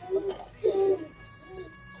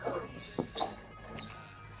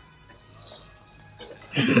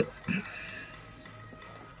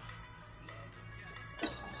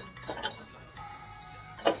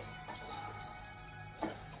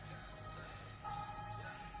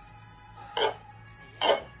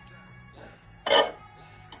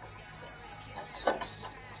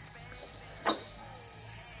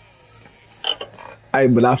 Hey,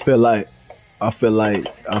 but I feel like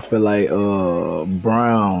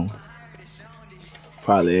Brown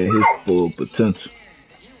probably at his full potential.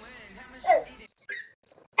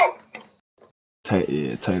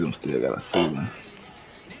 Tatum still got a ceiling.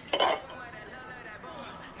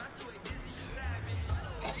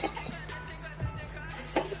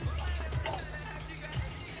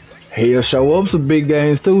 He'll show up some big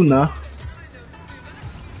games too now.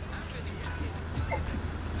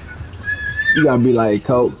 You gotta be like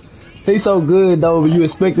Kobe. He's so good though, but you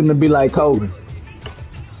expect him to be like Kobe.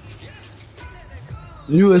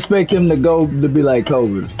 You expect him to go to be like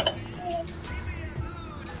Kobe.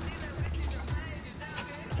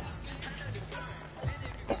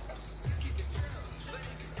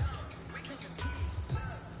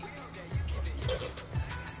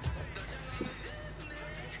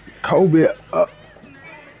 Kobe,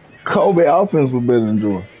 Kobe offense was better than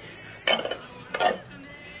Jordan.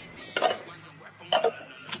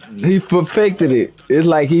 He perfected it. It's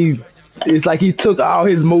like he took all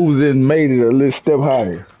his moves and made it a little step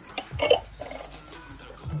higher.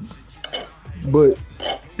 But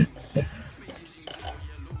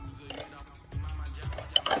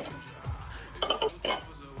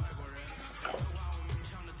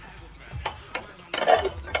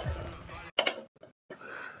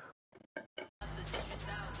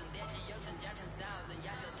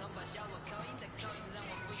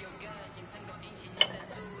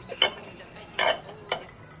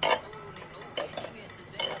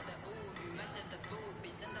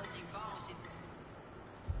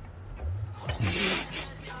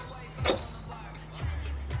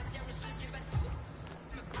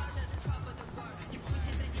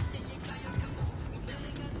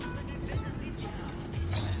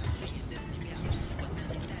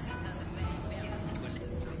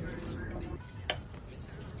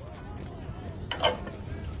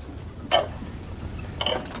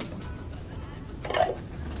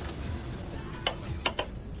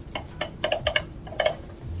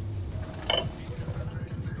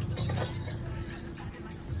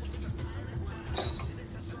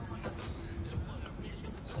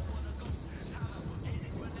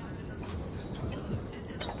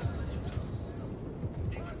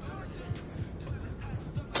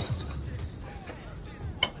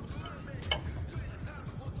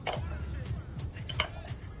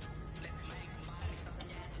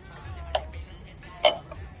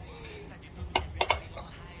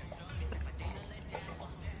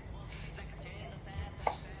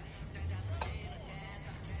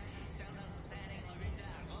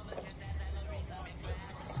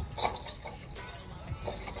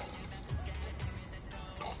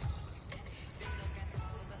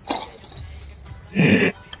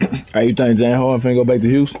how you think James Harden finna go back to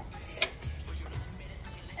Houston?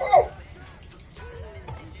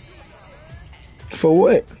 For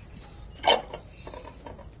what?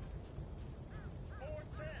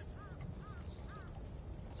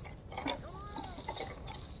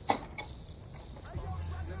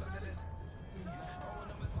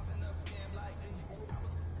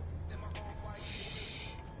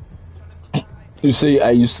 You see,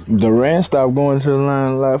 Durant stopped going to the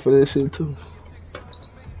line a lot for that shit too.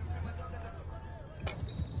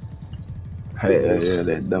 Hey, yeah,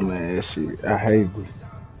 that dumbass shit. I hate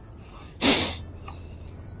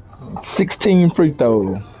it. 16 free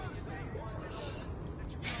throws.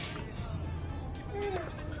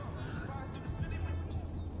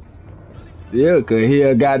 Yeah, cause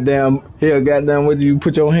he'll goddamn whether you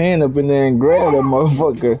put your hand up in there and grab that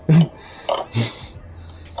motherfucker.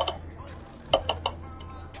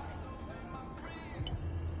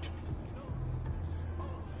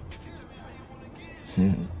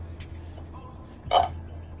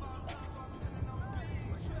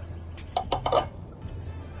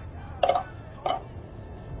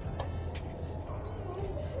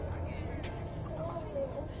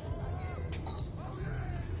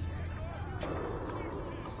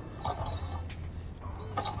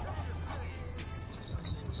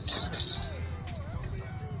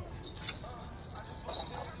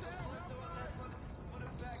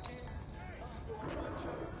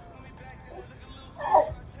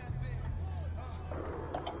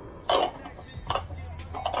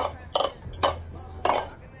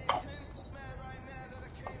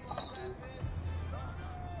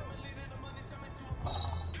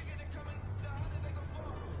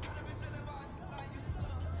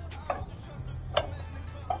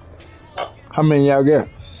 How many y'all got?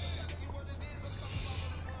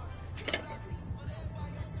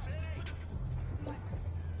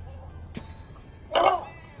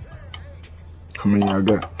 How many y'all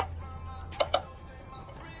got?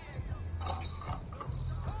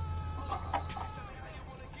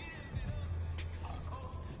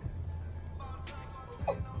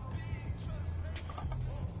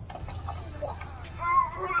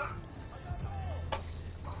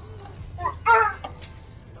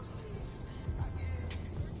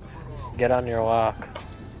 Get on your walk.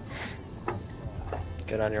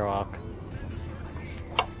 Get on your walk.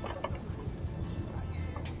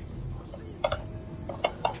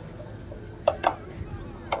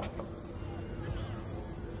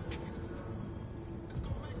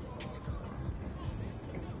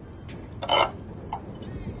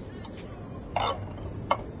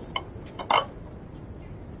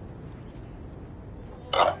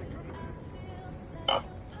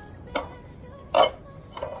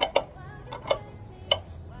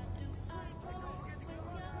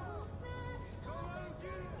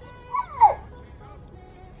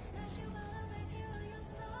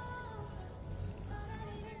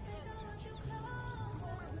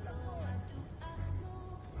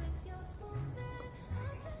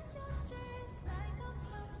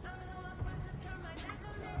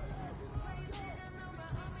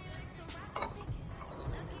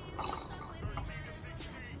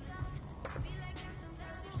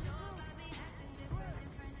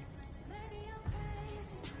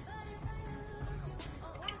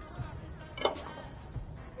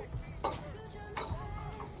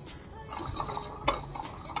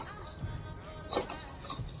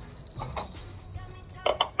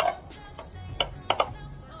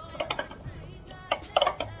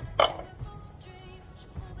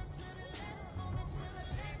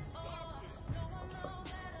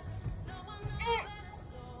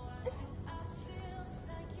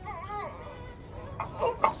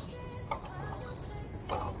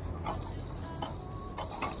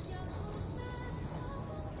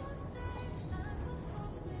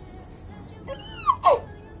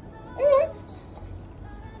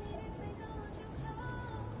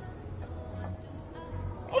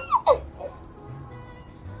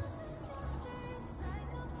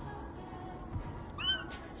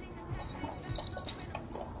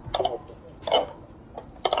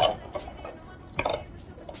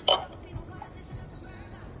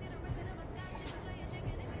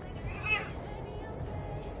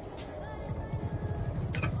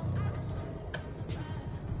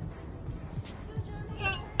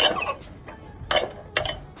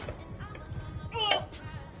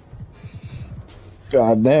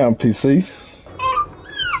 God damn, PC.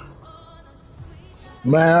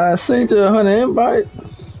 Man, I sent you 100 invite.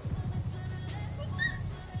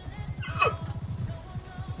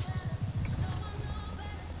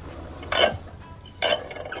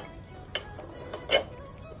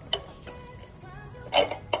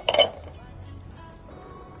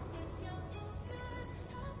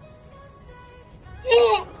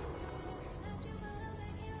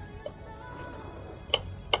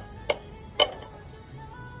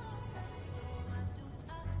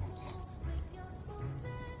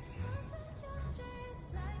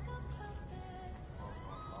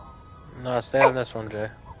 No, stay on this one, Jay.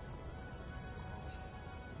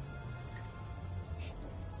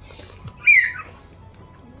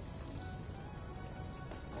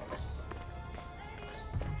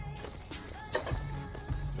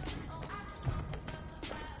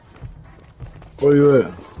 Where you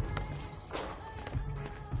at?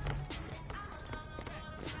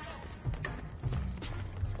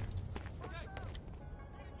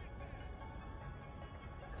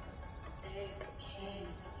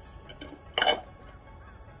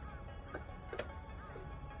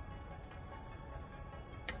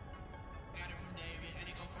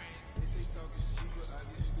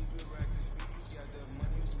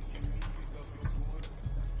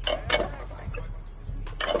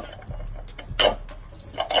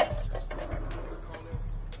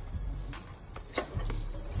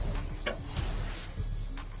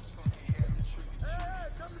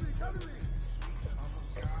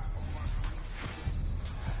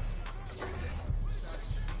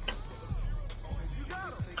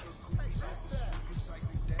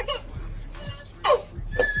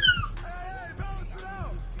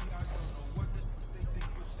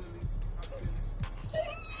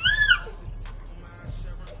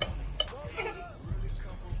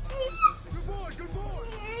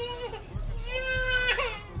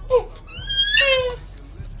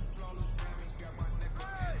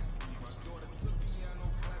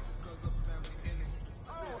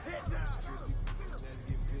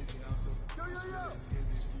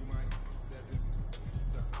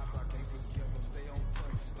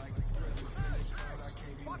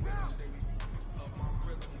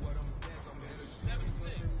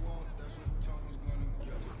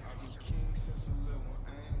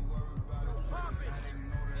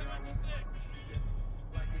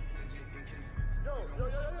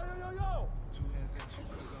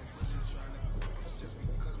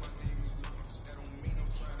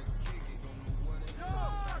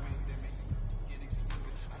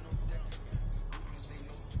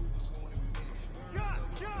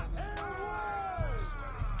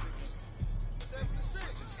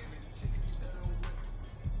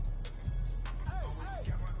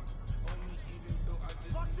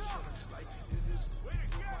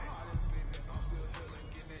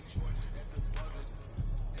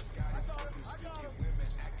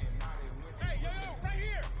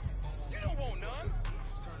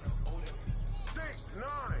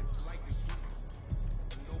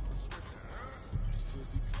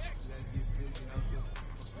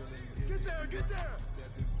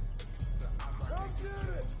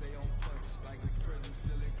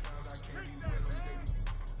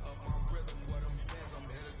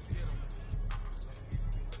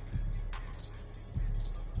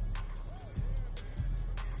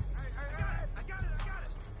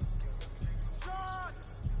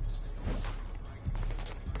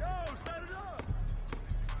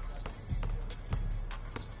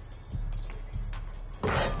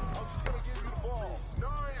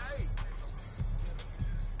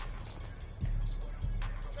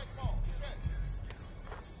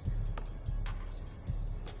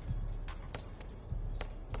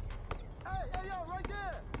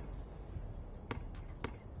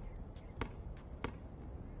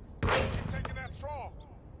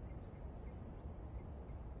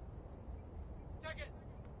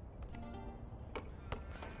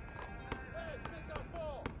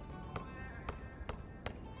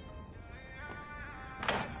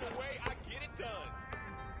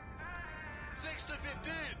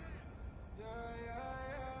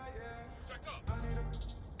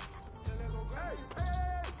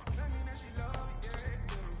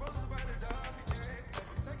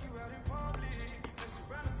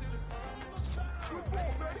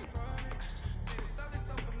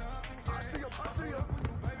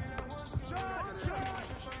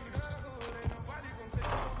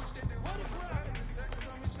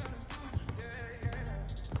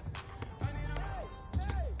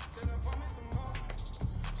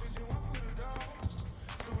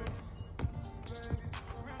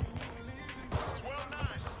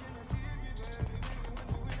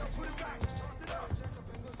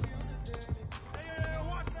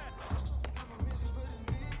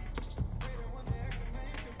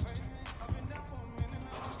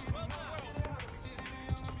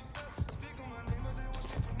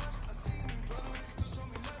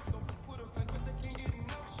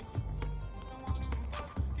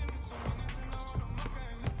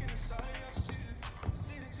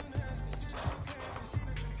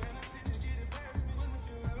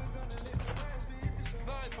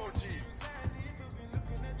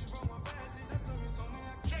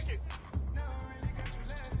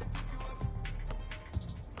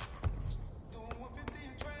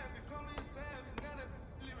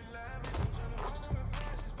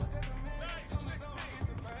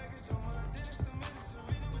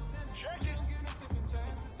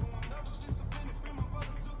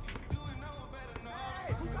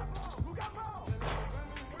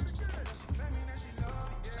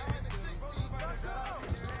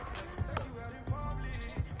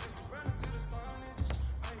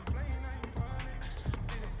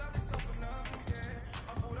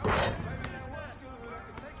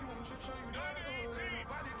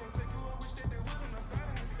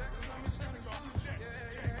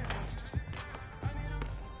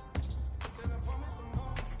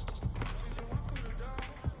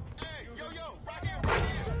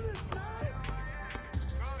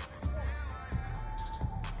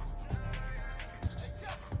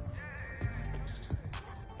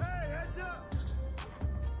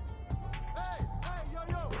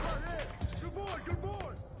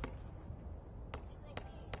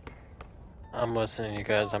 I'm listening, you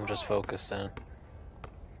guys. I'm just focused in.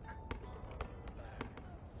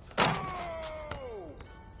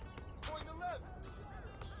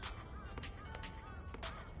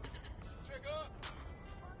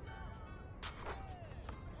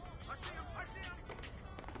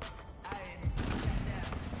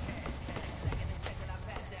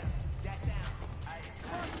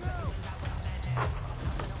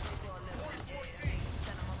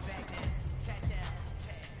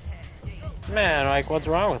 Man, like, what's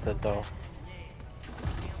wrong with it though?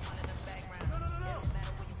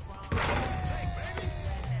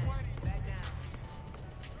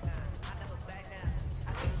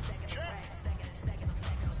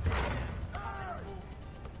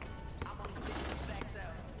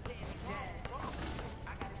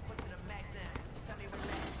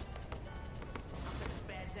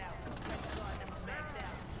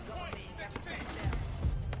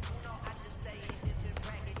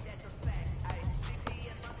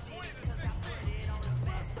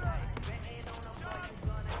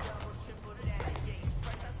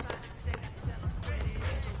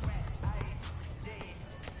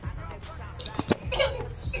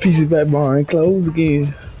 Pieces back behind clothes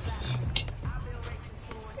again.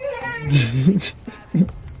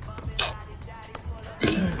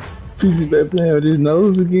 Pieces back playing with his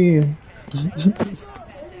nose again.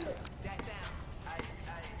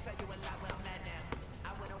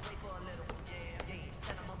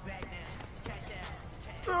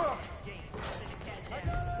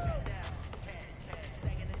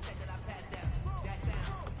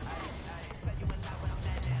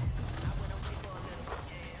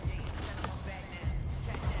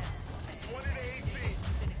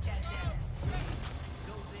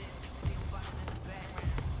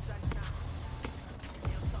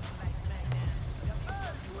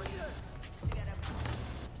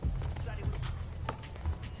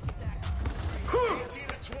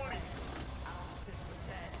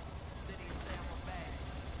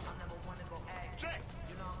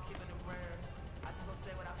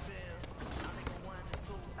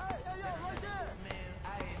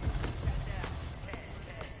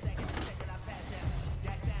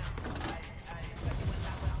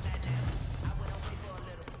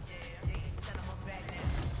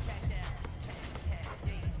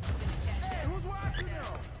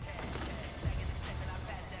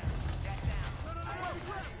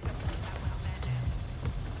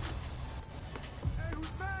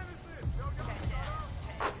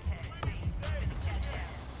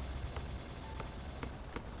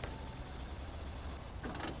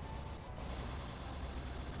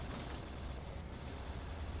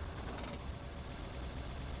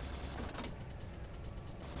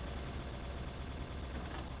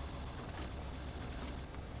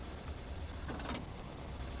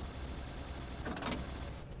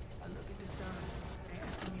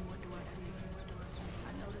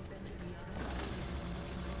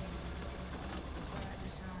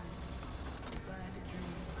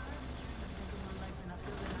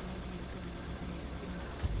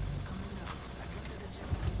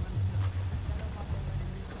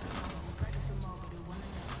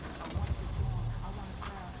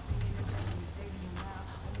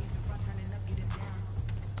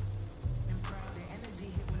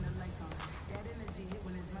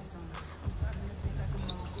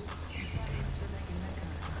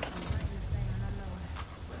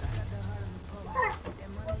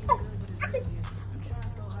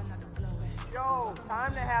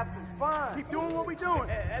 Time to have some fun. Keep doing what we're doing.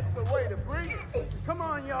 Yeah, that's the way to bring it. Come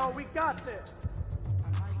on, y'all. We got this.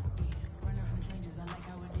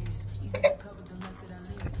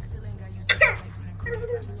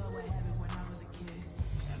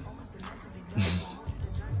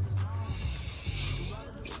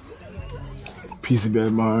 Pieces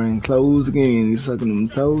back behind clothes again. He's sucking them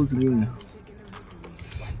toes again.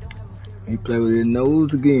 He play with his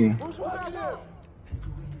nose again. Who's watching him?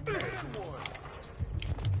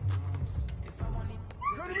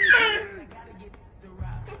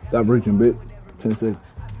 Stop reaching, bitch. 10 seconds.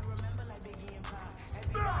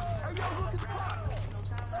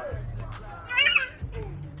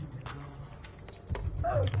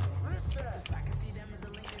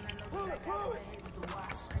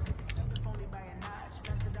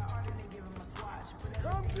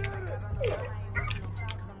 Come get it!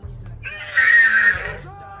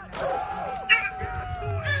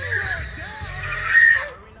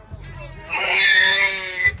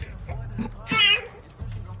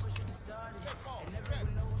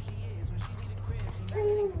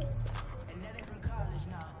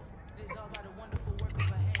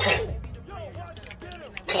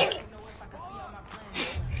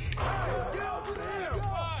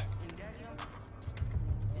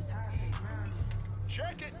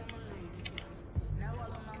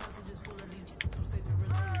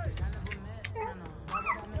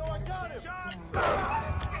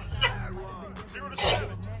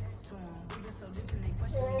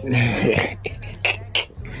 That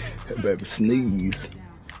baby sneeze.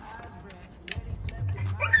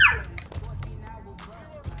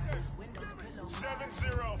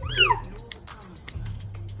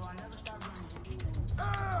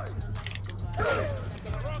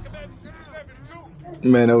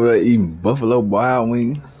 Man over there eating Buffalo Wild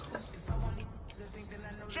Wings.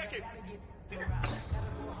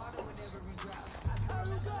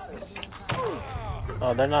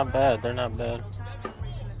 Oh, they're not bad. They're not bad.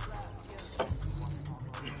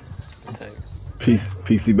 Take.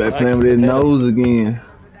 PC back I playing like with his potato. nose again.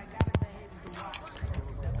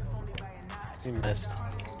 You missed.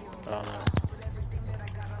 Oh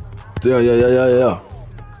Yeah, no. yeah, yeah, yeah, yeah.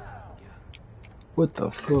 What the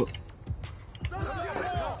fuck?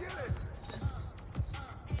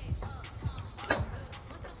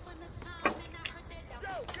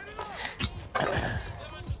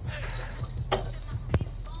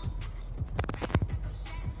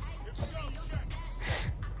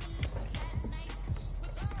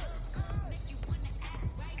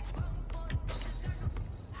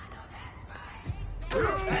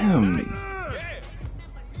 Damn.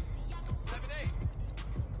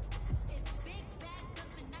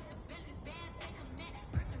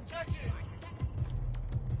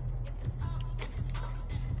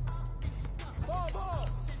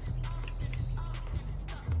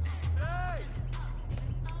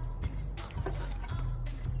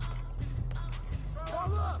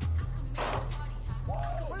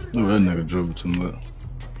 Oh, that nigga dribble too much.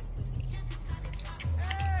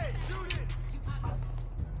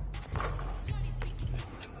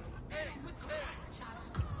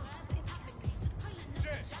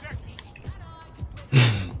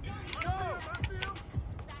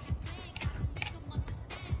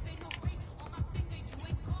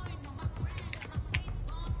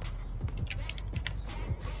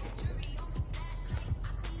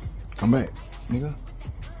 Come back, nigga.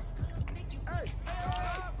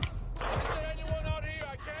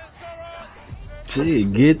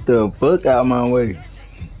 Shit, get the fuck out my way.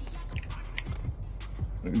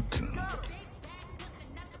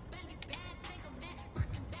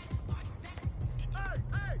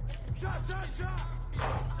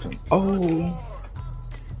 Oh.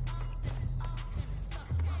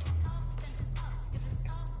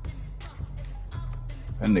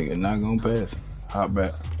 That nigga not gonna pass. Hop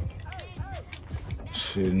back.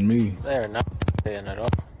 Shitting me. They're not playing at all.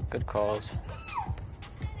 Good calls.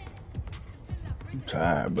 I'm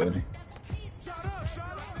tired, buddy.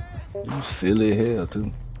 You silly as hell,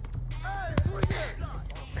 too.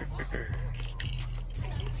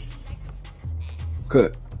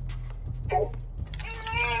 Cut.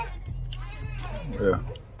 Yeah.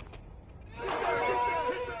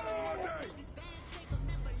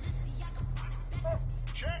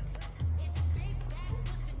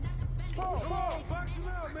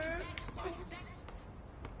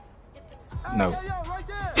 No.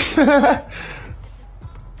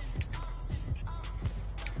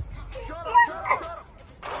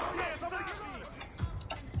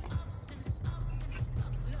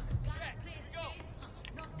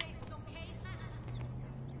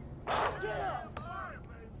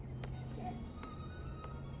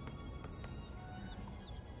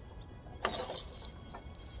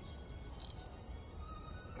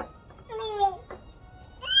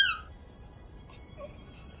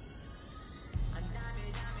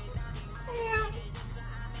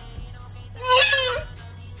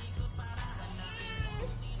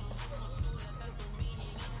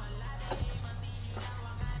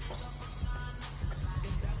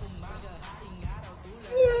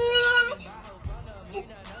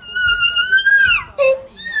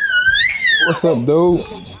 What's up, dude?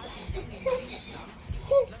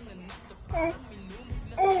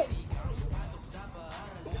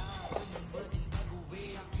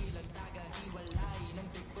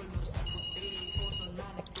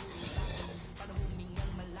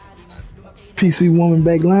 PC woman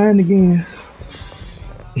back lying again.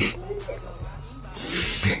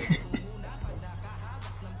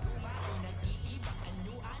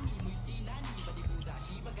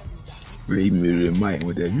 He muted the mic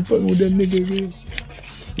with that. You fucking with that nigga again?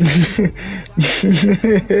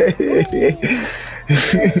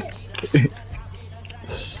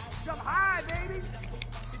 Come high, baby.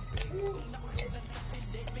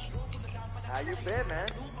 How you been, man?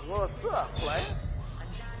 What's up, player?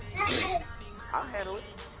 I'll handle it.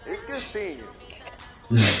 It's good seeing you.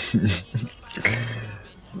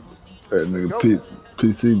 That nigga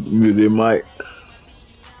PC muted the mic.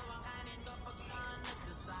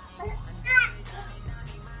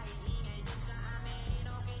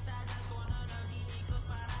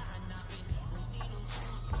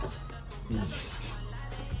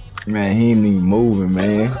 Man, he ain't even moving,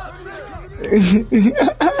 man.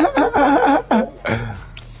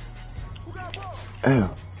 Damn.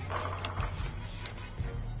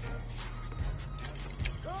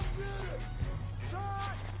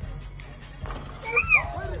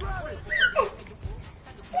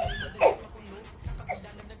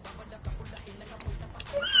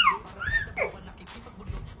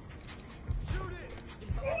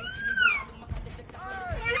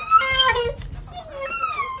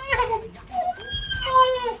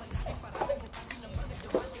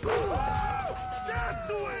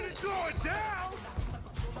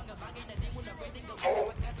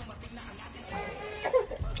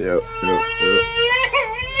 Yep.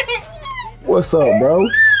 What's up, bro?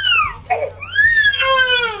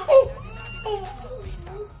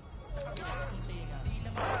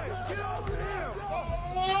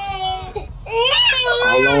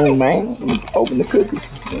 Hold on, man. Open the cookies.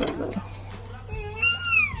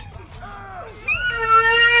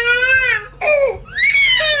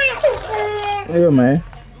 Yeah, man.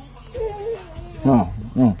 Yeah.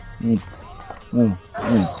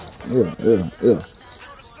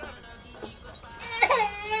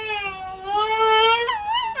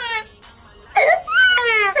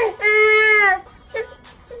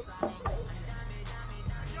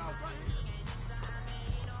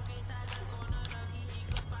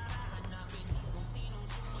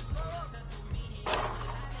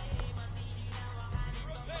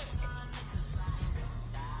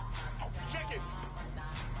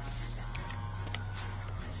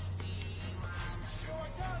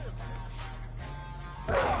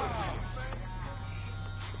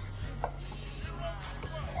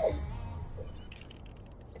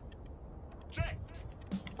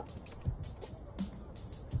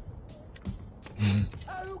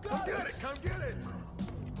 Come get it!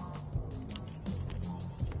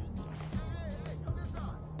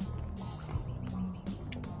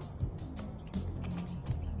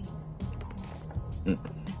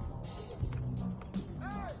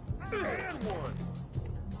 And one!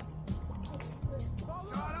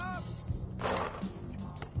 Shut up!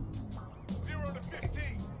 0 to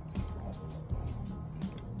 15.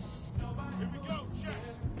 Here we go, check.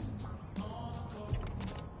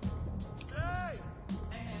 Hey!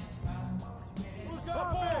 Who's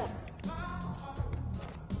got ball?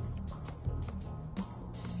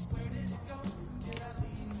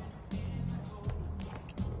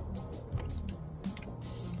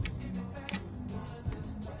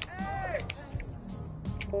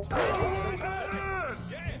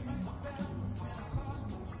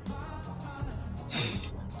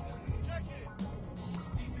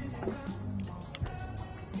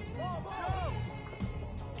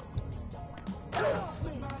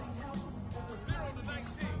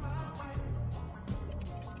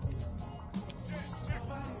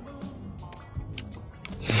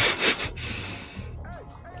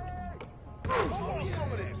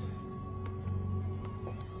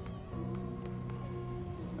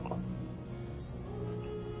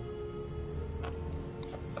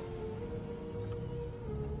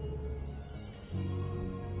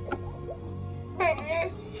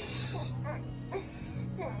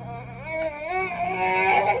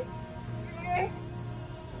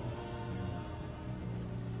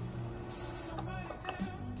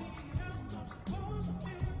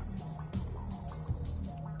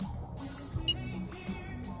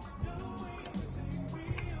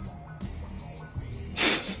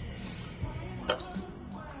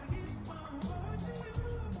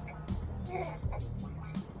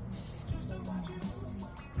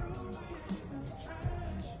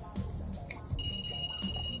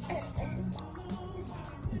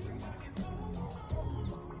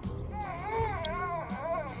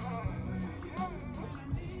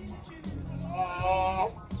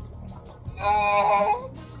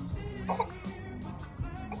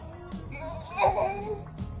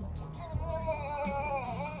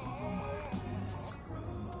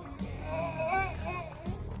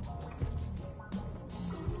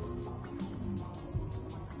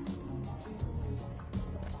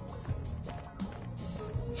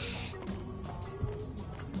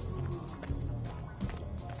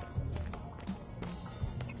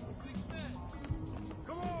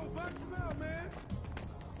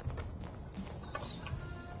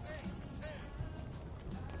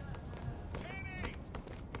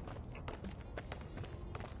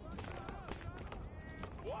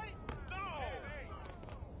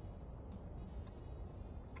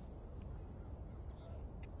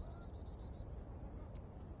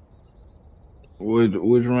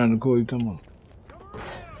 Which round the court you talking about?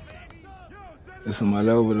 There's somebody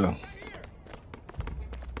over there.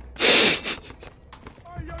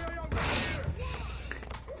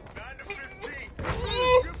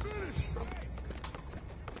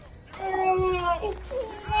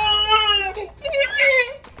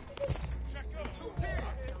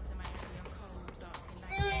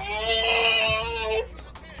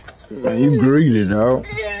 Man, you greedy, dog.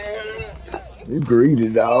 You greedy,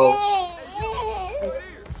 dog.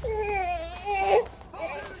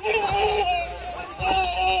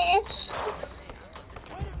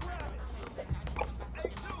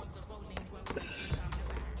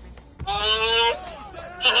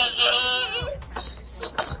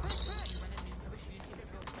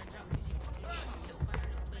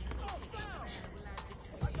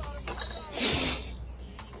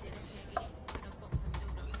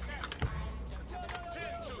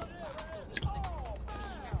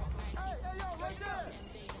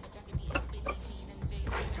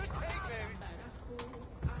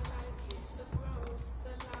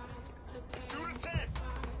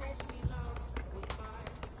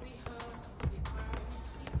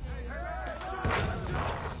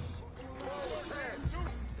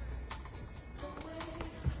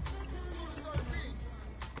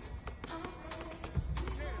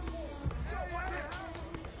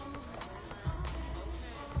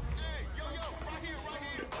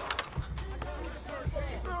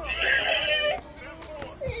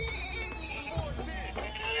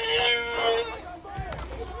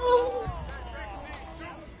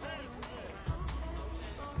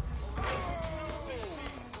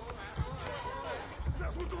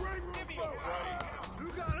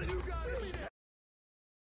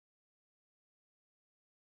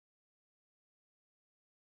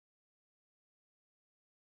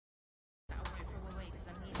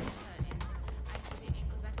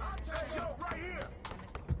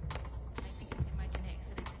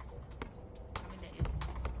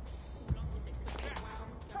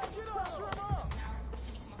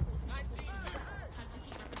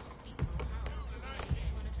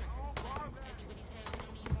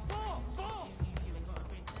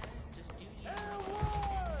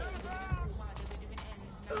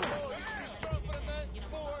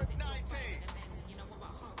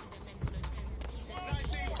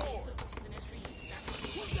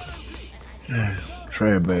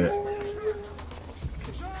 Trey bad.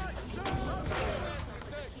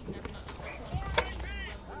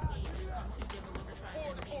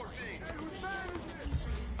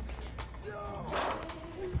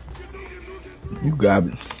 You got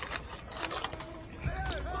it.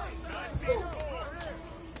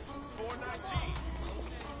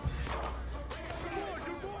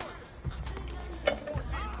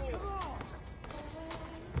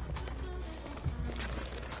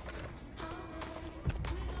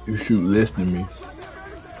 You shoot less than me.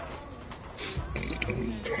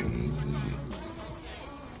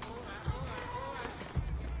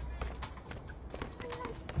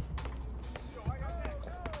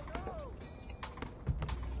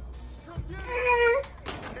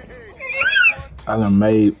 I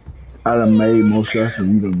done made more shots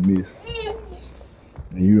than you done missed.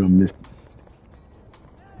 And you done missed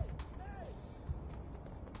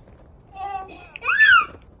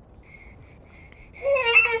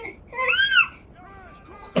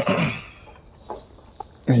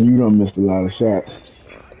and you done missed a lot of shots.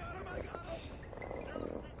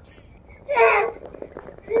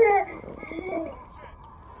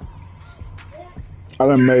 I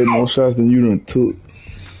done made more shots than you done took.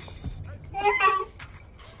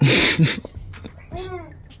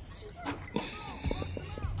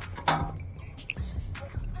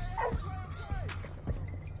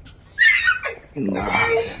 Nah.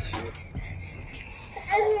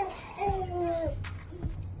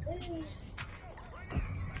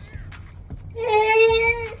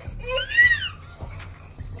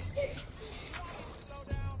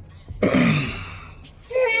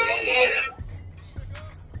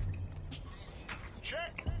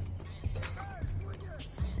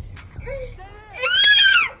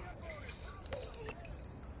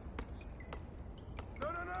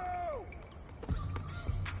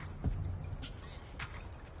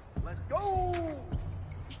 Let's go!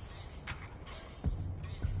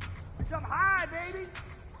 Jump high, baby!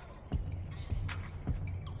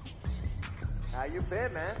 How you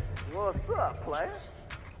been, man? What's up, player?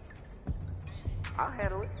 I'll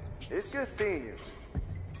handle it. It's good seeing you.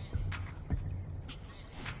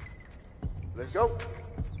 Let's go.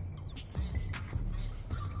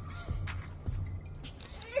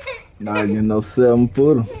 Not getting no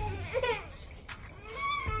 7-footer.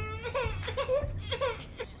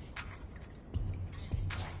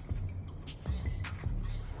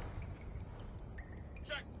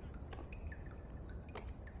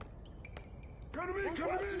 Come to me,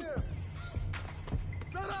 come to me.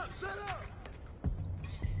 Set up, set up.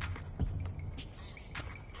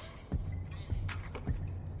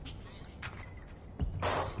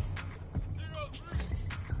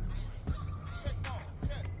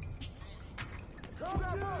 Come to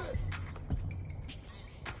it.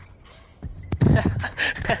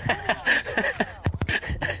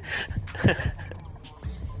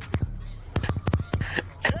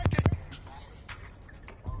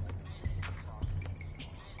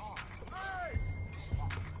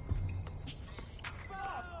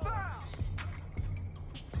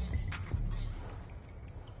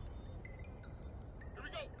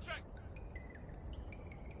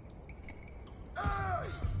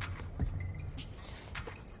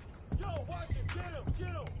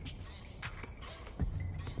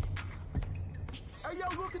 Hey, yo,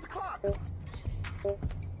 look at the clock.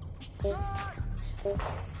 Shot. Way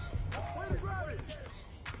to grab it.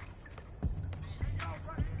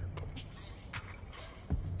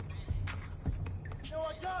 Yo, I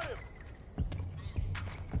got him.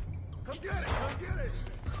 Come get it. Come get it.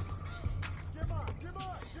 Get him up. Get him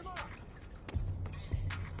up. Get him up.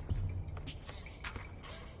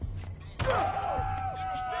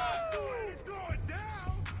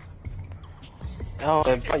 Oh,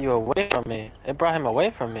 it brought you away from me. It brought him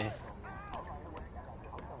away from me.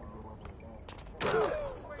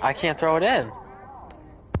 I can't throw it in.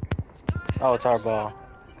 Oh, it's our ball.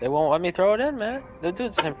 They won't let me throw it in, man. The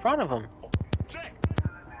dude's in front of him.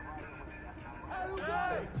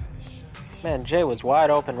 Man, Jay was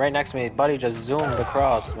wide open right next to me. Buddy just zoomed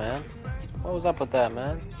across, man. What was up with that,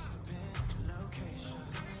 man?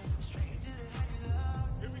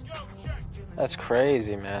 That's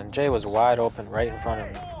crazy, man. Jay was wide open right in front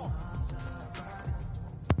of me.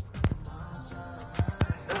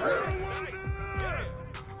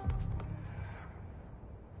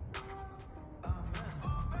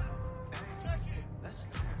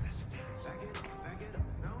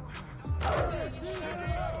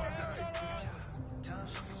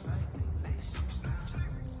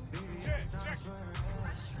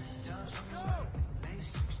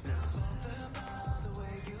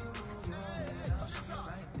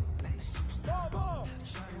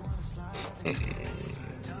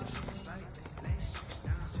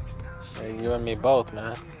 Hey, you and me both,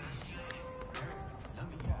 man.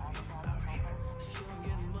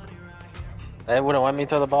 They wouldn't let me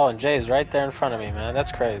throw the ball, and Jay's right there in front of me, man.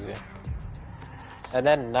 That's crazy. And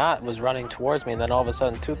then Knot was running towards me, and then all of a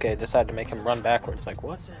sudden 2K decided to make him run backwards. Like,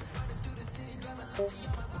 what?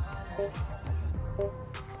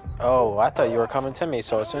 Oh, I thought you were coming to me,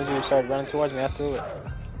 so as soon as you started running towards me, I threw it.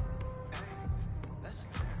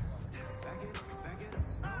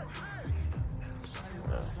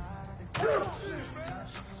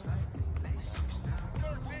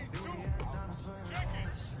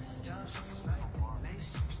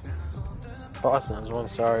 Boston is one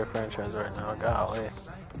sorry franchise right now, golly.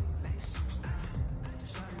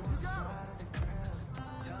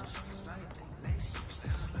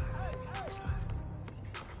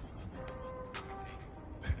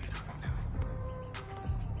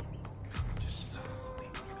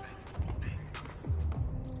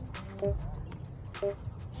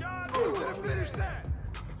 John, you should have finished that.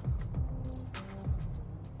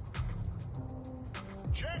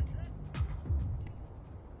 Check.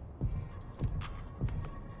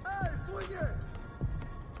 Hey, swing it.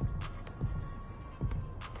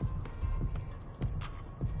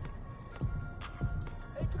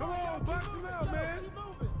 Hey, come on, box him out, man. Keep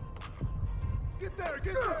moving. Get there,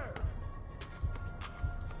 get there.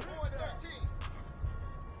 4-13.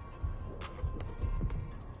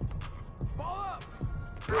 Ball up.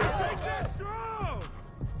 Take that strong.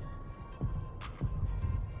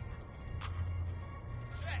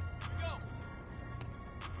 Check. We go.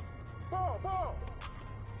 Ball.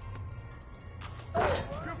 Hey,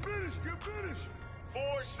 good finish.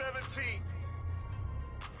 4-17.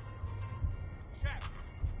 Check.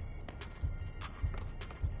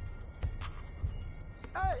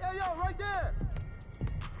 Hey, yo, right there.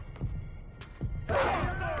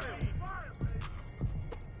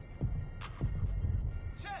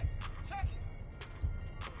 Check it.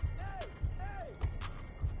 Hey.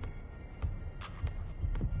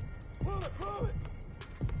 Pull it.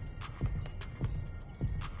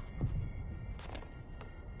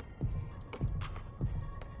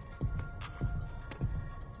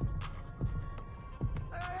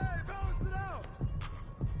 Hey, balance it out.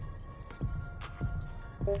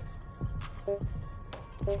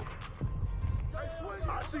 Hey, swing it.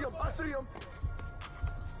 I see him.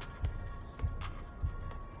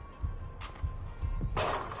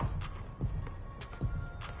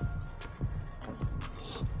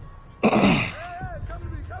 Hey, come to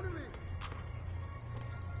me.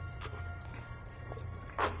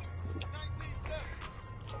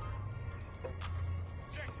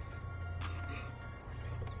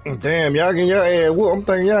 19-7. Damn, y'all getting your ass whooped. I'm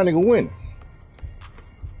thinking y'all nigga win.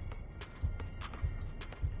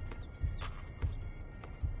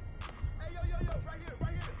 Hey, yo, right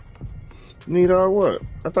here. Need all what?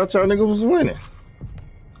 I thought y'all niggas was winning.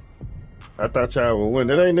 I thought y'all were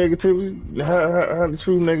winning. That ain't negativity. How the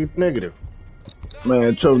true negative?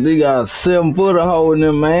 Man, Chuck, they got a 7-footer holding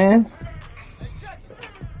them, man. Hey, check it.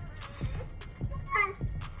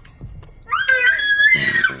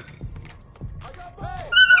 I got ball. Hey,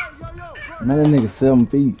 yo. Man, that nigga 7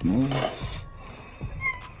 feet, man.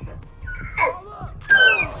 Ball up.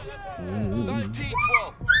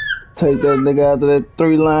 Take that nigga out of that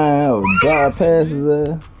 3 line or drive past his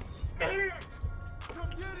ass.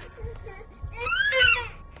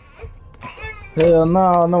 Hell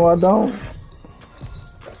no, no I don't.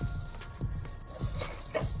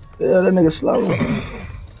 Hell, that nigga slow.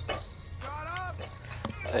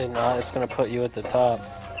 Hey, no, it's gonna put you at the top.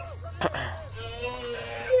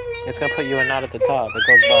 It's gonna put you and not at the top. It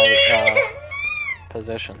goes by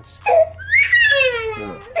positions.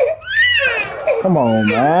 Yeah. Come on,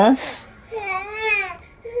 man.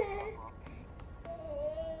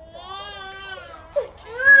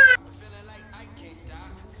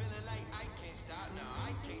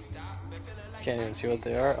 Can't even see what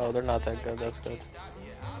they are. Oh, they're not that good. That's good.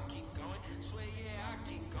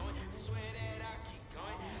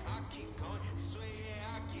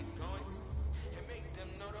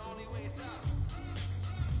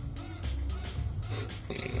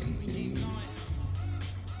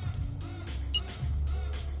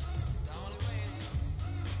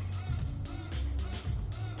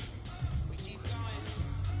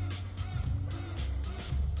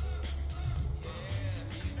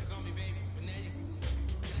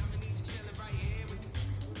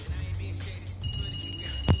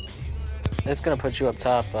 It's gonna put you up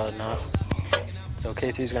top, not. So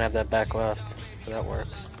K3's gonna have that back left, so that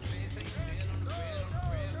works.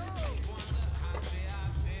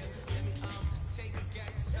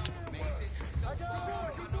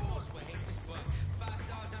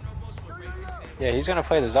 Yeah, he's gonna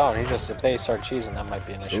play the zone. He just, if they start cheesing, that might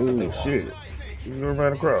be an issue. Ooh, shit. You go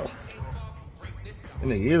right across. That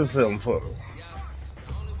nigga is something for him.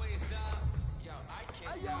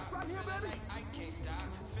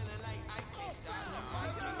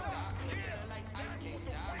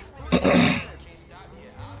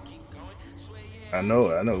 I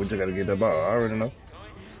know. We just gotta get that ball. I already know.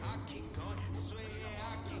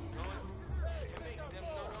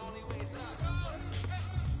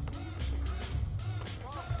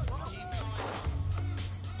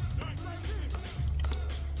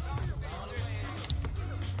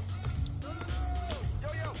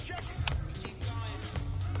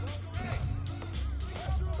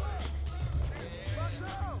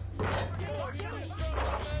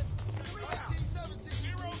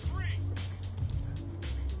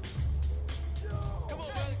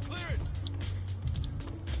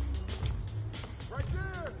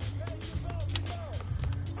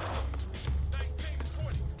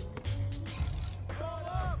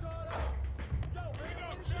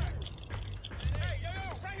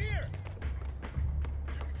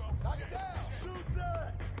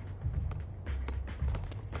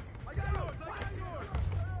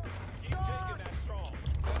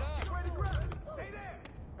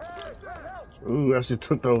 Ooh, I should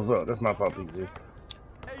took those up. That's my fault, PZ.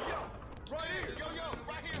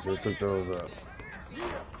 I should took those up.